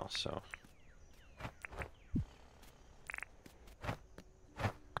timeline now, so.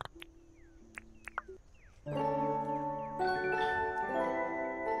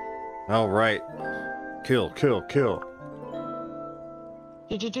 All right. Kill.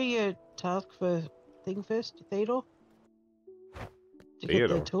 Did you do your task for thing first, Theodore? Did you get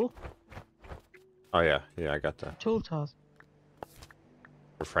Theodore? the tool? Oh, yeah, I got that. Tool task.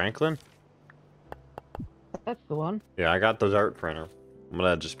 For Franklin? That's the one. Yeah, I got the art printer. I'm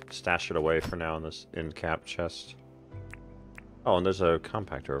gonna just stash it away for now in this in-cap chest. Oh, and there's a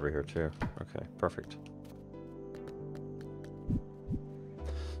compactor over here too. Okay, perfect.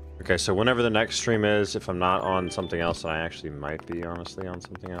 Okay, so whenever the next stream is, if I'm not on something else, and I actually might be, honestly, on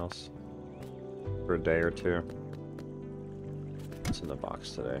something else for a day or two. What's in the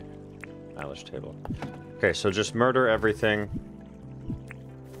box today? Mileage table. Okay, so just murder everything.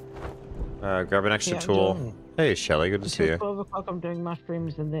 Grab an extra tool. Hey, Shelly, good to see you. 12 o'clock, I'm doing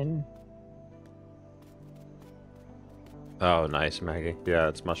mushrooms, and then... Oh, nice, Maggie. Yeah,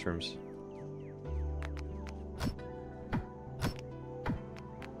 it's mushrooms.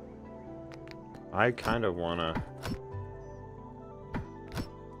 I kind of wanna...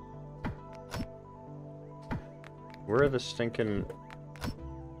 Where are the stinking...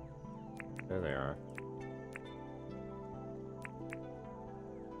 There they are.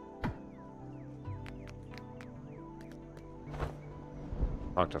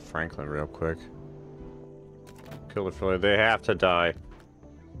 Talk to Franklin real quick. Kill the fillet. They have to die.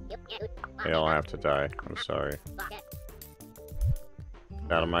 They all have to die. I'm sorry.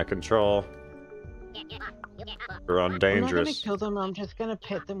 Out of my control. We're on dangerous. I'm not gonna kill them, I'm just gonna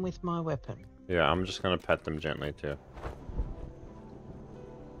pet them with my weapon. Yeah, I'm just gonna pet them gently too.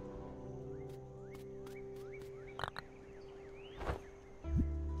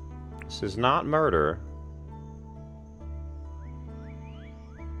 This is not murder.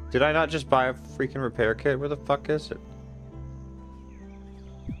 Did I not just buy a freaking repair kit? Where the fuck is it?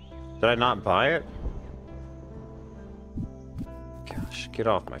 Did I not buy it? Gosh, get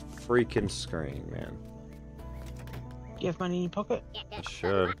off my freaking screen, man. Do you have money in your pocket? I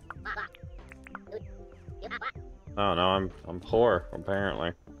should. Oh no, I'm poor,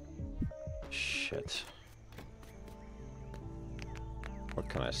 apparently. Shit. What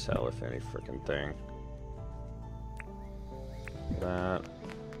can I sell, if any freaking thing? That.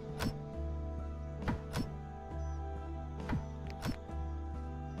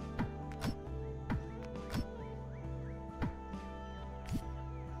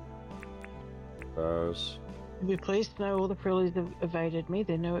 Those. Be pleased to know all the frillies have evaded me.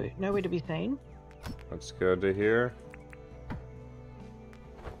 They're nowhere to be seen. That's good to hear.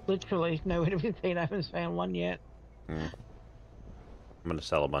 Literally nowhere to be seen. I haven't found one yet. I'm gonna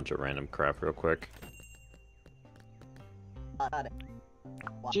sell a bunch of random crap real quick.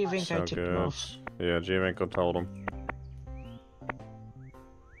 Giovinco So tipped them good. off. Yeah, Giovinco told him.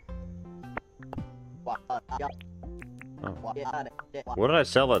 Oh. What did I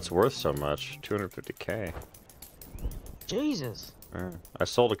sell that's worth so much? 250k. Jesus. Yeah. I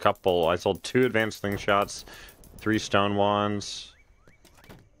sold a couple. I sold 2 advanced slingshots, 3 stone wands,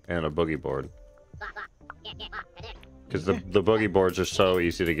 and a boogie board. Because the boogie boards are so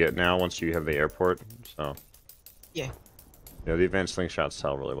easy to get now once you have the airport. So. Yeah. Yeah, the advanced slingshots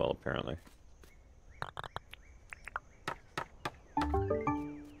sell really well apparently.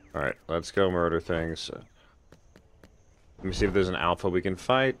 Alright, let's go murder things. Let me see if there's an alpha we can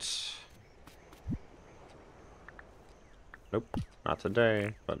fight. Nope, not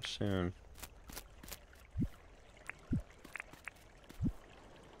today, but soon.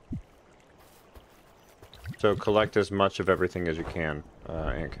 So collect as much of everything as you can,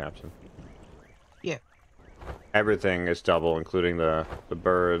 Ant Captain. Yeah. Everything is double, including the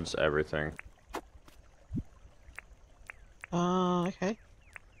birds, everything. Okay.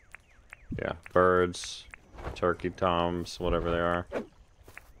 Yeah, birds, turkey toms, whatever they are.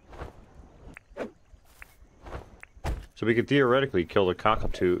 So we could theoretically kill the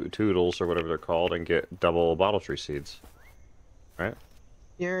cockatoodles or whatever they're called and get double bottle tree seeds, right?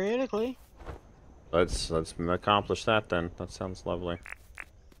 Theoretically. Let's accomplish that then. That sounds lovely.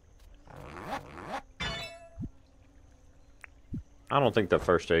 I don't think the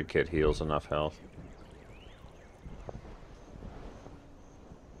first aid kit heals enough health.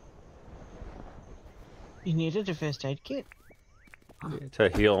 You needed a first aid kit. To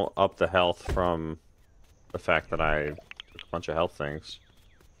heal up the health from the fact that I took a bunch of health things.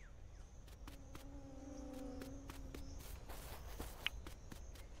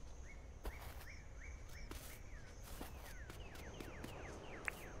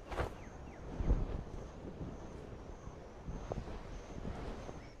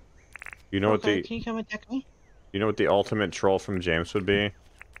 You know what the... Can you come attack me? You know what the ultimate troll from James would be?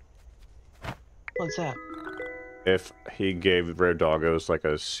 What's that? If he gave rare doggos like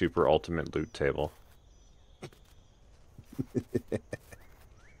a super ultimate loot table.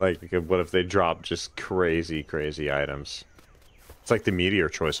 Like, what if they dropped just crazy, crazy items? It's like the meteor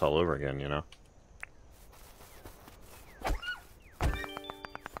choice all over again, you know?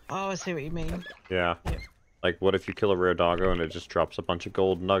 Oh, I see what you mean. Yeah. Yep. Like, what if you kill a rare doggo and it just drops a bunch of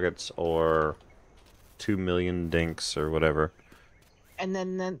gold nuggets or 2 million dinks or whatever? And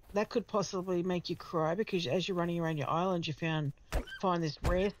then that could possibly make you cry because as you're running around your island, you find this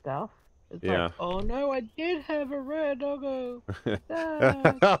rare stuff. It's Yeah. like, oh no, I did have a rare doggo.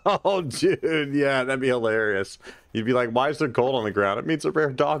 Oh, dude, yeah, that'd be hilarious. You'd be like, why is there gold on the ground? It means a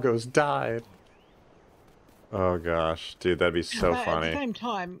rare doggo's died. Oh, gosh. Dude, that'd be so funny. At the same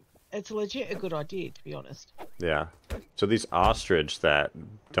time, it's legit a good idea, to be honest. Yeah. So these ostrich that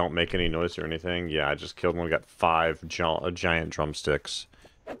don't make any noise or anything, yeah, I just killed one. We got 5 giant drumsticks.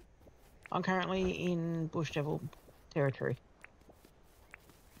 I'm currently in Bush Devil territory.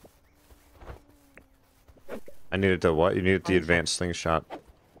 I needed the what? You needed the advanced slingshot.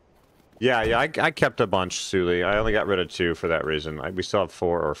 Yeah, I kept a bunch, Suli. I only got rid of 2 for that reason. We still have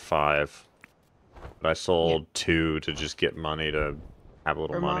 4 or 5. But I sold 2 to just get money to have a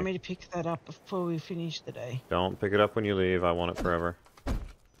little money. Remind me to pick that up before we finish the day. Don't pick it up when you leave. I want it forever.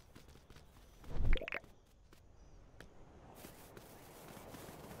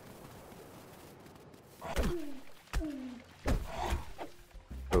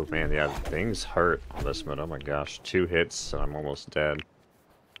 Oh man, yeah, things hurt on this mode. Oh my gosh, 2 hits and I'm almost dead.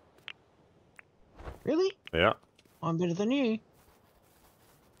 Really? Yeah. I'm better than you.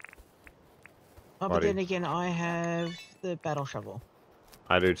 Oh, but then again, I have the battle shovel.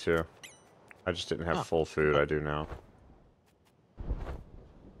 I do too. I just didn't have full food. I do now.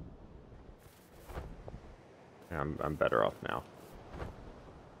 Yeah, I'm better off now.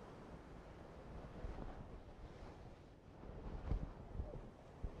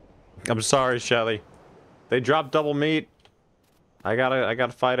 I'm sorry, Shelly. They dropped double meat. I gotta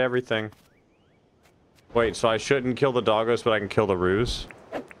fight everything. Wait, so I shouldn't kill the doggos, but I can kill the roos?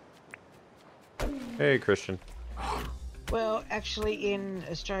 Hey, Christian. Well, actually, in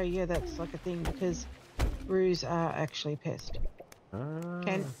Australia, that's like a thing because roos are actually a pest.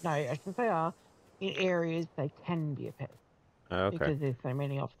 I should say are. In areas, they can be a pest. Okay. Because there's so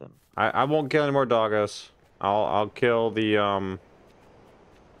many of them. I won't kill any more doggos. I'll kill the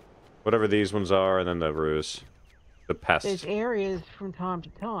whatever these ones are, and then the roos, the pests. There's areas from time to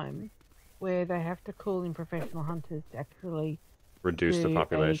time where they have to call in professional hunters to actually reduce the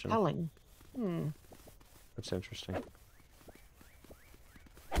population. Culling. Hmm. That's interesting.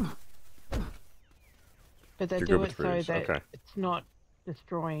 But they do it so that it's not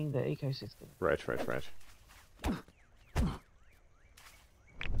destroying the ecosystem. Right.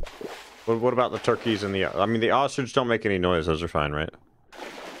 What about the turkeys and the... I mean, the ostrich don't make any noise. Those are fine, right?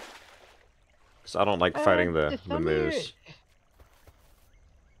 Because I don't like fighting the moose.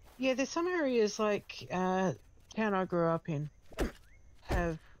 Yeah, there's some areas like town I grew up in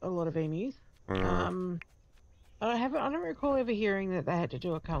have a lot of emus. I don't recall ever hearing that they had to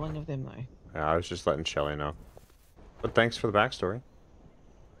do a culling of them though. Yeah, I was just letting Shelly know. But thanks for the backstory.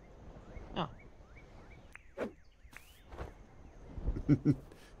 Oh.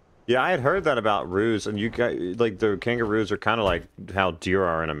 Yeah, I had heard that about roos, and you guys, like, the kangaroos are kind of like how deer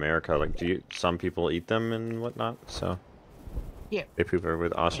are in America. Like, some people eat them and whatnot, so... Yeah. They poop everywhere.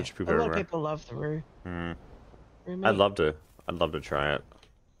 The ostrich poop everywhere. A lot of people love the roo. I'd love to try it.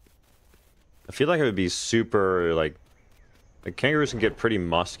 I feel like it would be super, like kangaroos can get pretty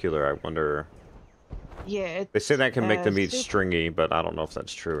muscular. I wonder... Yeah, they say that can make the meat stringy, but I don't know if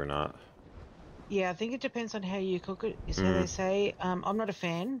that's true or not. Yeah, I think it depends on how you cook it, is how they say. I'm not a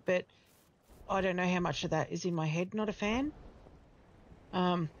fan, but I don't know how much of that is in my head not a fan.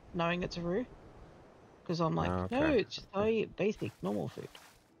 Knowing it's a roux. Because I'm like, no, it's just basic, normal food.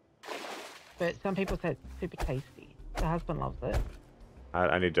 But some people say it's super tasty. The husband loves it. I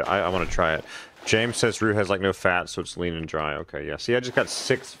want to try it. James says roux has like no fat, so it's lean and dry. Okay, yeah. See, I just got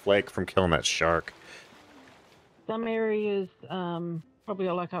 6 flake from killing that shark. Some areas, probably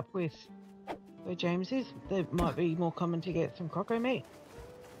I like up with where James is, it might be more common to get some croco meat.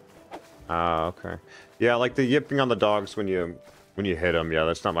 Ah, okay. Yeah, like the yipping on the dogs when you hit them. Yeah,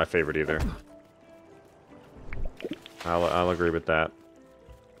 that's not my favorite either. I'll agree with that.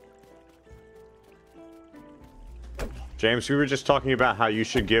 James, we were just talking about how you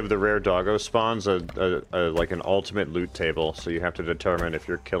should give the rare doggo spawns like an ultimate loot table, so you have to determine if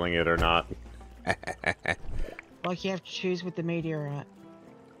you're killing it or not. Like you have to choose with the media, right?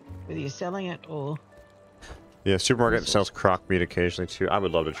 Whether you're selling it or... Yeah, supermarket sells croc meat occasionally too. I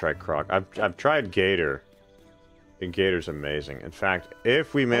would love to try croc. I've tried gator. And gator's amazing. In fact,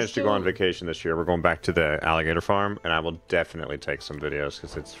 if we manage to go on vacation this year, we're going back to the alligator farm, and I will definitely take some videos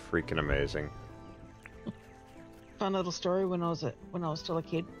because it's freaking amazing. Fun little story. When I was still a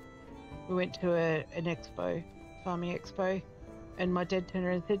kid, we went to an expo, farming expo, and my dad turned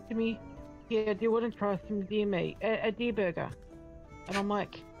around and said to me, "Yeah, do you want to try some deer meat, a deer burger?" And I'm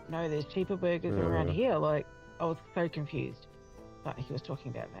like, "No, there's cheaper burgers around here." Like, I was so confused, but he was talking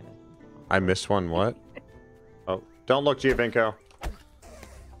about Madison. I missed one. What? Oh, don't look, Giovinco.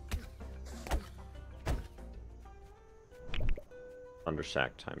 Undersack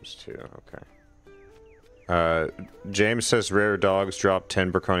 ×2. Okay. James says rare dogs drop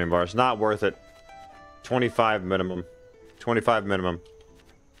 10 Braconium bars. Not worth it. 25 minimum. 25 minimum.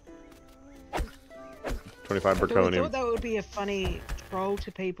 25 Braconium. I thought that would be a funny troll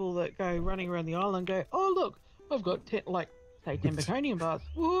to people that go running around the island and go, "Oh look, I've got 10, like say 10 Braconium bars.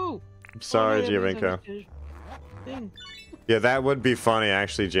 Woohoo!" I'm sorry, Giovinco. Yeah, that would be funny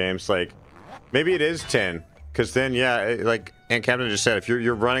actually, James. Like, maybe it is 10. Because then, yeah, like Aunt Captain just said, if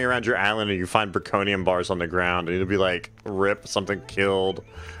you're running around your island and you find Braconium bars on the ground, it'll be like, rip, something killed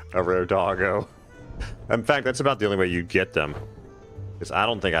a rare doggo. In fact, that's about the only way you'd get them. Because I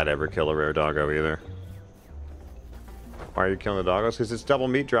don't think I'd ever kill a rare doggo either. Why are you killing the doggos? Because it's double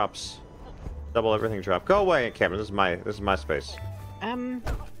meat drops. Double everything drop. Go away, Aunt Captain. This is my space. I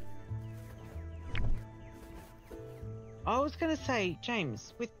was going to say,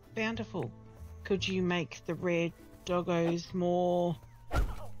 James, with Bountiful, could you make the rare doggos more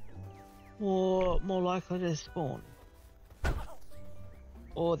likely to spawn?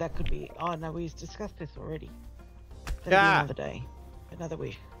 Or that could be... Oh, no, we've discussed this already. That'd be another day. Another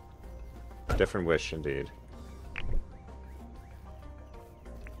wish. Different wish, indeed.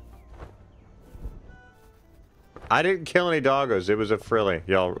 I didn't kill any doggos. It was a frilly.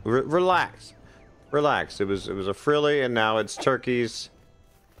 Y'all, relax. Relax. It was a frilly, and now it's turkeys.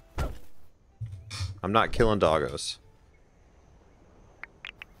 I'm not killing doggos.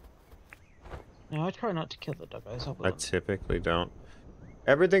 No, I try not to kill the doggos. I typically don't.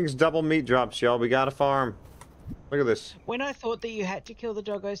 Everything's double meat drops, y'all. We got a farm. Look at this. When I thought that you had to kill the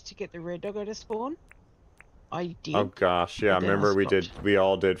doggos to get the red doggo to spawn, I did. Oh gosh, yeah. I remember we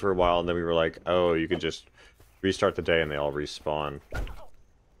all did for a while, and then we were like, oh, you could just restart the day and they all respawn.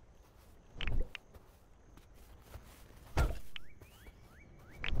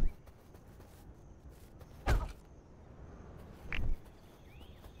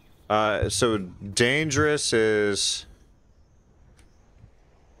 So Dangerous is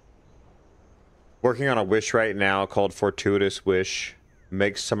working on a wish right now called Fortuitous Wish.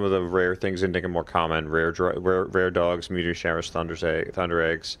 Makes some of the rare things in Dinkum more common. Rare dogs, meteor showers, thunder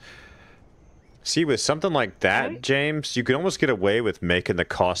eggs. See, with something like that, James, you could almost get away with making the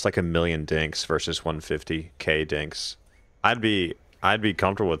cost like 1,000,000 dinks versus 150k dinks. I'd be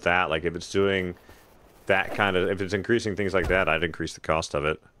comfortable with that. Like if it's doing that kind of, if it's increasing things like that, I'd increase the cost of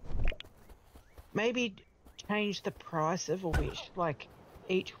it. Maybe change the price of a wish. Like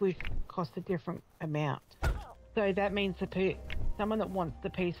each wish costs a different amount. So that means someone that wants the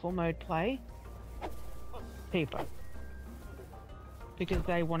peaceful mode play, cheaper. Because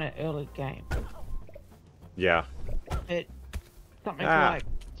they want an early game. Yeah. But something like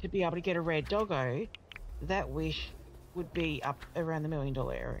to be able to get a red doggo, that wish would be up around the $1 million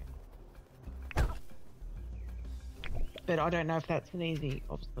area. But I don't know if that's an easy,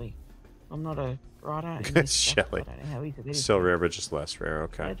 obviously. I'm not a writer. Shelly. I don't know how easy it is. Still rare, but just less rare.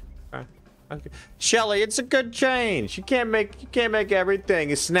 Okay. Okay. Shelly, it's a good change. You can't make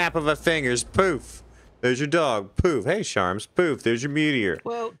everything a snap of a fingers. Poof. There's your dog. Poof. Hey, Charms. Poof. There's your meteor.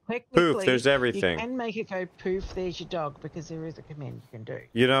 Well, technically, poof. There's everything. You can make it go poof. There's your dog because there is a command you can do.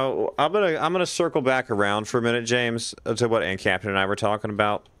 You know, I'm gonna circle back around for a minute, James, to what Aunt Captain and I were talking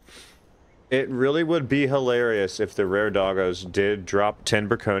about. It really would be hilarious if the rare doggos did drop 10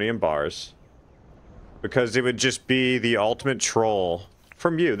 Braconium bars, because it would just be the ultimate troll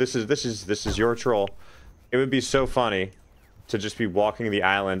from you. This is your troll. It would be so funny to just be walking the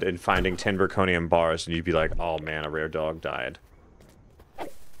island and finding 10 Braconium bars, and you'd be like, oh man, a rare dog died.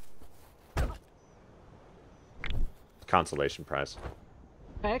 Consolation prize.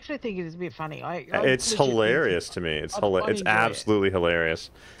 I actually think it is a bit funny. It's hilarious to me. It's absolutely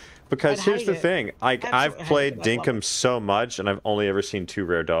hilarious. because I'd here's hate the it. thing. Like, I've Absolutely hate played it, but I love Dinkum so much, and I've only ever seen 2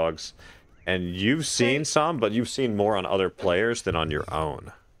 rare dogs. And you've seen some, but you've seen more on other players than on your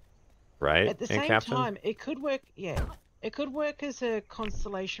own. Right? At the same time, it could work, yeah. It could work as a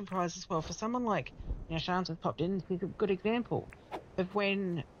consolation prize as well for someone like, you know, Shans has popped in. He's a good example of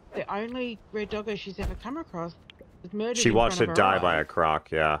when the only red doggo she's ever come across was murdered. She watched it die by a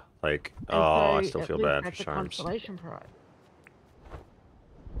croc, yeah. Like, and oh, so I still feel bad for that's a Charms. consolation prize.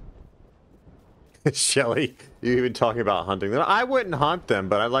 Shelly, you even talking about hunting them? I wouldn't hunt them,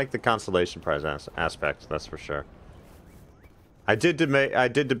 but I like the consolation prize aspect. That's for sure. I did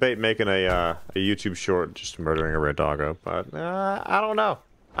debate making a YouTube short just murdering a red doggo, but I don't know.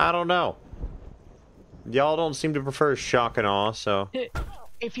 I don't know. Y'all don't seem to prefer shock and awe, so.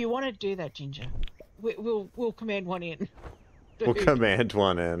 If you want to do that, Ginger, we'll command one in. We'll command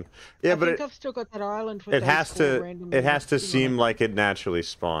one in. Yeah, but I've still got that island. With it has to seem like it naturally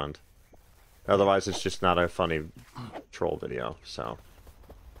spawned. Otherwise, it's just not a funny troll video. So.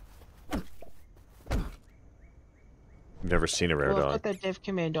 Never seen a rare dog. I've got that Dev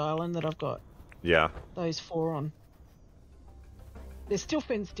Command Island that I've got. Yeah. Those 4 on. They're still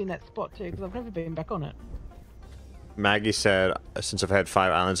fenced in that spot too, because I've never been back on it. Maggie said, since I've had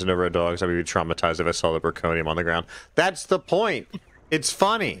 5 islands and no rare dogs, I would be traumatized if I saw the Braconium on the ground. That's the point. It's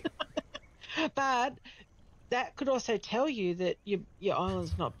funny. But that could also tell you that your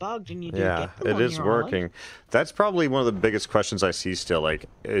island's not bugged and you do get them it on is your working. island. That's probably one of the biggest questions I see still. Like,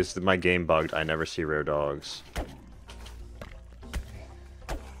 is my game bugged? I never see rare dogs.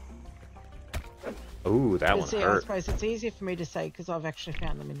 Ooh, that one hurt. I suppose it's easier for me to say because I've actually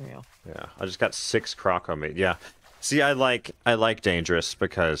found them in real. Yeah, I just got 6 croco meat. Yeah, see, I like dangerous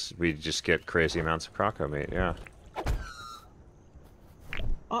because we just get crazy amounts of croco meat. Yeah.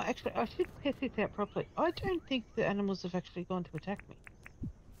 Oh, actually, I should test this out properly. I don't think the animals have actually gone to attack me.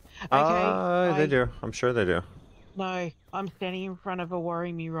 Okay. They do. I'm sure they do. No, I'm standing in front of a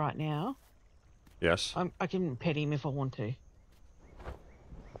worry me right now. Yes. I can pet him if I want to.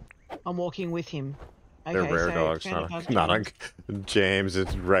 I'm walking with him. Okay, They're rare dogs, not James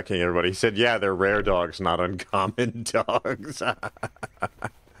is wrecking everybody. He said, "Yeah, they're rare dogs, not uncommon dogs."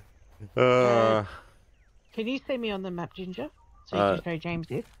 Can you see me on the map, Ginger? So you can show James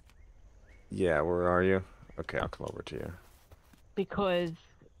this. Yeah, where are you? Okay, I'll come over to you. Because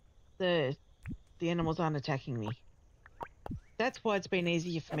the animals aren't attacking me. That's why it's been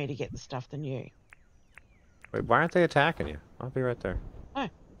easier for me to get the stuff than you. Wait, why aren't they attacking you? I'll be right there. No,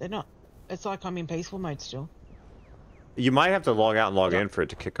 they're not. It's like I'm in peaceful mode still. You might have to log out and log in for it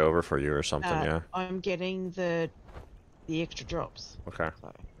to kick over for you or something, yeah? I'm getting the extra drops. Okay.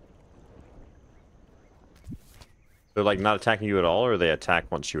 So. They're like not attacking you at all, or they attack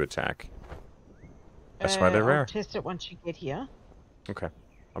once you attack? That's why they're rare. I'll test it once you get here. Okay.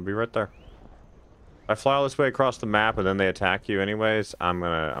 I'll be right there. If I fly all this way across the map and then they attack you anyways, I'm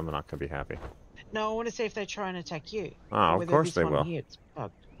not gonna be happy. No, I want to see if they try and attack you. Oh, of course they will. Here, it's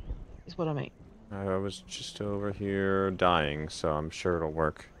bugged, is what I mean. I was just over here dying, so I'm sure it'll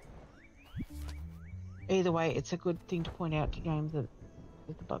work. Either way, it's a good thing to point out to James that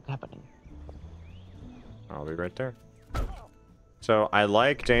there's a bug happening. I'll be right there. So I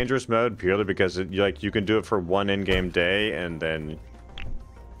like dangerous mode purely because you can do it for one in-game day and then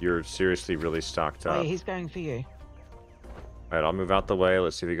you're seriously really stocked up. Oh, yeah, he's going for you. All right, I'll move out the way.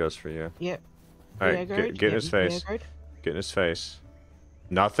 Let's see if he goes for you. Yep. All right, get in his face. Get in his face.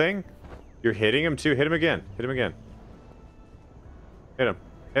 Nothing? You're hitting him too? Hit him again. Hit him again. Hit him.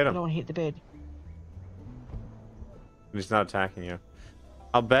 Hit him. I don't want to hit the bed. He's not attacking you.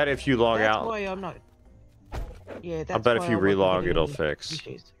 I'll bet if you log out... That's why I'm not... Yeah, that's I'll bet if you relog, it'll any fix.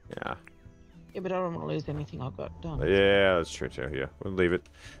 issues. Yeah. Yeah, but I don't want to lose anything I've got done. Yeah, that's true too. Yeah, we'll leave it.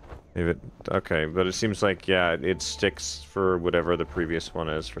 Leave it. Okay, but it seems like, yeah, it sticks for whatever the previous one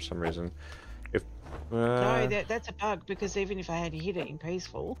is for some reason. If No, that's a bug, because even if I had hit it in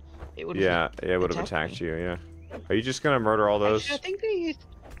peaceful, it would have... Yeah, it would have attacked you, yeah. Are you just gonna murder all those? Actually, I think they used...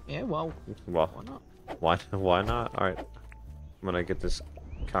 Yeah, well, why not? Why not? Alright. I'm gonna get this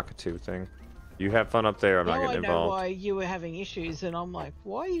cockatoo thing. You have fun up there, I'm not getting involved. I know why you were having issues, and I'm like,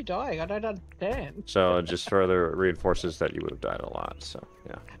 why are you dying? I don't understand. So it just further reinforces that you would have died a lot, so,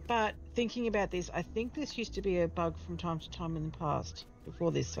 yeah. But thinking about this, I think this used to be a bug from time to time in the past,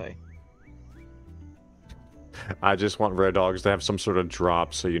 before this, so... I just want rare dogs to have some sort of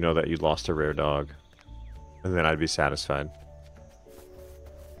drop so you know that you lost a rare dog. And then I'd be satisfied.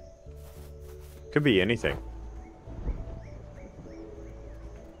 Could be anything.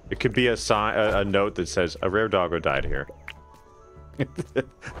 It could be a note that says a rare doggo died here. It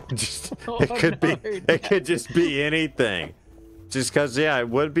could just be anything. Just because, yeah, it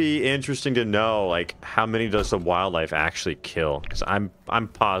would be interesting to know, like, how many does the wildlife actually kill? Because I'm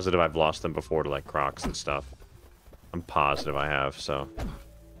positive I've lost them before to, like, crocs and stuff. I'm positive I have, so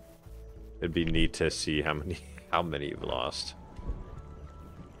it'd be neat to see how many you've lost.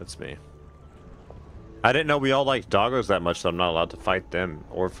 That's me. I didn't know we all liked doggos that much, so I'm not allowed to fight them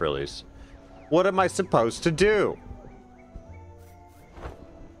or frillies. What am I supposed to do?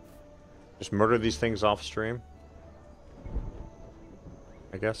 Just murder these things off stream?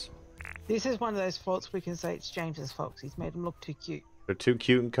 I guess. This is one of those faults we can say it's James's fault. He's made them look too cute. They're too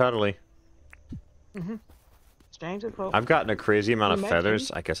cute and cuddly. It's James's fault. I've gotten a crazy amount of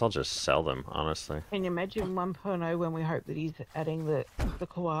feathers. I guess I'll just sell them, honestly. Can you imagine 1.0 when we hope that he's adding the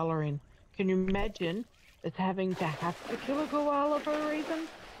koala in? Can you imagine us having to have to kill a koala for a reason?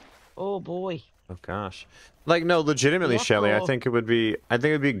 Oh boy. Oh gosh. Like, no, legitimately, Shelly, I think it'd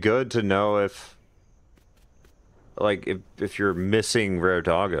be good to know if, like, if you're missing rare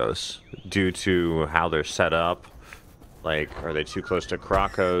doggos due to how they're set up. Like, are they too close to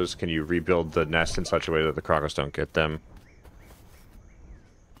crocos? Can you rebuild the nest in such a way that the crocos don't get them?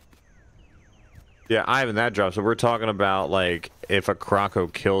 Yeah, Ivan, that drops. So we're talking about, like, if a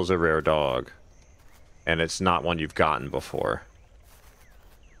croco kills a rare dog and it's not one you've gotten before,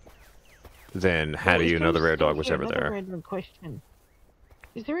 then how do you know the rare dog was ever there? Random question.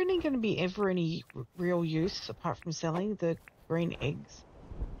 Is there going to be ever any real use apart from selling the green eggs?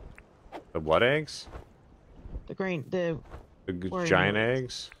 The what eggs? The giant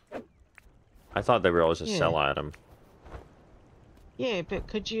eggs? I thought they were always a sell item. Yeah, but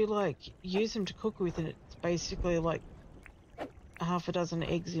could you, like, use them to cook with, and it's basically like half a dozen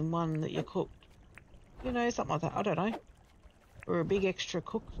eggs in one that you cooked? You know, something like that. I don't know. Or a big extra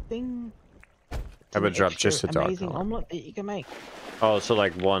cook thing. Have it drop just a dog amazing collar. omelet that you can make. Oh, so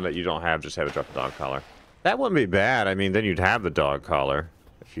like one that you don't have, just have it drop a dog collar. That wouldn't be bad. I mean, then you'd have the dog collar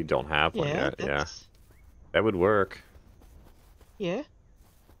if you don't have one yet. Yeah, that would work. Yeah.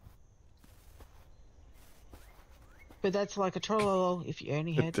 But that's like a troll if you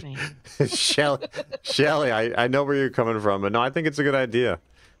only had me. Shelly, I know where you're coming from, but no, I think it's a good idea.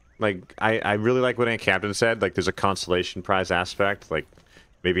 Like, I really like what Aunt Captain said. Like, there's a consolation prize aspect. Like,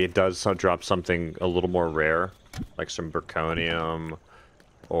 maybe it does drop something a little more rare, like some Berconium,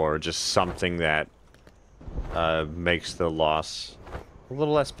 or just something that makes the loss a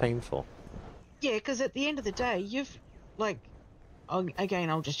little less painful. Yeah, because at the end of the day, you've, like,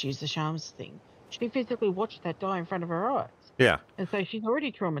 again, I'll just use the Charms thing. She physically watched that die in front of her eyes. Yeah. And so she's already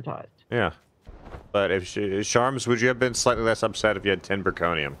traumatized. Yeah. But if Charms, would you have been slightly less upset if you had 10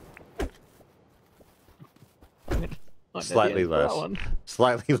 Berconium? Slightly less.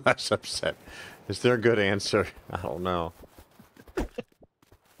 Slightly less upset. Is there a good answer? I don't know.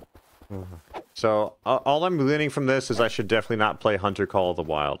 So, all I'm gleaning from this is I should definitely not play Hunter Call of the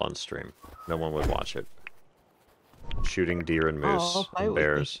Wild on stream. No one would watch it. Shooting deer and moose and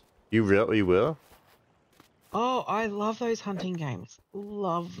bears. You will? Oh, I love those hunting games.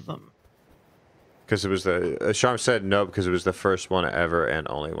 Love them. Because it was the... Charm said no, because it was the first one ever and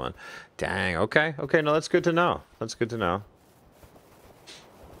only one. Dang, okay. Okay, no, that's good to know. That's good to know.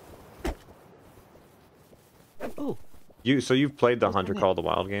 Oh. So you've played the Hunter Call of the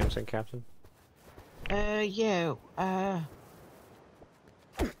Wild games, then, Captain? Yeah.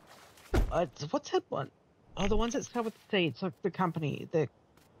 What's that one? Oh, the ones that start with the T. It's like the company.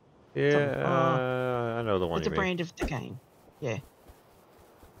 Yeah, I know the one it's you a mean. brand of the game. Yeah.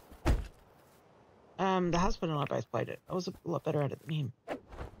 The husband and I both played it. I was a lot better at it than him.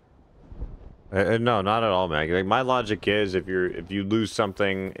 No, not at all, Maggie. Like, my logic is if you lose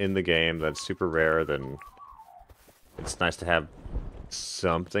something in the game that's super rare, then it's nice to have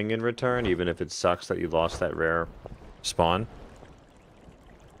something in return, even if it sucks that you lost that rare spawn.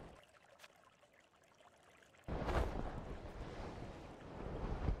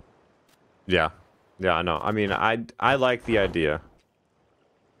 Yeah, I know. I mean, I like the idea.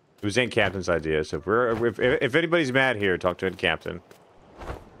 It was Aunt Captain's idea, so if anybody's mad here, talk to Aunt Captain.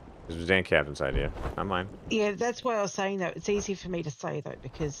 This was Aunt Captain's idea, not mine. Yeah, that's why I was saying that. It's easy for me to say, though,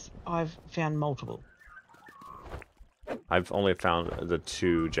 because I've found multiple. I've only found the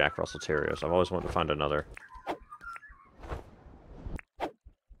 2 Jack Russell Terriers. I've always wanted to find another.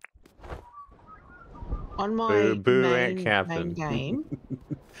 On my main game,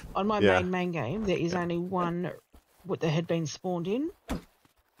 main game, there is only one that had been spawned in.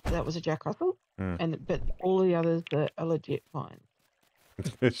 That was a Jack Russell, but all the others are legit fine.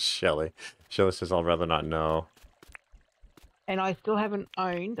 Shelly says, I'd rather not know. And I still haven't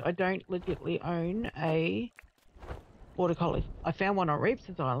owned, I don't legitimately own a Border Collie. I found one on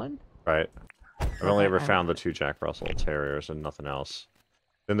Reeps' Island. Right. I've only ever found the 2 Jack Russell Terriers and nothing else.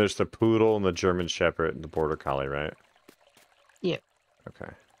 Then there's the Poodle and the German Shepherd and the Border Collie, right? Yep.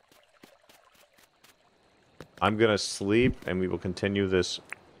 Okay. I'm gonna sleep, and we will continue this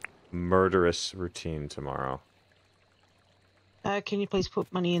murderous routine tomorrow. Can you please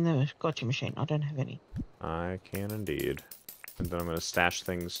put money in the gotcha machine? I don't have any. I can indeed. And then I'm gonna stash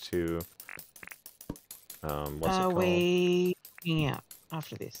things to... what's it called? Are we looking out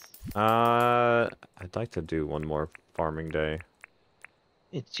after this? I'd like to do one more farming day.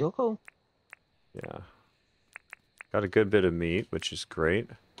 It's your call. Yeah. Got a good bit of meat, which is great.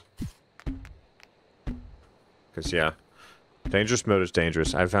 Because, yeah, dangerous mode is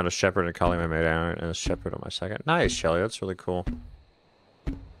dangerous. I found a shepherd and a collie on my main and a shepherd on my second. Nice, Shelly. That's really cool.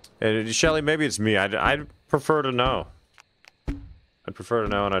 And, Shelly, maybe it's me. I'd prefer to know. I'd prefer to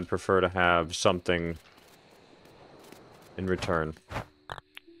know, and I'd prefer to have something in return.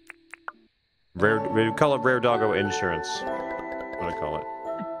 Rare, we call it rare doggo insurance. What do I call it?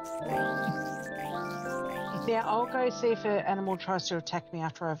 Yeah, I'll go see if an animal tries to attack me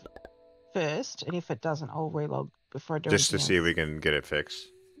after I've first, and if it doesn't, I'll relog before I do Just to anything see if else. we can get it fixed.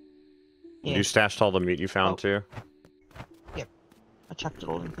 Yeah. You stashed all the meat you found too? Yep. I chucked it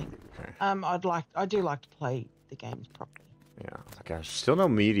all in thing. Okay. I do like to play the games properly. Yeah. Gosh, still no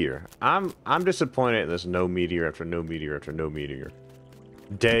meteor. I'm disappointed in this no meteor after no meteor after no meteor.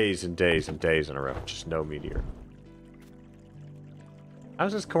 Days and days and days in a row. Just no meteor.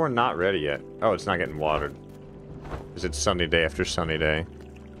 How's this corn not ready yet? Oh, it's not getting watered. Because it's sunny day after sunny day.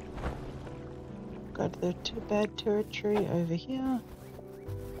 Go to the too bad territory over here.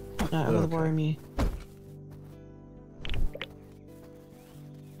 No, over the Warrior.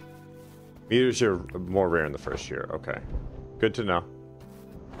 Meteors are more rare in the first year. Okay. Good to know.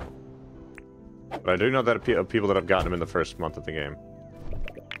 But I do know that of people that have gotten them in the first month of the game.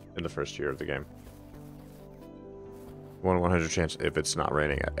 In the first year of the game. 1 in 100 chance if it's not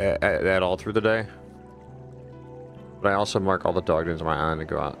raining at all through the day. But I also mark all the dog dens on my island and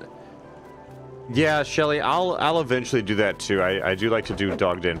go out. Yeah, Shelly, I'll eventually do that too. I do like to do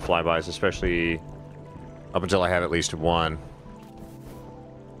dog den flybys, especially up until I have at least one.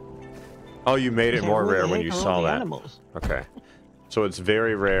 Oh, you made it more rare when you saw that. Animals? Okay. So it's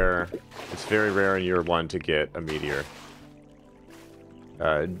very rare. It's very rare in year 1 to get a meteor.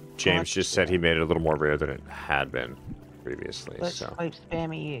 James just said he made it a little more rare than it had been previously. Let's sleep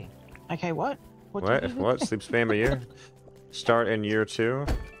spam a year. Okay, what? What? Sleep spam a year? Start in year 2?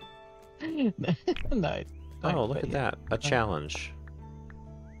 No. Oh, look at that. A challenge.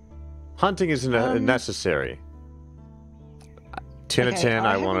 Hunting is necessary. 10 of 10,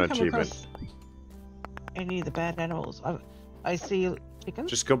 I want an achievement. Any of the bad animals. I see chickens.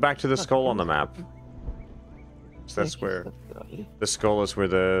 Just go back to the skull on the map. So that's where... The skull is where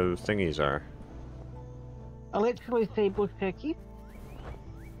the thingies are. I literally see bush turkeys.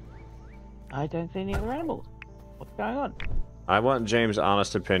 I don't see any other animals. What's going on? I want James'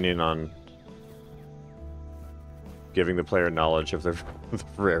 honest opinion on giving the player knowledge of the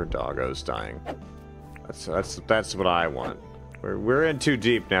rare doggos dying. That's what I want. We're in too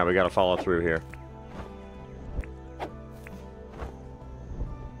deep now. We got to follow through here.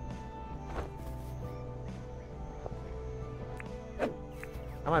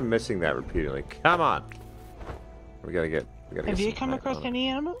 How am I missing that repeatedly? Come on. We gotta get. Have you come across any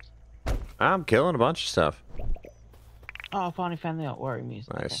animals? I'm killing a bunch of stuff. Oh, I finally found the Warrior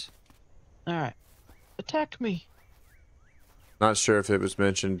music. Nice. Okay. All right. Attack me. Not sure if it was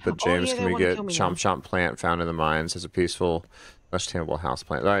mentioned, but James, can we get Chomp Chomp plant found in the mines as a peaceful, sustainable house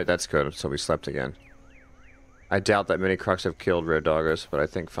plant? All right, that's good. So we slept again. I doubt that many crocs have killed rare doggos, but I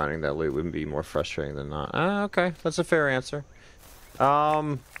think finding that loot would be more frustrating than not. Okay, that's a fair answer.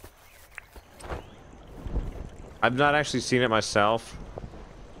 I've not actually seen it myself,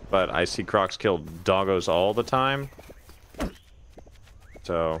 but I see crocs kill doggos all the time.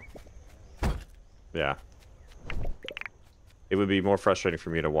 So, yeah. It would be more frustrating for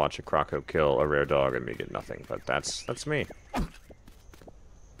me to watch a croco kill a rare dog and me get nothing, but that's me.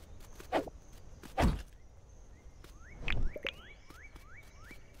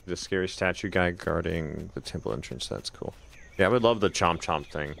 The scary statue guy guarding the temple entrance, that's cool. Yeah, I would love the Chomp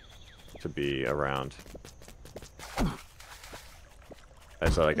Chomp thing to be around.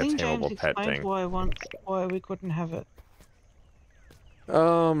 As like a tameable pet thing. Why we couldn't have it.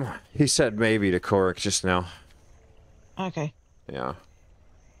 He said maybe to Korik just now. Okay. Yeah.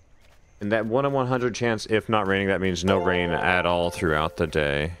 And that 1 in 100 chance, if not raining, that means no rain at all throughout the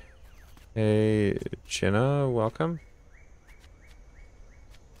day. Hey, Jenna, welcome.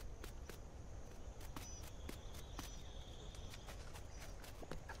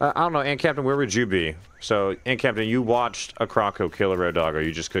 I don't know, Ant Captain, where would you be? So, Ant Captain, you watched a Croco kill a Red Doggo,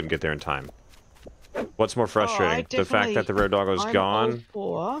 you just couldn't get there in time. What's more frustrating? The fact that the Red Doggo's gone?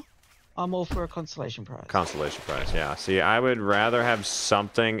 I'm all for a consolation prize. Consolation prize, yeah. See, I would rather have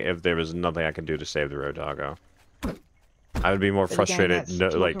something if there was nothing I could do to save the Red Doggo. I would be more frustrated.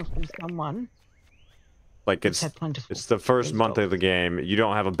 Again, like it's the first month of the game. You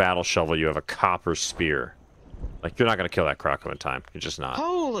don't have a battle shovel. You have a copper spear. Like, you're not gonna kill that Croco in time. You're just not.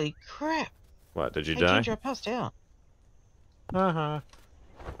 Holy crap! What? Did you die? Ginger, I passed out. I'll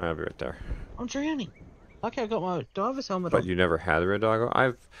be right there. I'm drowning. Okay, I got my diver's helmet. But you never had the Red Doggo?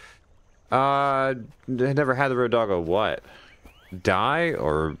 I've never had the Red Doggo. What? Die?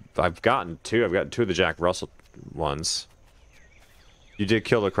 Or I've gotten two. I've gotten two of the Jack Russell ones. You did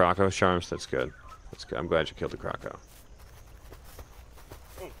kill the Croco, Sharms. That's good. That's good. I'm glad you killed the Croco.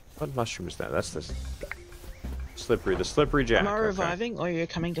 What mushroom is that? That's the slippery Jack. Am I reviving, or are you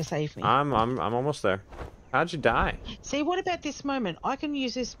coming to save me? I'm almost there. How'd you die? See, what about this moment? I can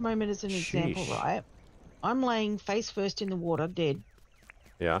use this moment as an example, right? I'm laying face first in the water, dead.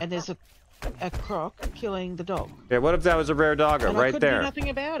 Yeah. And there's a croc killing the dog. Yeah. What if that was a rare doggo and right I there? Do nothing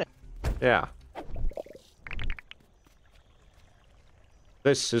about it. Yeah.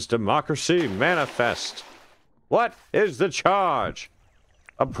 This is democracy manifest. What is the charge?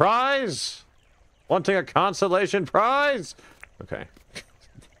 A prize? Wanting a consolation prize? Okay.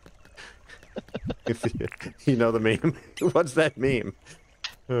 You know the meme? What's that meme?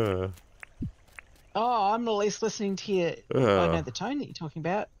 Oh, I'm at least listening to you. I know the tone that you're talking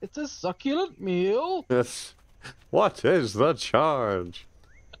about. It's a succulent meal. Yes. What is the charge?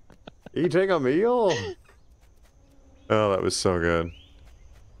 Eating a meal? Oh, that was so good.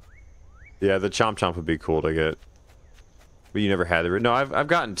 Yeah, the Chomp Chomp would be cool to get. But you never had the... No, I've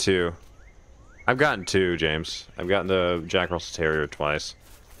gotten two. I've gotten two, James. I've gotten the Jack Russell Terrier twice.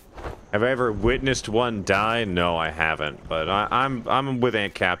 Have I ever witnessed one die? No, I haven't. But I'm with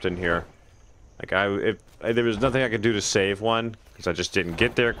Ant Captain here. Like, if there was nothing I could do to save one, because I just didn't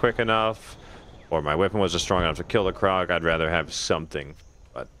get there quick enough, or my weapon wasn't strong enough to kill the Croc, I'd rather have something.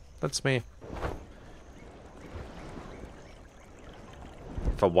 But that's me.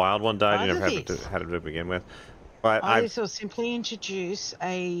 If a wild one died, you never had it to begin with. But I will simply introduce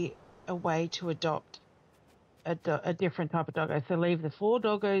a way to adopt a different type of doggo. So leave the 4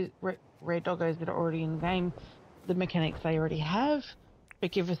 doggos, red doggos that are already in the game, the mechanics they already have,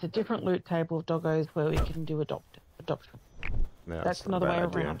 but give us a different loot table of doggos where we can do adoption. Yeah, that's another way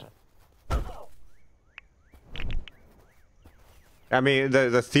around it. I mean,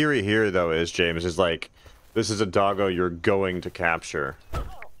 the theory here, though, is, James, is like, this is a doggo you're going to capture.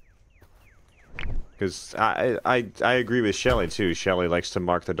 Because I agree with Shelly, too. Shelly likes to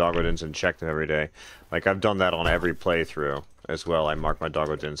mark the doggo dens and check them every day. Like, I've done that on every playthrough as well. I mark my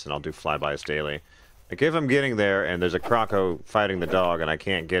doggo dens and I'll do flybys daily. Like, if I'm getting there and there's a Croco fighting the dog and I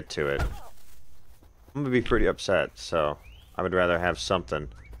can't get to it, I'm going to be pretty upset. So, I would rather have something.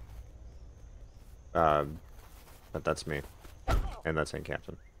 But that's me. And that's Ant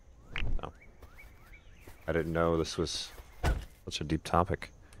Captain. No. I didn't know this was such a deep topic.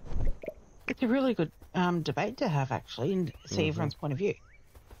 It's a really good debate to have, actually, and see everyone's point of view.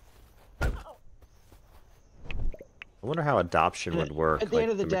 I wonder how adoption would work. At the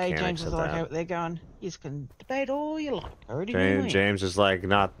end of the day, James is like, they're going, you can debate all you like. James is like,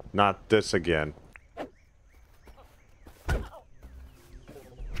 not this again.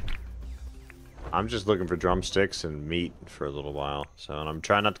 I'm just looking for drumsticks and meat for a little while. So, and I'm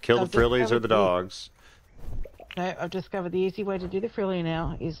trying not to kill the frillies or the dogs. No, I've discovered the easy way to do the frilly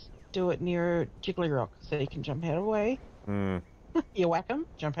now is do it near a jiggly rock so you can jump out of the way. You whack them,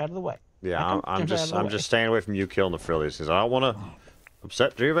 jump out of the way. Yeah, I'm just staying away from you killing the frillies because I don't want to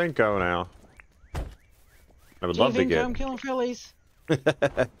upset Giovanko now. I would love to get. I'm killing frillies.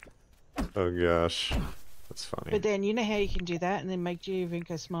 Oh gosh, that's funny. But then you know how you can do that and then make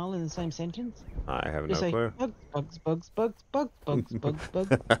Giovanko smile in the same sentence? I have no clue. Bugs, bugs, bugs, bugs, bugs, bugs,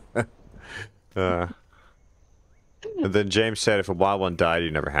 bugs. And then James said if a wild one died,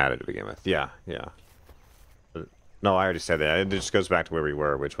 you never had it to begin with. Yeah, yeah. But, no, I already said that. It just goes back to where we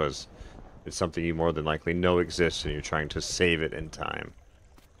were, which was it's something you more than likely know exists and you're trying to save it in time.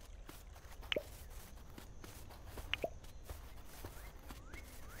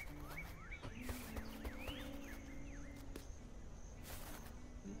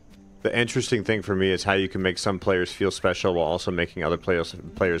 The interesting thing for me is how you can make some players feel special while also making other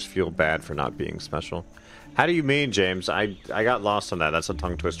players feel bad for not being special. How do you mean, James? I got lost on that. That's a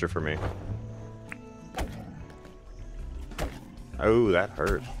tongue twister for me. Oh, that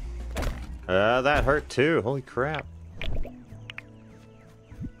hurt. That hurt too. Holy crap.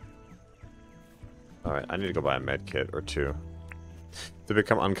 Alright, I need to go buy a med kit or two. If they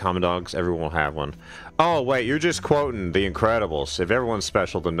become uncommon dogs, everyone will have one. Oh, wait, you're just quoting The Incredibles. If everyone's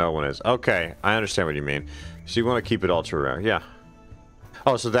special, then no one is. Okay, I understand what you mean. So you want to keep it ultra rare. Yeah.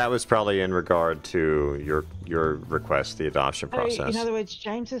 Oh, so that was probably in regard to your request, the adoption process. In other words,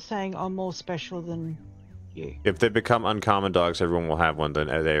 James is saying I'm more special than you. If they become uncommon dogs, everyone will have one, then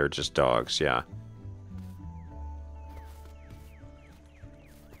they are just dogs, yeah.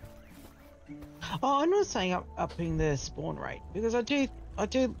 Oh, I'm not saying upping the spawn rate, because I do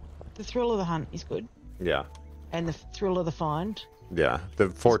the thrill of the hunt is good. Yeah. And the thrill of the find. Yeah, the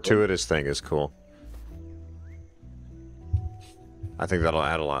fortuitous thing is cool. I think that'll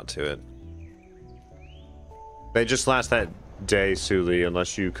add a lot to it. They just last that day, Suli.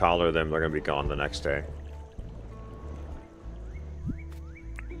 Unless you collar them, they're gonna be gone the next day.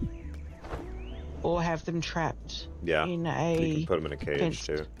 Or have them trapped. Yeah. In a. You can put them in a cage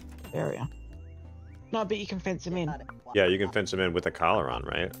too. Area. No, but you can fence them in. Yeah, you can fence them in with a collar on,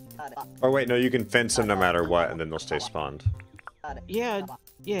 right? Or wait, no, you can fence them no matter what, and then they'll stay spawned. Yeah,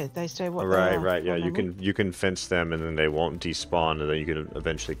 yeah, they stay what they Right, are. right, yeah, you can fence them, and then they won't despawn, and then you can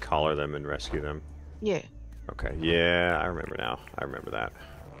eventually collar them and rescue them. Yeah. Okay, yeah, I remember now. I remember that.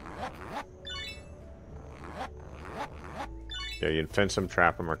 Yeah, you can fence them,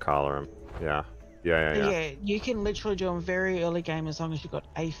 trap them, or collar them. Yeah. Yeah, you can literally do them very early game as long as you've got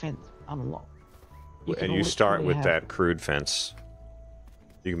a fence unlocked. And you start with that crude fence.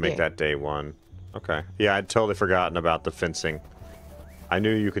 You can make that day one. Okay. Yeah, I'd totally forgotten about the fencing. I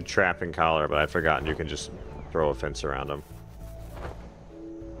knew you could trap and collar, but I'd forgotten you can just throw a fence around them.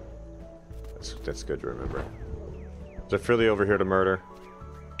 That's good to remember. Is a Philly over here to murder?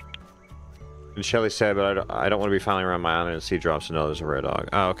 And Shelly said, but I don't want to be fouling around my island and see drops to know there's a rare dog.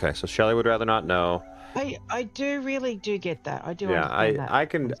 Oh, okay. So Shelly would rather not know. I really do get that. I do. Yeah,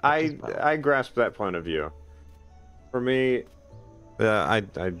 understand that I grasp that point of view. For me, I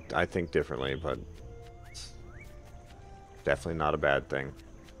think differently, but it's definitely not a bad thing.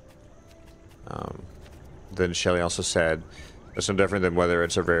 Then Shelly also said, it's no different than whether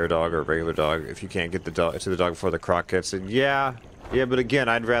it's a rare dog or a regular dog. If you can't get the dog to the dog before the croc gets it, yeah, but again,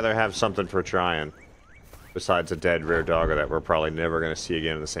 I'd rather have something for trying besides a dead rare dog that we're probably never going to see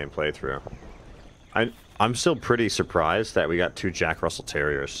again in the same playthrough. I'm still pretty surprised that we got 2 Jack Russell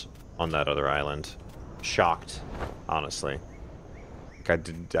Terriers on that other island. Shocked, honestly. I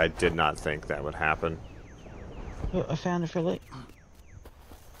did not think that would happen. I found a frilly.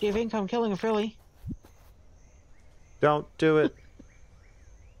 Do you think I'm killing a frilly? Don't do it.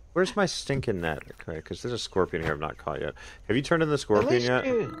 Where's my stinking net? Okay, because there's a scorpion here I've not caught yet. Have you turned in the scorpion yet?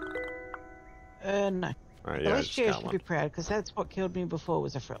 No. Right, yeah, at least you should be proud, because that's what killed me before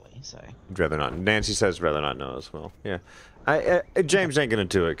was a frilly, so... I'd rather not. Nancy says rather not know as well. Yeah. James ain't gonna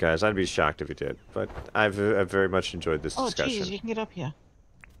do it, guys. I'd be shocked if he did. But I've very much enjoyed this discussion. Oh, Jesus, you can get up here.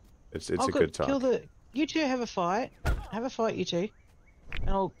 It's a good talk. You two have a fight. Have a fight, you two. And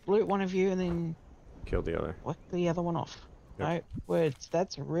I'll loot one of you and then... Kill the other. Whack the other one off. Yep. No, words.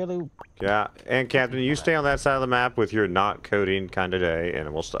 That's really... Yeah, and Captain, you stay on that side of the map with your not coding kind of day, and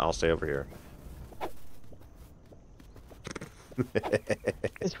I'll stay over here.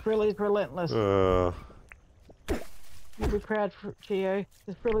 This frilly's relentless. You'll be proud, Geo.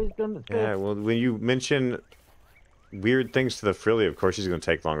 This frilly's done its best. Yeah, well, when you mention weird things to the frilly, of course he's going to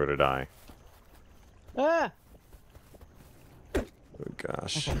take longer to die. Ah! Oh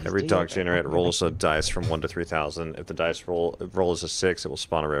gosh. Okay, Every dog generate rolls a dice from 1 to 3,000. If the dice roll is a 6, it will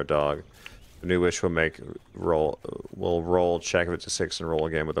spawn a rare dog. The new wish will roll, check if it's a 6, and roll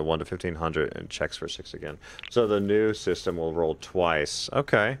again with a 1 to 1,500, and checks for 6 again. So the new system will roll twice.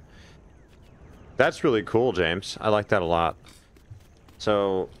 Okay. That's really cool, James. I like that a lot.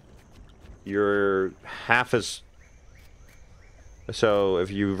 So you're half as... So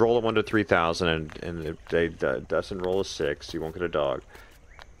if you roll a 1 to 3,000 and if they doesn't roll a 6, you won't get a dog.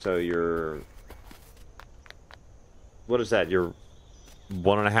 So you're... What is that? You're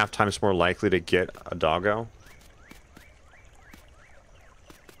 1.5 times more likely to get a doggo.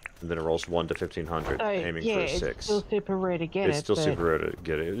 And then it rolls 1 to 1,500, aiming for a 6. It's still super rare to get it. It's still super rare to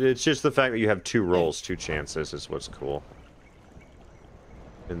get it. It's just the fact that you have 2 rolls, 2 chances is what's cool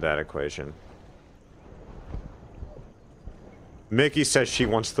in that equation. Mickey says she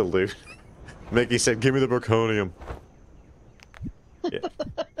wants the loot. Mickey said, give me the Burconium. Yeah.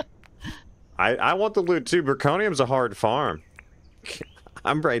 I want the loot too. Burconium's a hard farm.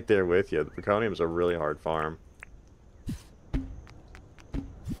 I'm right there with you. The Burconium's a really hard farm.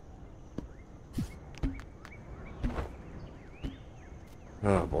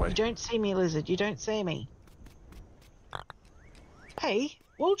 Oh boy. You don't see me, lizard. You don't see me. Hey,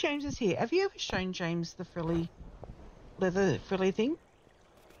 Well, James is here. Have you ever shown James the leather frilly thing?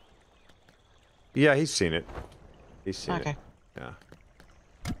 Yeah, he's seen it. He's seen it. Okay. Yeah.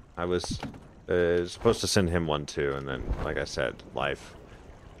 I was supposed to send him one too, and then, like I said, life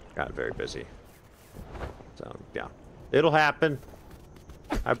got very busy. So, yeah. It'll happen.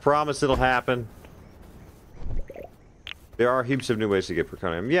 I promise it'll happen. There are heaps of new ways to get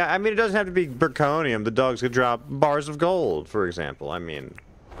zirconium. Yeah, I mean, it doesn't have to be zirconium. The dogs could drop bars of gold, for example. I mean,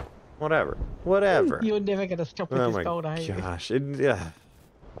 whatever. Whatever. You're never going to stop with Oh this my gold, are you? gosh. Yeah.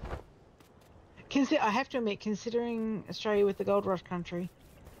 I have to admit, considering Australia with the gold rush country,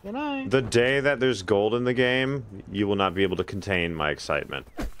 you know. The day that there's gold in the game, you will not be able to contain my excitement.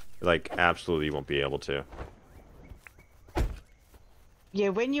 Like, absolutely you won't be able to. Yeah,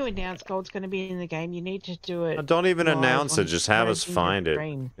 when you announce gold's going to be in the game, you need to do it. Don't even live announce on it. Just have us Dinkum find it.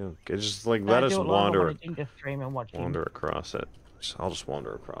 stream. Just like let us do it live wander. on a Dinkum stream and watch him. Wander across it. I'll just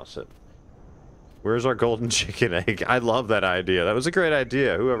wander across it. Where's our golden chicken egg? I love that idea. That was a great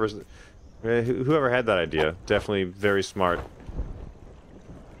idea. Whoever had that idea, definitely very smart.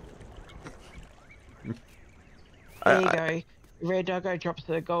 There you go. Red Doggo drops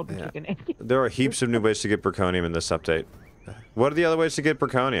the golden chicken egg. There are heaps of new ways to get zirconium in this update. What are the other ways to get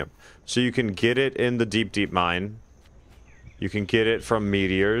zirconium? So you can get it in the deep mine. You can get it from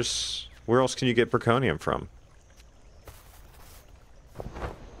meteors. Where else can you get zirconium from?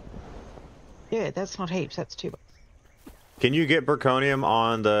 Yeah, that's not heaps. That's $2. Can you get zirconium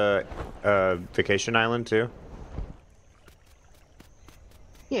on the vacation island too?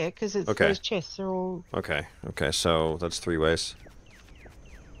 Yeah, because it's Okay. those chests are all. Okay, so that's 3 ways.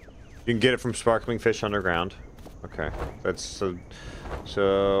 You can get it from sparkling fish underground. Okay, that's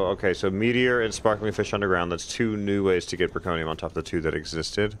so meteor and sparkling fish underground. That's 2 new ways to get zirconium on top of the 2 that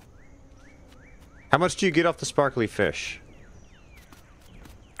existed. How much do you get off the sparkly fish?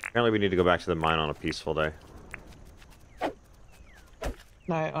 Apparently we need to go back to the mine on a peaceful day.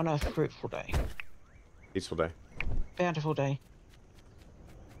 No, on a fruitful day. Peaceful day. Bountiful day.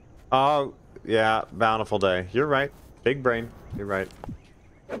 Oh, yeah, bountiful day. You're right. Big brain. You're right.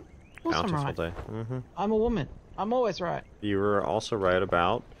 Of course I'm Bountiful right. day. Mm-hmm. I'm a woman. I'm always right. You were also right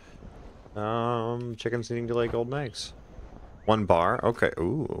about chickens needing to lay golden eggs. 1 bar. Okay.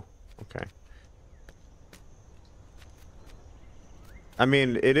 Ooh. Okay. I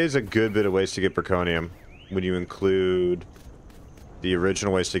mean, it is a good bit of ways to get zirconium when you include the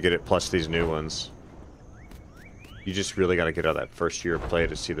original ways to get it plus these new ones. You just really got to get out that first year of play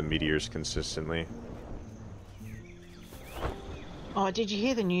to see the meteors consistently. Oh, did you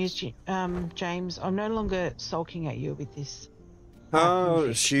hear the news, James? I'm no longer sulking at you with this.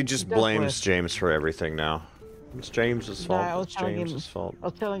 Oh, she just does blames work. James for everything now. It's James's fault. I was It's telling James's fault. I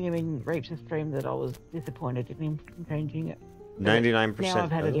was telling him in Reaps' stream that I was disappointed in him changing it. 99%. Now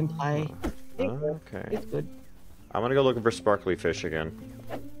I've had it in play. Okay. It's good. I'm gonna go looking for sparkly fish again.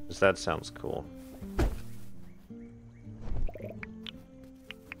 Because that sounds cool.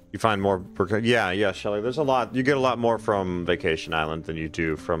 You find more... Yeah, Shelly. There's a lot... You get a lot more from Vacation Island than you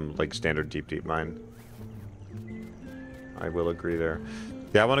do from, like, standard deep mine. I will agree there.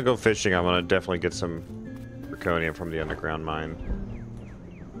 Yeah, I want to go fishing. I want to definitely get some zirconium from the underground mine.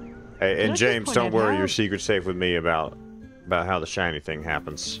 Hey, and James, don't worry. Your secret's safe with me about how the shiny thing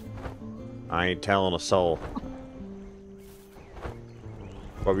happens. I ain't telling a soul.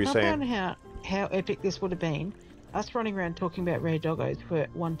 What were you saying? I found how epic this would have been. Us running around talking about rare doggos for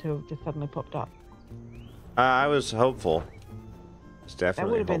one to have just suddenly popped up. I was hopeful. It's definitely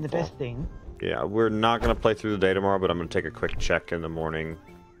That would have been the hopeful. best thing. Yeah, we're not going to play through the day tomorrow, but I'm going to take a quick check in the morning.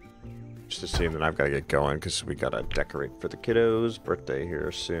 Just to see, and then I've got to get going, because we got to decorate for the kiddos' birthday here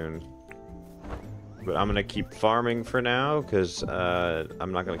soon. But I'm going to keep farming for now, because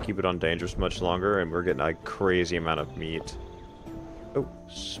I'm not going to keep it on dangerous much longer, and we're getting a crazy amount of meat. Oh,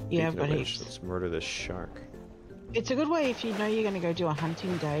 speaking of which, let's murder this shark. It's a good way if you know you're going to go do a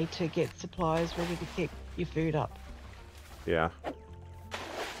hunting day to get supplies ready to keep your food up. Yeah.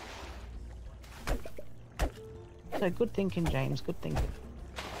 So good thinking, James. Good thinking.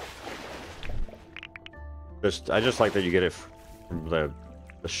 I just like that you get it from the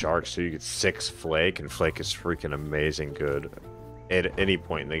shark, so you get 6 flake, and flake is freaking amazing good at any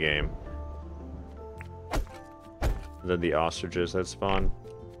point in the game. And then the ostriches that spawn.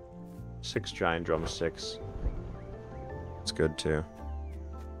 6 giant drumsticks. It's good too.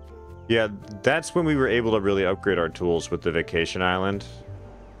 Yeah, that's when we were able to really upgrade our tools with the vacation island,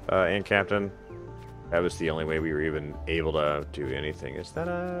 and Captain. That was the only way we were even able to do anything. Is that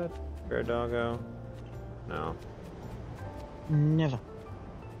a bear doggo? No. Never.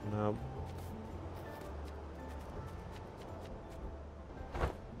 Nope.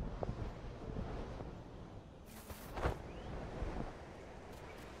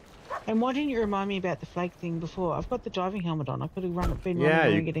 And why didn't you remind me about the flake thing before? I've got the diving helmet on. I could have been running Yeah,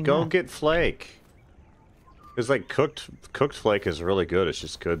 around you getting go that. get flake. Because like cooked flake is really good. It's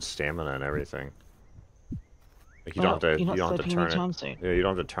just good stamina and everything. Like you don't have to turn it. Soon. Yeah, you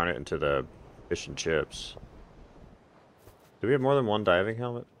don't have to turn it into the fish and chips. Do we have more than one diving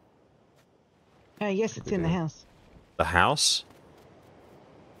helmet? Yes, it's in the house. The house?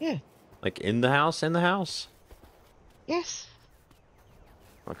 Yeah. Like in the house? In the house? Yes.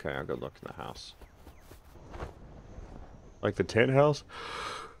 Okay, I'll go look in the house. Like the tent house?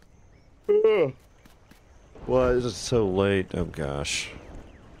 Why is it so late? Oh gosh.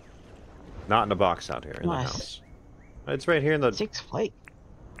 Not in the box out here, in the house. It's right here in the... 6 flake.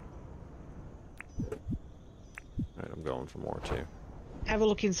 Alright, I'm going for more too. Have a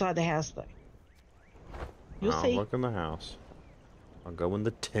look inside the house though. You'll see. I'll look in the house. I'll go in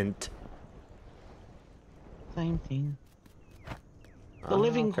the tent. Same thing. The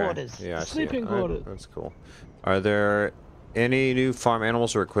living quarters. Yeah, the sleeping quarters. That's cool. Are there any new farm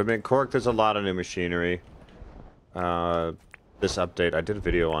animals or equipment? Cork, there's a lot of new machinery. This update, I did a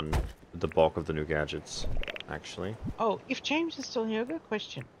video on the bulk of the new gadgets, actually. Oh, if James is still here, I've got a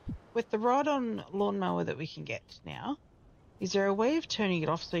question. With the ride-on lawnmower that we can get now, is there a way of turning it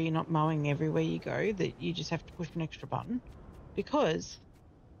off so you're not mowing everywhere you go, that you just have to push an extra button? Because...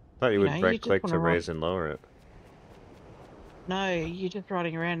 I thought you would right-click to raise and lower it. No, you're just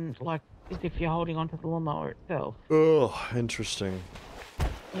riding around like as if you're holding onto the lawnmower itself. Oh, interesting.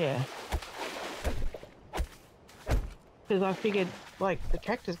 Yeah. Because I figured, like, the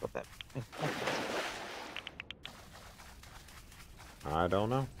tractor's got that. I don't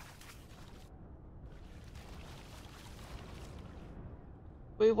know.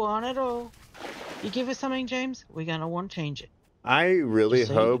 We want it all. You give us something, James, we're going to want to change it. I really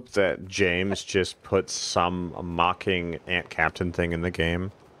hope that James just puts some mocking Ant Captain thing in the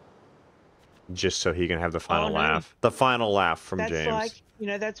game. Just so he can have the final laugh. The final laugh from James. That's like, you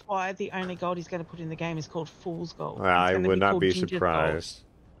know, that's why the only gold he's going to put in the game is called Fool's Gold. I would not be surprised.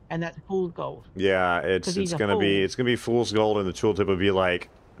 And that's Fool's Gold. Yeah, it's gonna be Fool's Gold, and the tooltip would be like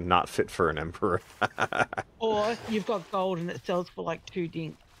not fit for an emperor. Or you've got gold and it sells for like 2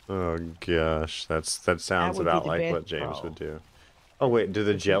 dinks. Oh gosh, that sounds about like what James would do. Oh wait, do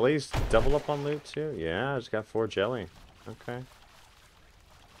the jellies double up on loot too? Yeah, I just got 4 jelly. Okay.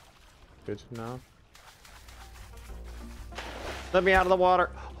 Good to know. Let me out of the water.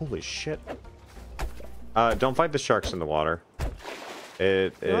 Holy shit. Don't fight the sharks in the water.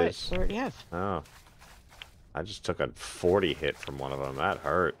 It is... Right, already have. Oh. I just took a 40 hit from one of them. That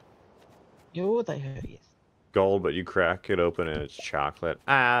hurt. Oh, they hurt, yes. Gold, but you crack it open and it's chocolate.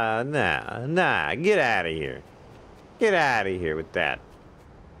 Ah, nah. Get out of here. Get out of here with that.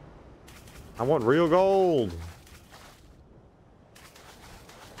 I want real gold.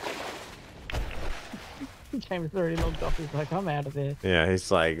 James already logged off. He's like, I'm out of there. Yeah, he's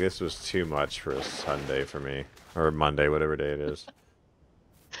like, this was too much for a Sunday for me. Or Monday, whatever day it is.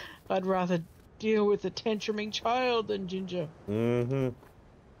 I'd rather deal with a tantruming child than Ginger. Mm-hmm.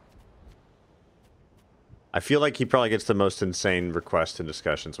 I feel like he probably gets the most insane requests and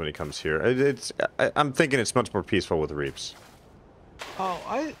discussions when he comes here. I'm thinking it's much more peaceful with Reaps. Oh,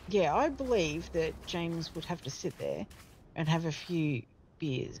 I believe that James would have to sit there and have a few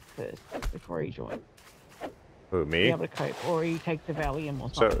beers first before he joins. Who, me? Be able to cope, or he takes a Valium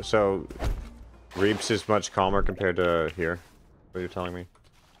or something. So Reaps is much calmer compared to here. What are you telling me?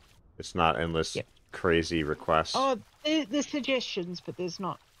 It's not endless crazy requests. Oh, there's suggestions, but there's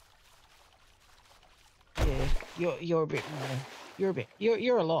not. Yeah, you're a bit more.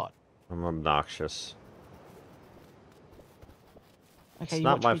 You're a lot. I'm obnoxious. Okay, it's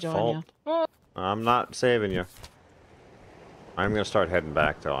not my fault. Oh. I'm not saving you. I'm gonna start heading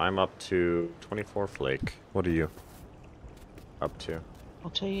back though. I'm up to 24 flake. What are you up to?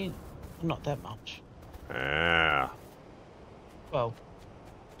 I'll tell you, not that much. Yeah. 12.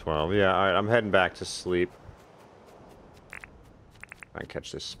 12. Yeah. All right. I'm heading back to sleep. I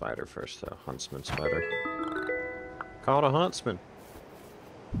catch this spider first though. Huntsman spider. Caught a huntsman.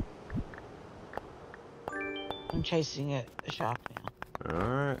 I'm chasing a shark now.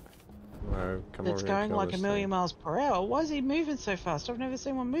 Alright. It's going like a million miles per hour. Why is he moving so fast? I've never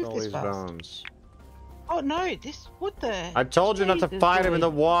seen one move this fast. Bones. Oh no, what the? I told you not to fight him in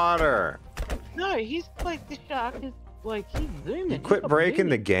the water. No, he's like, the shark is like, he's zooming. You quit breaking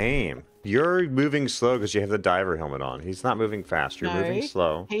the game. You're moving slow because you have the diver helmet on. He's not moving fast. You're moving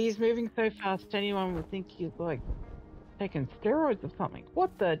slow. He's moving so fast anyone would think he's like taking steroids or something.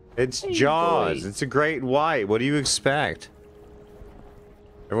 What the? It's Jaws. It's a great white. What do you expect?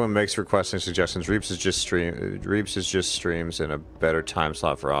 Everyone makes requesting suggestions. Reaps is just streams in a better time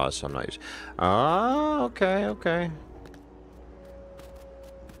slot for us, so I'm not used. Oh, okay, okay.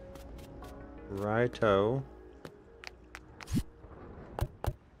 Righto.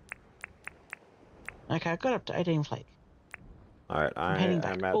 Okay, I got up to 18 flake. Alright, I'm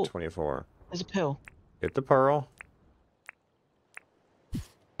at 24. There's a pearl. Get the pearl.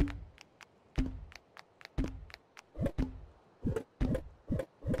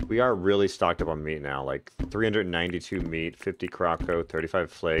 We are really stocked up on meat now, like 392 meat, 50 croco, 35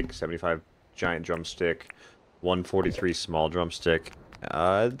 flake, 75 giant drumstick, 143 small drumstick.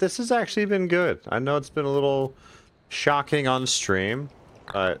 This has actually been good. I know it's been a little shocking on stream,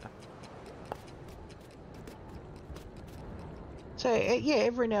 but... So, yeah,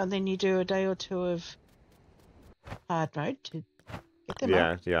 every now and then you do a day or two of hard mode to get them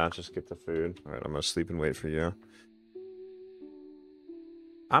up. Yeah, just get the food. Alright, I'm gonna sleep and wait for you.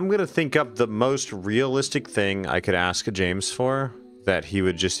 I'm gonna think up the most realistic thing I could ask James for that he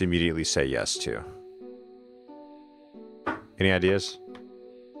would just immediately say yes to. Any ideas?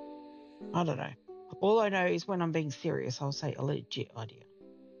 I don't know. All I know is when I'm being serious, I'll say a legit idea.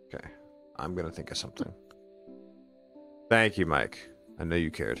 Okay. I'm gonna think of something. Thank you, Mike. I know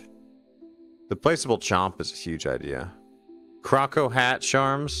you cared. The placeable chomp is a huge idea. Croco hat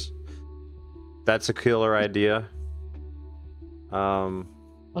charms. That's a killer idea.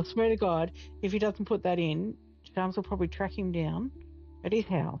 I swear to God, if he doesn't put that in, Charms will probably track him down at his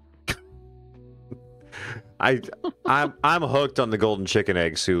house. I'm hooked on the golden chicken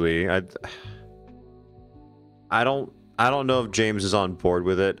egg, Suli. I don't know if James is on board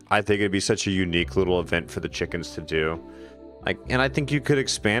with it. I think it'd be such a unique little event for the chickens to do. Like, and I think you could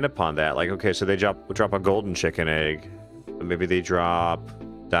expand upon that. Like, okay, so they drop a golden chicken egg. Maybe they drop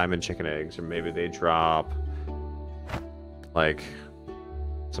diamond chicken eggs, or maybe they drop like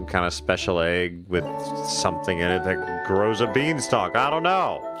some kind of special egg with something in it that grows a beanstalk. I don't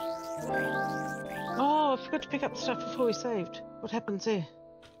know. Oh, I forgot to pick up the stuff before we saved. What happens there?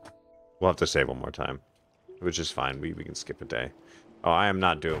 We'll have to save one more time, which is fine. We can skip a day. Oh, I am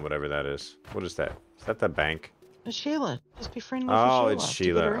not doing whatever that is. What is that? Is that the bank? It's Sheila. Just be friendly Oh, with it's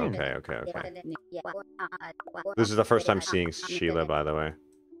Sheila. Sheila. Okay. This is the first time seeing Sheila, by the way.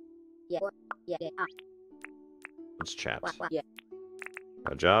 Let's chat.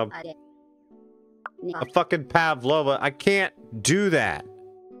 Good job. A fucking Pavlova. I can't do that.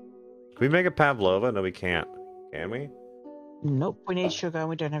 Can we make a Pavlova? No, we can't. Can we? Nope, we need sugar and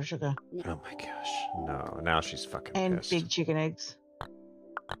we don't have sugar. Oh my gosh. No, now she's fucking And pissed. big chicken eggs.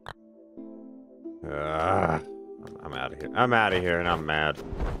 I'm out of here. I'm out of here and I'm mad.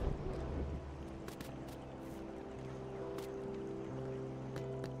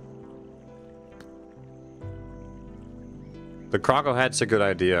 The Croco hat's a good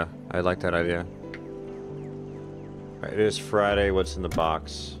idea. I like that idea. Right, it is Friday. What's in the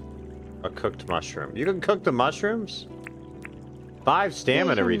box? A cooked mushroom. You can cook the mushrooms? 5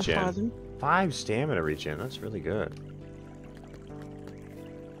 stamina regen. 5 stamina regen. That's really good.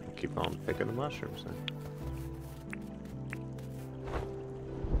 I'll keep on picking the mushrooms then.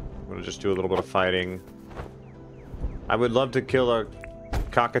 I'm gonna just do a little bit of fighting. I would love to kill a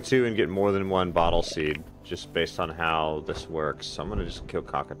cockatoo and get more than 1 bottle seed, just based on how this works. So I'm gonna just kill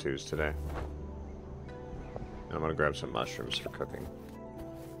cockatoos today. And I'm gonna grab some mushrooms for cooking.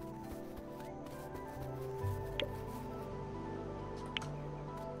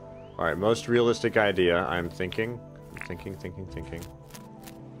 Alright, most realistic idea, I'm thinking. Thinking.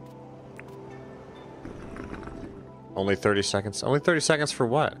 Only 30 seconds. Only 30 seconds for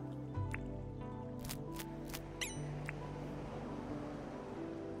what?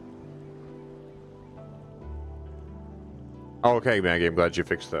 Oh, okay, Maggie, I'm glad you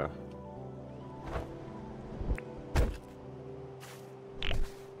fixed the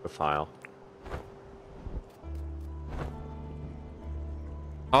file.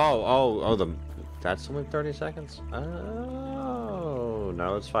 Oh, that's only 30 seconds? Oh,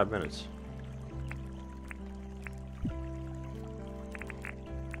 no, it's 5 minutes.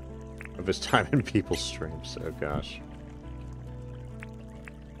 Of his time in people's streams, oh gosh.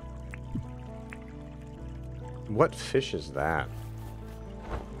 What fish is that?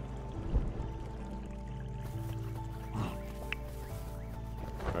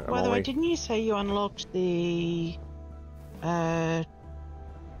 By the way, didn't you say you unlocked the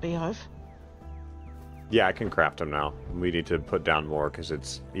beehive? Yeah, I can craft them now. We need to put down more because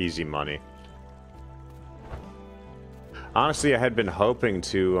it's easy money. Honestly, I had been hoping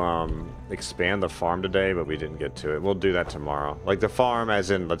to expand the farm today, but we didn't get to it. We'll do that tomorrow. Like the farm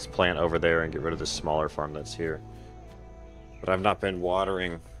as in let's plant over there and get rid of the smaller farm that's here. But I've not been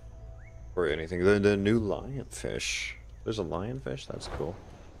watering or anything. The new lionfish. There's a lionfish? That's cool.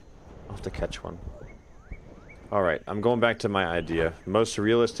 I'll have to catch one. Alright, I'm going back to my idea. Most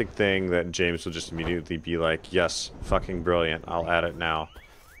realistic thing that James will just immediately be like, yes, fucking brilliant. I'll add it now.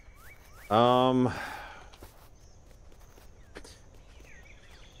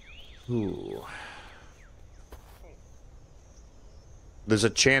 Ooh. There's a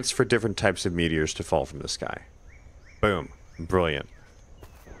chance for different types of meteors to fall from the sky. Boom. Brilliant.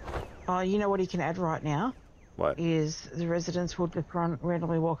 You know what he can add right now? What? Is the residents will just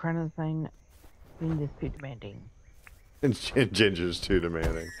randomly walk around and saying, Ginger's too demanding. And Ginger's too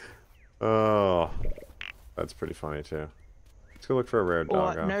demanding. Oh. That's pretty funny, too. Let's go look for a rare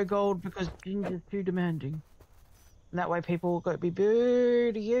dog. Or no gold because Ginger's too demanding. And that way people will go be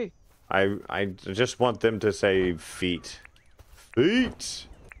boo to you. I just want them to say feet. Feet!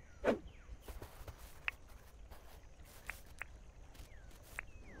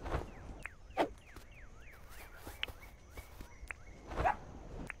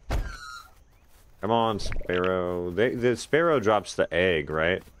 Come on, sparrow. The sparrow drops the egg,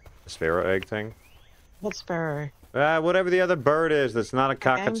 right? The sparrow egg thing? What sparrow? Whatever the other bird is that's not a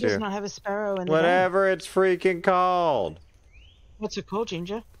cockatoo. The game does not have a sparrow in the Whatever it's freaking called. What's it called,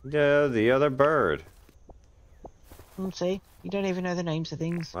 Ginger? Yeah, the other bird. Let's see. You don't even know the names of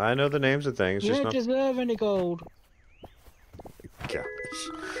things. I know the names of things. You don't deserve any gold. Gosh.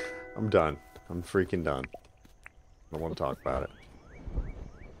 I'm done. I'm freaking done. I don't want to talk about it.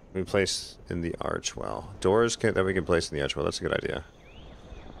 We place in the arch well. Doors that we can place in the arch well. That's a good idea.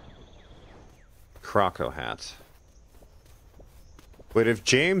 Croco hat. Wait, if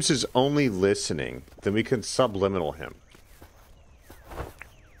James is only listening, then we can subliminal him.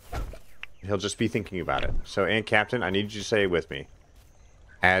 He'll just be thinking about it. So, Ant Captain, I need you to say it with me.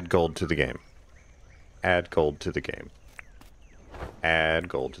 Add gold to the game. Add gold to the game. Add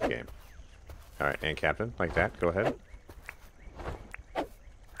gold to the game. Alright, Ant Captain, like that. Go ahead.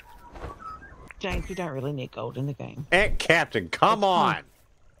 James, you don't really need gold in the game. Ant Captain, come on!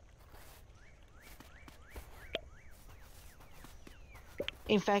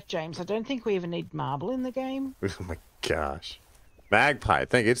 In fact, James, I don't think we even need marble in the game. Oh my gosh. Magpie,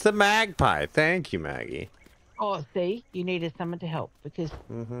 thank you. It's the magpie. Thank you, Maggie. Oh, see? You needed someone to help because...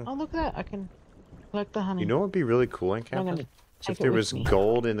 Oh, look at that. I can collect the honey. You know what would be really cool, Ant Captain? If there was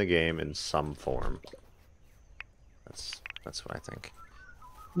gold in the game in some form. That's what I think.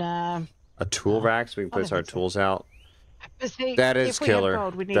 Nah. A tool rack so we can place our tools out. But see, that is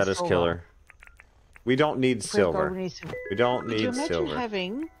killer. That is killer. We don't need silver. We don't need silver.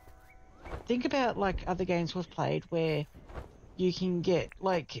 Having... Think about, like, other games we've played where you can get,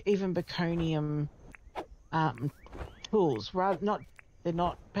 like, even Baconium tools. They're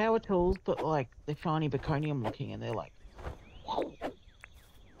not power tools, but, like, they're shiny Baconium looking, and they're like... Whoa.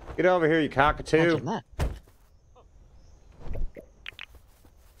 Get over here, you cockatoo. Imagine that.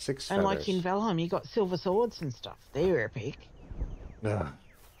 6 feathers. And like in Valheim, you got silver swords and stuff. They're epic. Ugh.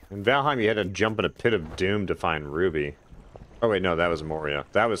 In Valheim, you had to jump in a pit of doom to find Ruby. Oh wait, no, that was Moria.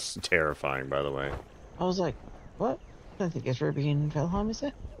 That was terrifying, by the way. I was like, what? I don't think there's Ruby in Valheim, is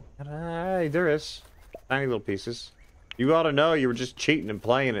there? There is. Tiny little pieces. You ought to know you were just cheating and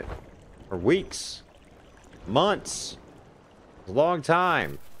playing it for weeks. Months. A long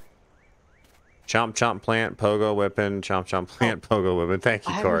time. Chomp chomp plant, pogo whipping, chomp chomp plant, pogo whipping. Thank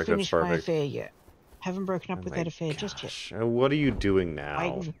you, Corey. That's perfect. I haven't finished my affair yet. Haven't broken up with that affair just yet. What are you doing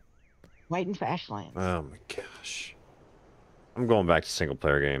now? Waiting for Ashlands. Oh my gosh. I'm going back to single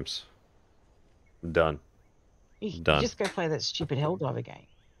player games. I'm done. Done. Just go play that stupid Helldiver game.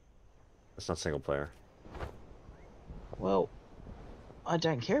 That's not single player. Well, I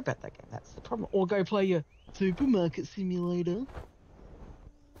don't care about that game. That's the problem. Or go play your supermarket simulator.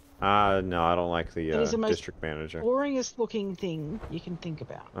 No, I don't like the district manager. Boringest looking thing you can think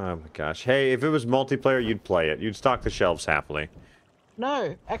about. Oh my gosh. Hey, if it was multiplayer, you'd play it. You'd stock the shelves happily.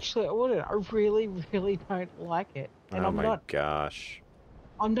 No, actually, I wouldn't. I really, really don't like it. And oh my gosh.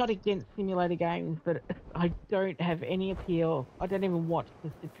 I'm not against simulator games, but I don't have any appeal. I don't even watch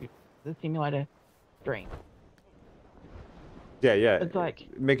the simulator stream. Yeah, yeah. It's like...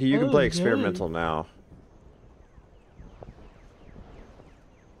 Mickey, you can play experimental now.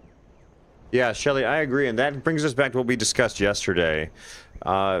 Yeah, Shelly, I agree, and that brings us back to what we discussed yesterday.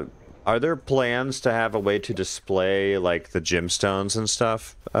 Are there plans to have a way to display, like, the gemstones and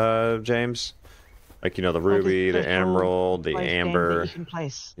stuff, James? Like, you know, the ruby, the emerald, the amber. You can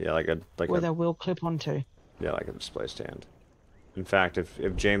place yeah, like where they will clip onto. Yeah, like a display stand. In fact,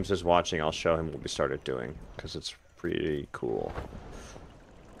 if James is watching, I'll show him what we started doing, because it's pretty cool.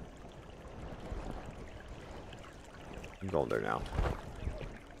 I'm going there now.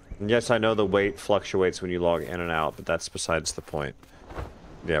 And yes, I know the weight fluctuates when you log in and out, but that's besides the point.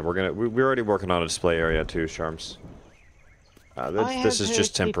 Yeah, we're already working on a display area too, Charms. This is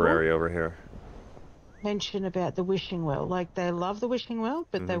just temporary over here. Mention about the wishing well. Like, they love the wishing well,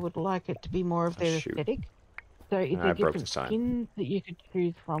 but they would like it to be more of their aesthetic. So is there different skins that you could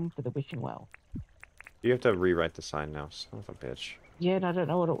choose from for the wishing well? You have to rewrite the sign now, son of a bitch. Yeah, and I don't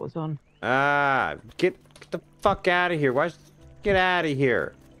know what it was on. Ah, get the fuck out of here. Get out of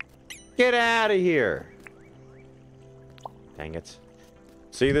here. Get out of here. Dang it.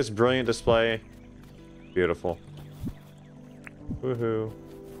 See this brilliant display? Beautiful. Woohoo.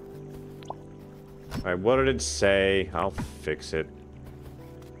 Alright, what did it say? I'll fix it.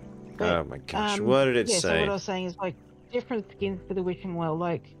 But, oh my gosh, what did it say? So what I was saying is, like, different skins for the wishing well.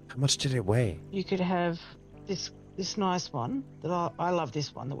 Like, how much did it weigh? You could have this nice one that I love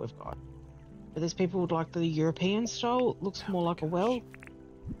this one that we've got. But there's people who would like the European style. It looks more like a well.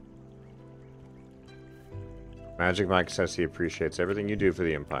 Magic Mike says he appreciates everything you do for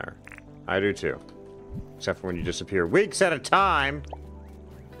the Empire. I do too. Except for when you disappear weeks at a time.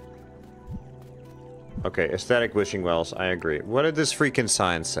 Okay, aesthetic wishing wells, I agree. What did this freaking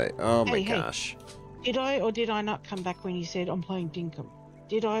sign say? Oh my gosh. Did I or did I not come back when you said I'm playing Dinkum?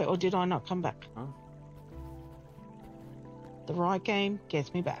 Did I or did I not come back? Huh? The right game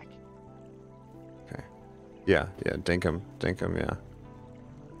gets me back. Okay. Yeah, Dinkum, yeah.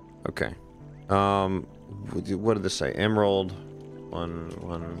 Okay. What did this say? Emerald, 1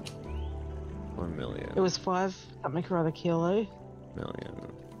 million. It was 5 something or other kilo. Million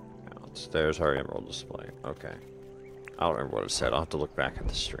pounds. There's our emerald display. Okay. I don't remember what it said. I'll have to look back at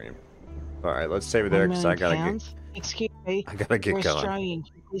the stream. All right, let's save it there because I gotta get. Excuse me. I gotta get going. Australian.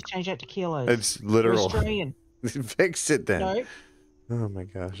 Please change that to kilos. It's literal. We're Australian. Fix it then. No. Oh my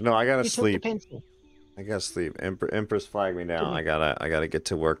gosh. No, I gotta sleep. Took the pencil. I gotta sleep. Empress flagged me down. I gotta get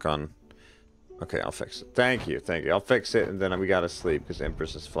to work on. Okay, I'll fix it. Thank you. I'll fix it, and then we gotta sleep because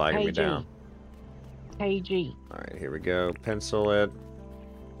Empress is flagging me down. KG. All right, here we go. Pencil it.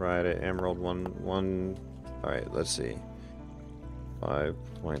 Write it. Emerald 1. All right, let's see.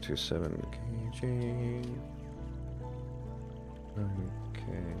 5.27 kg.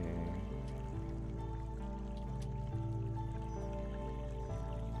 Okay.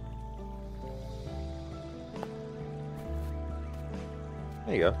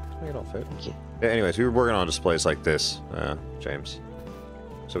 There you go. Make it all fit. Yeah, anyways, we were working on displays like this, James.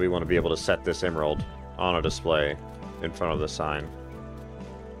 So we want to be able to set this emerald on a display in front of the sign.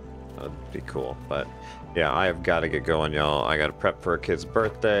 That'd be cool. But yeah, I have got to get going, y'all. I got to prep for a kid's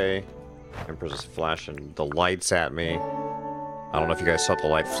birthday. Empress is flashing the lights at me. I don't know if you guys saw the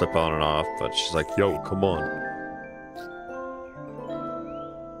light flip on and off, but she's like, yo, come on.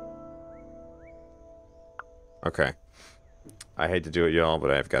 Okay. I hate to do it, y'all, but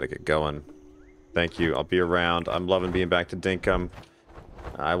I've got to get going. Thank you. I'll be around. I'm loving being back to Dinkum.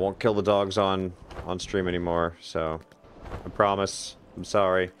 I won't kill the dogs on stream anymore, so I promise. I'm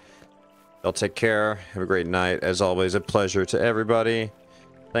sorry. Y'all take care. Have a great night. As always, a pleasure to everybody.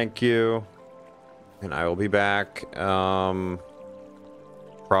 Thank you. And I will be back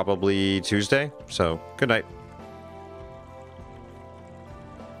probably Tuesday. So, good night.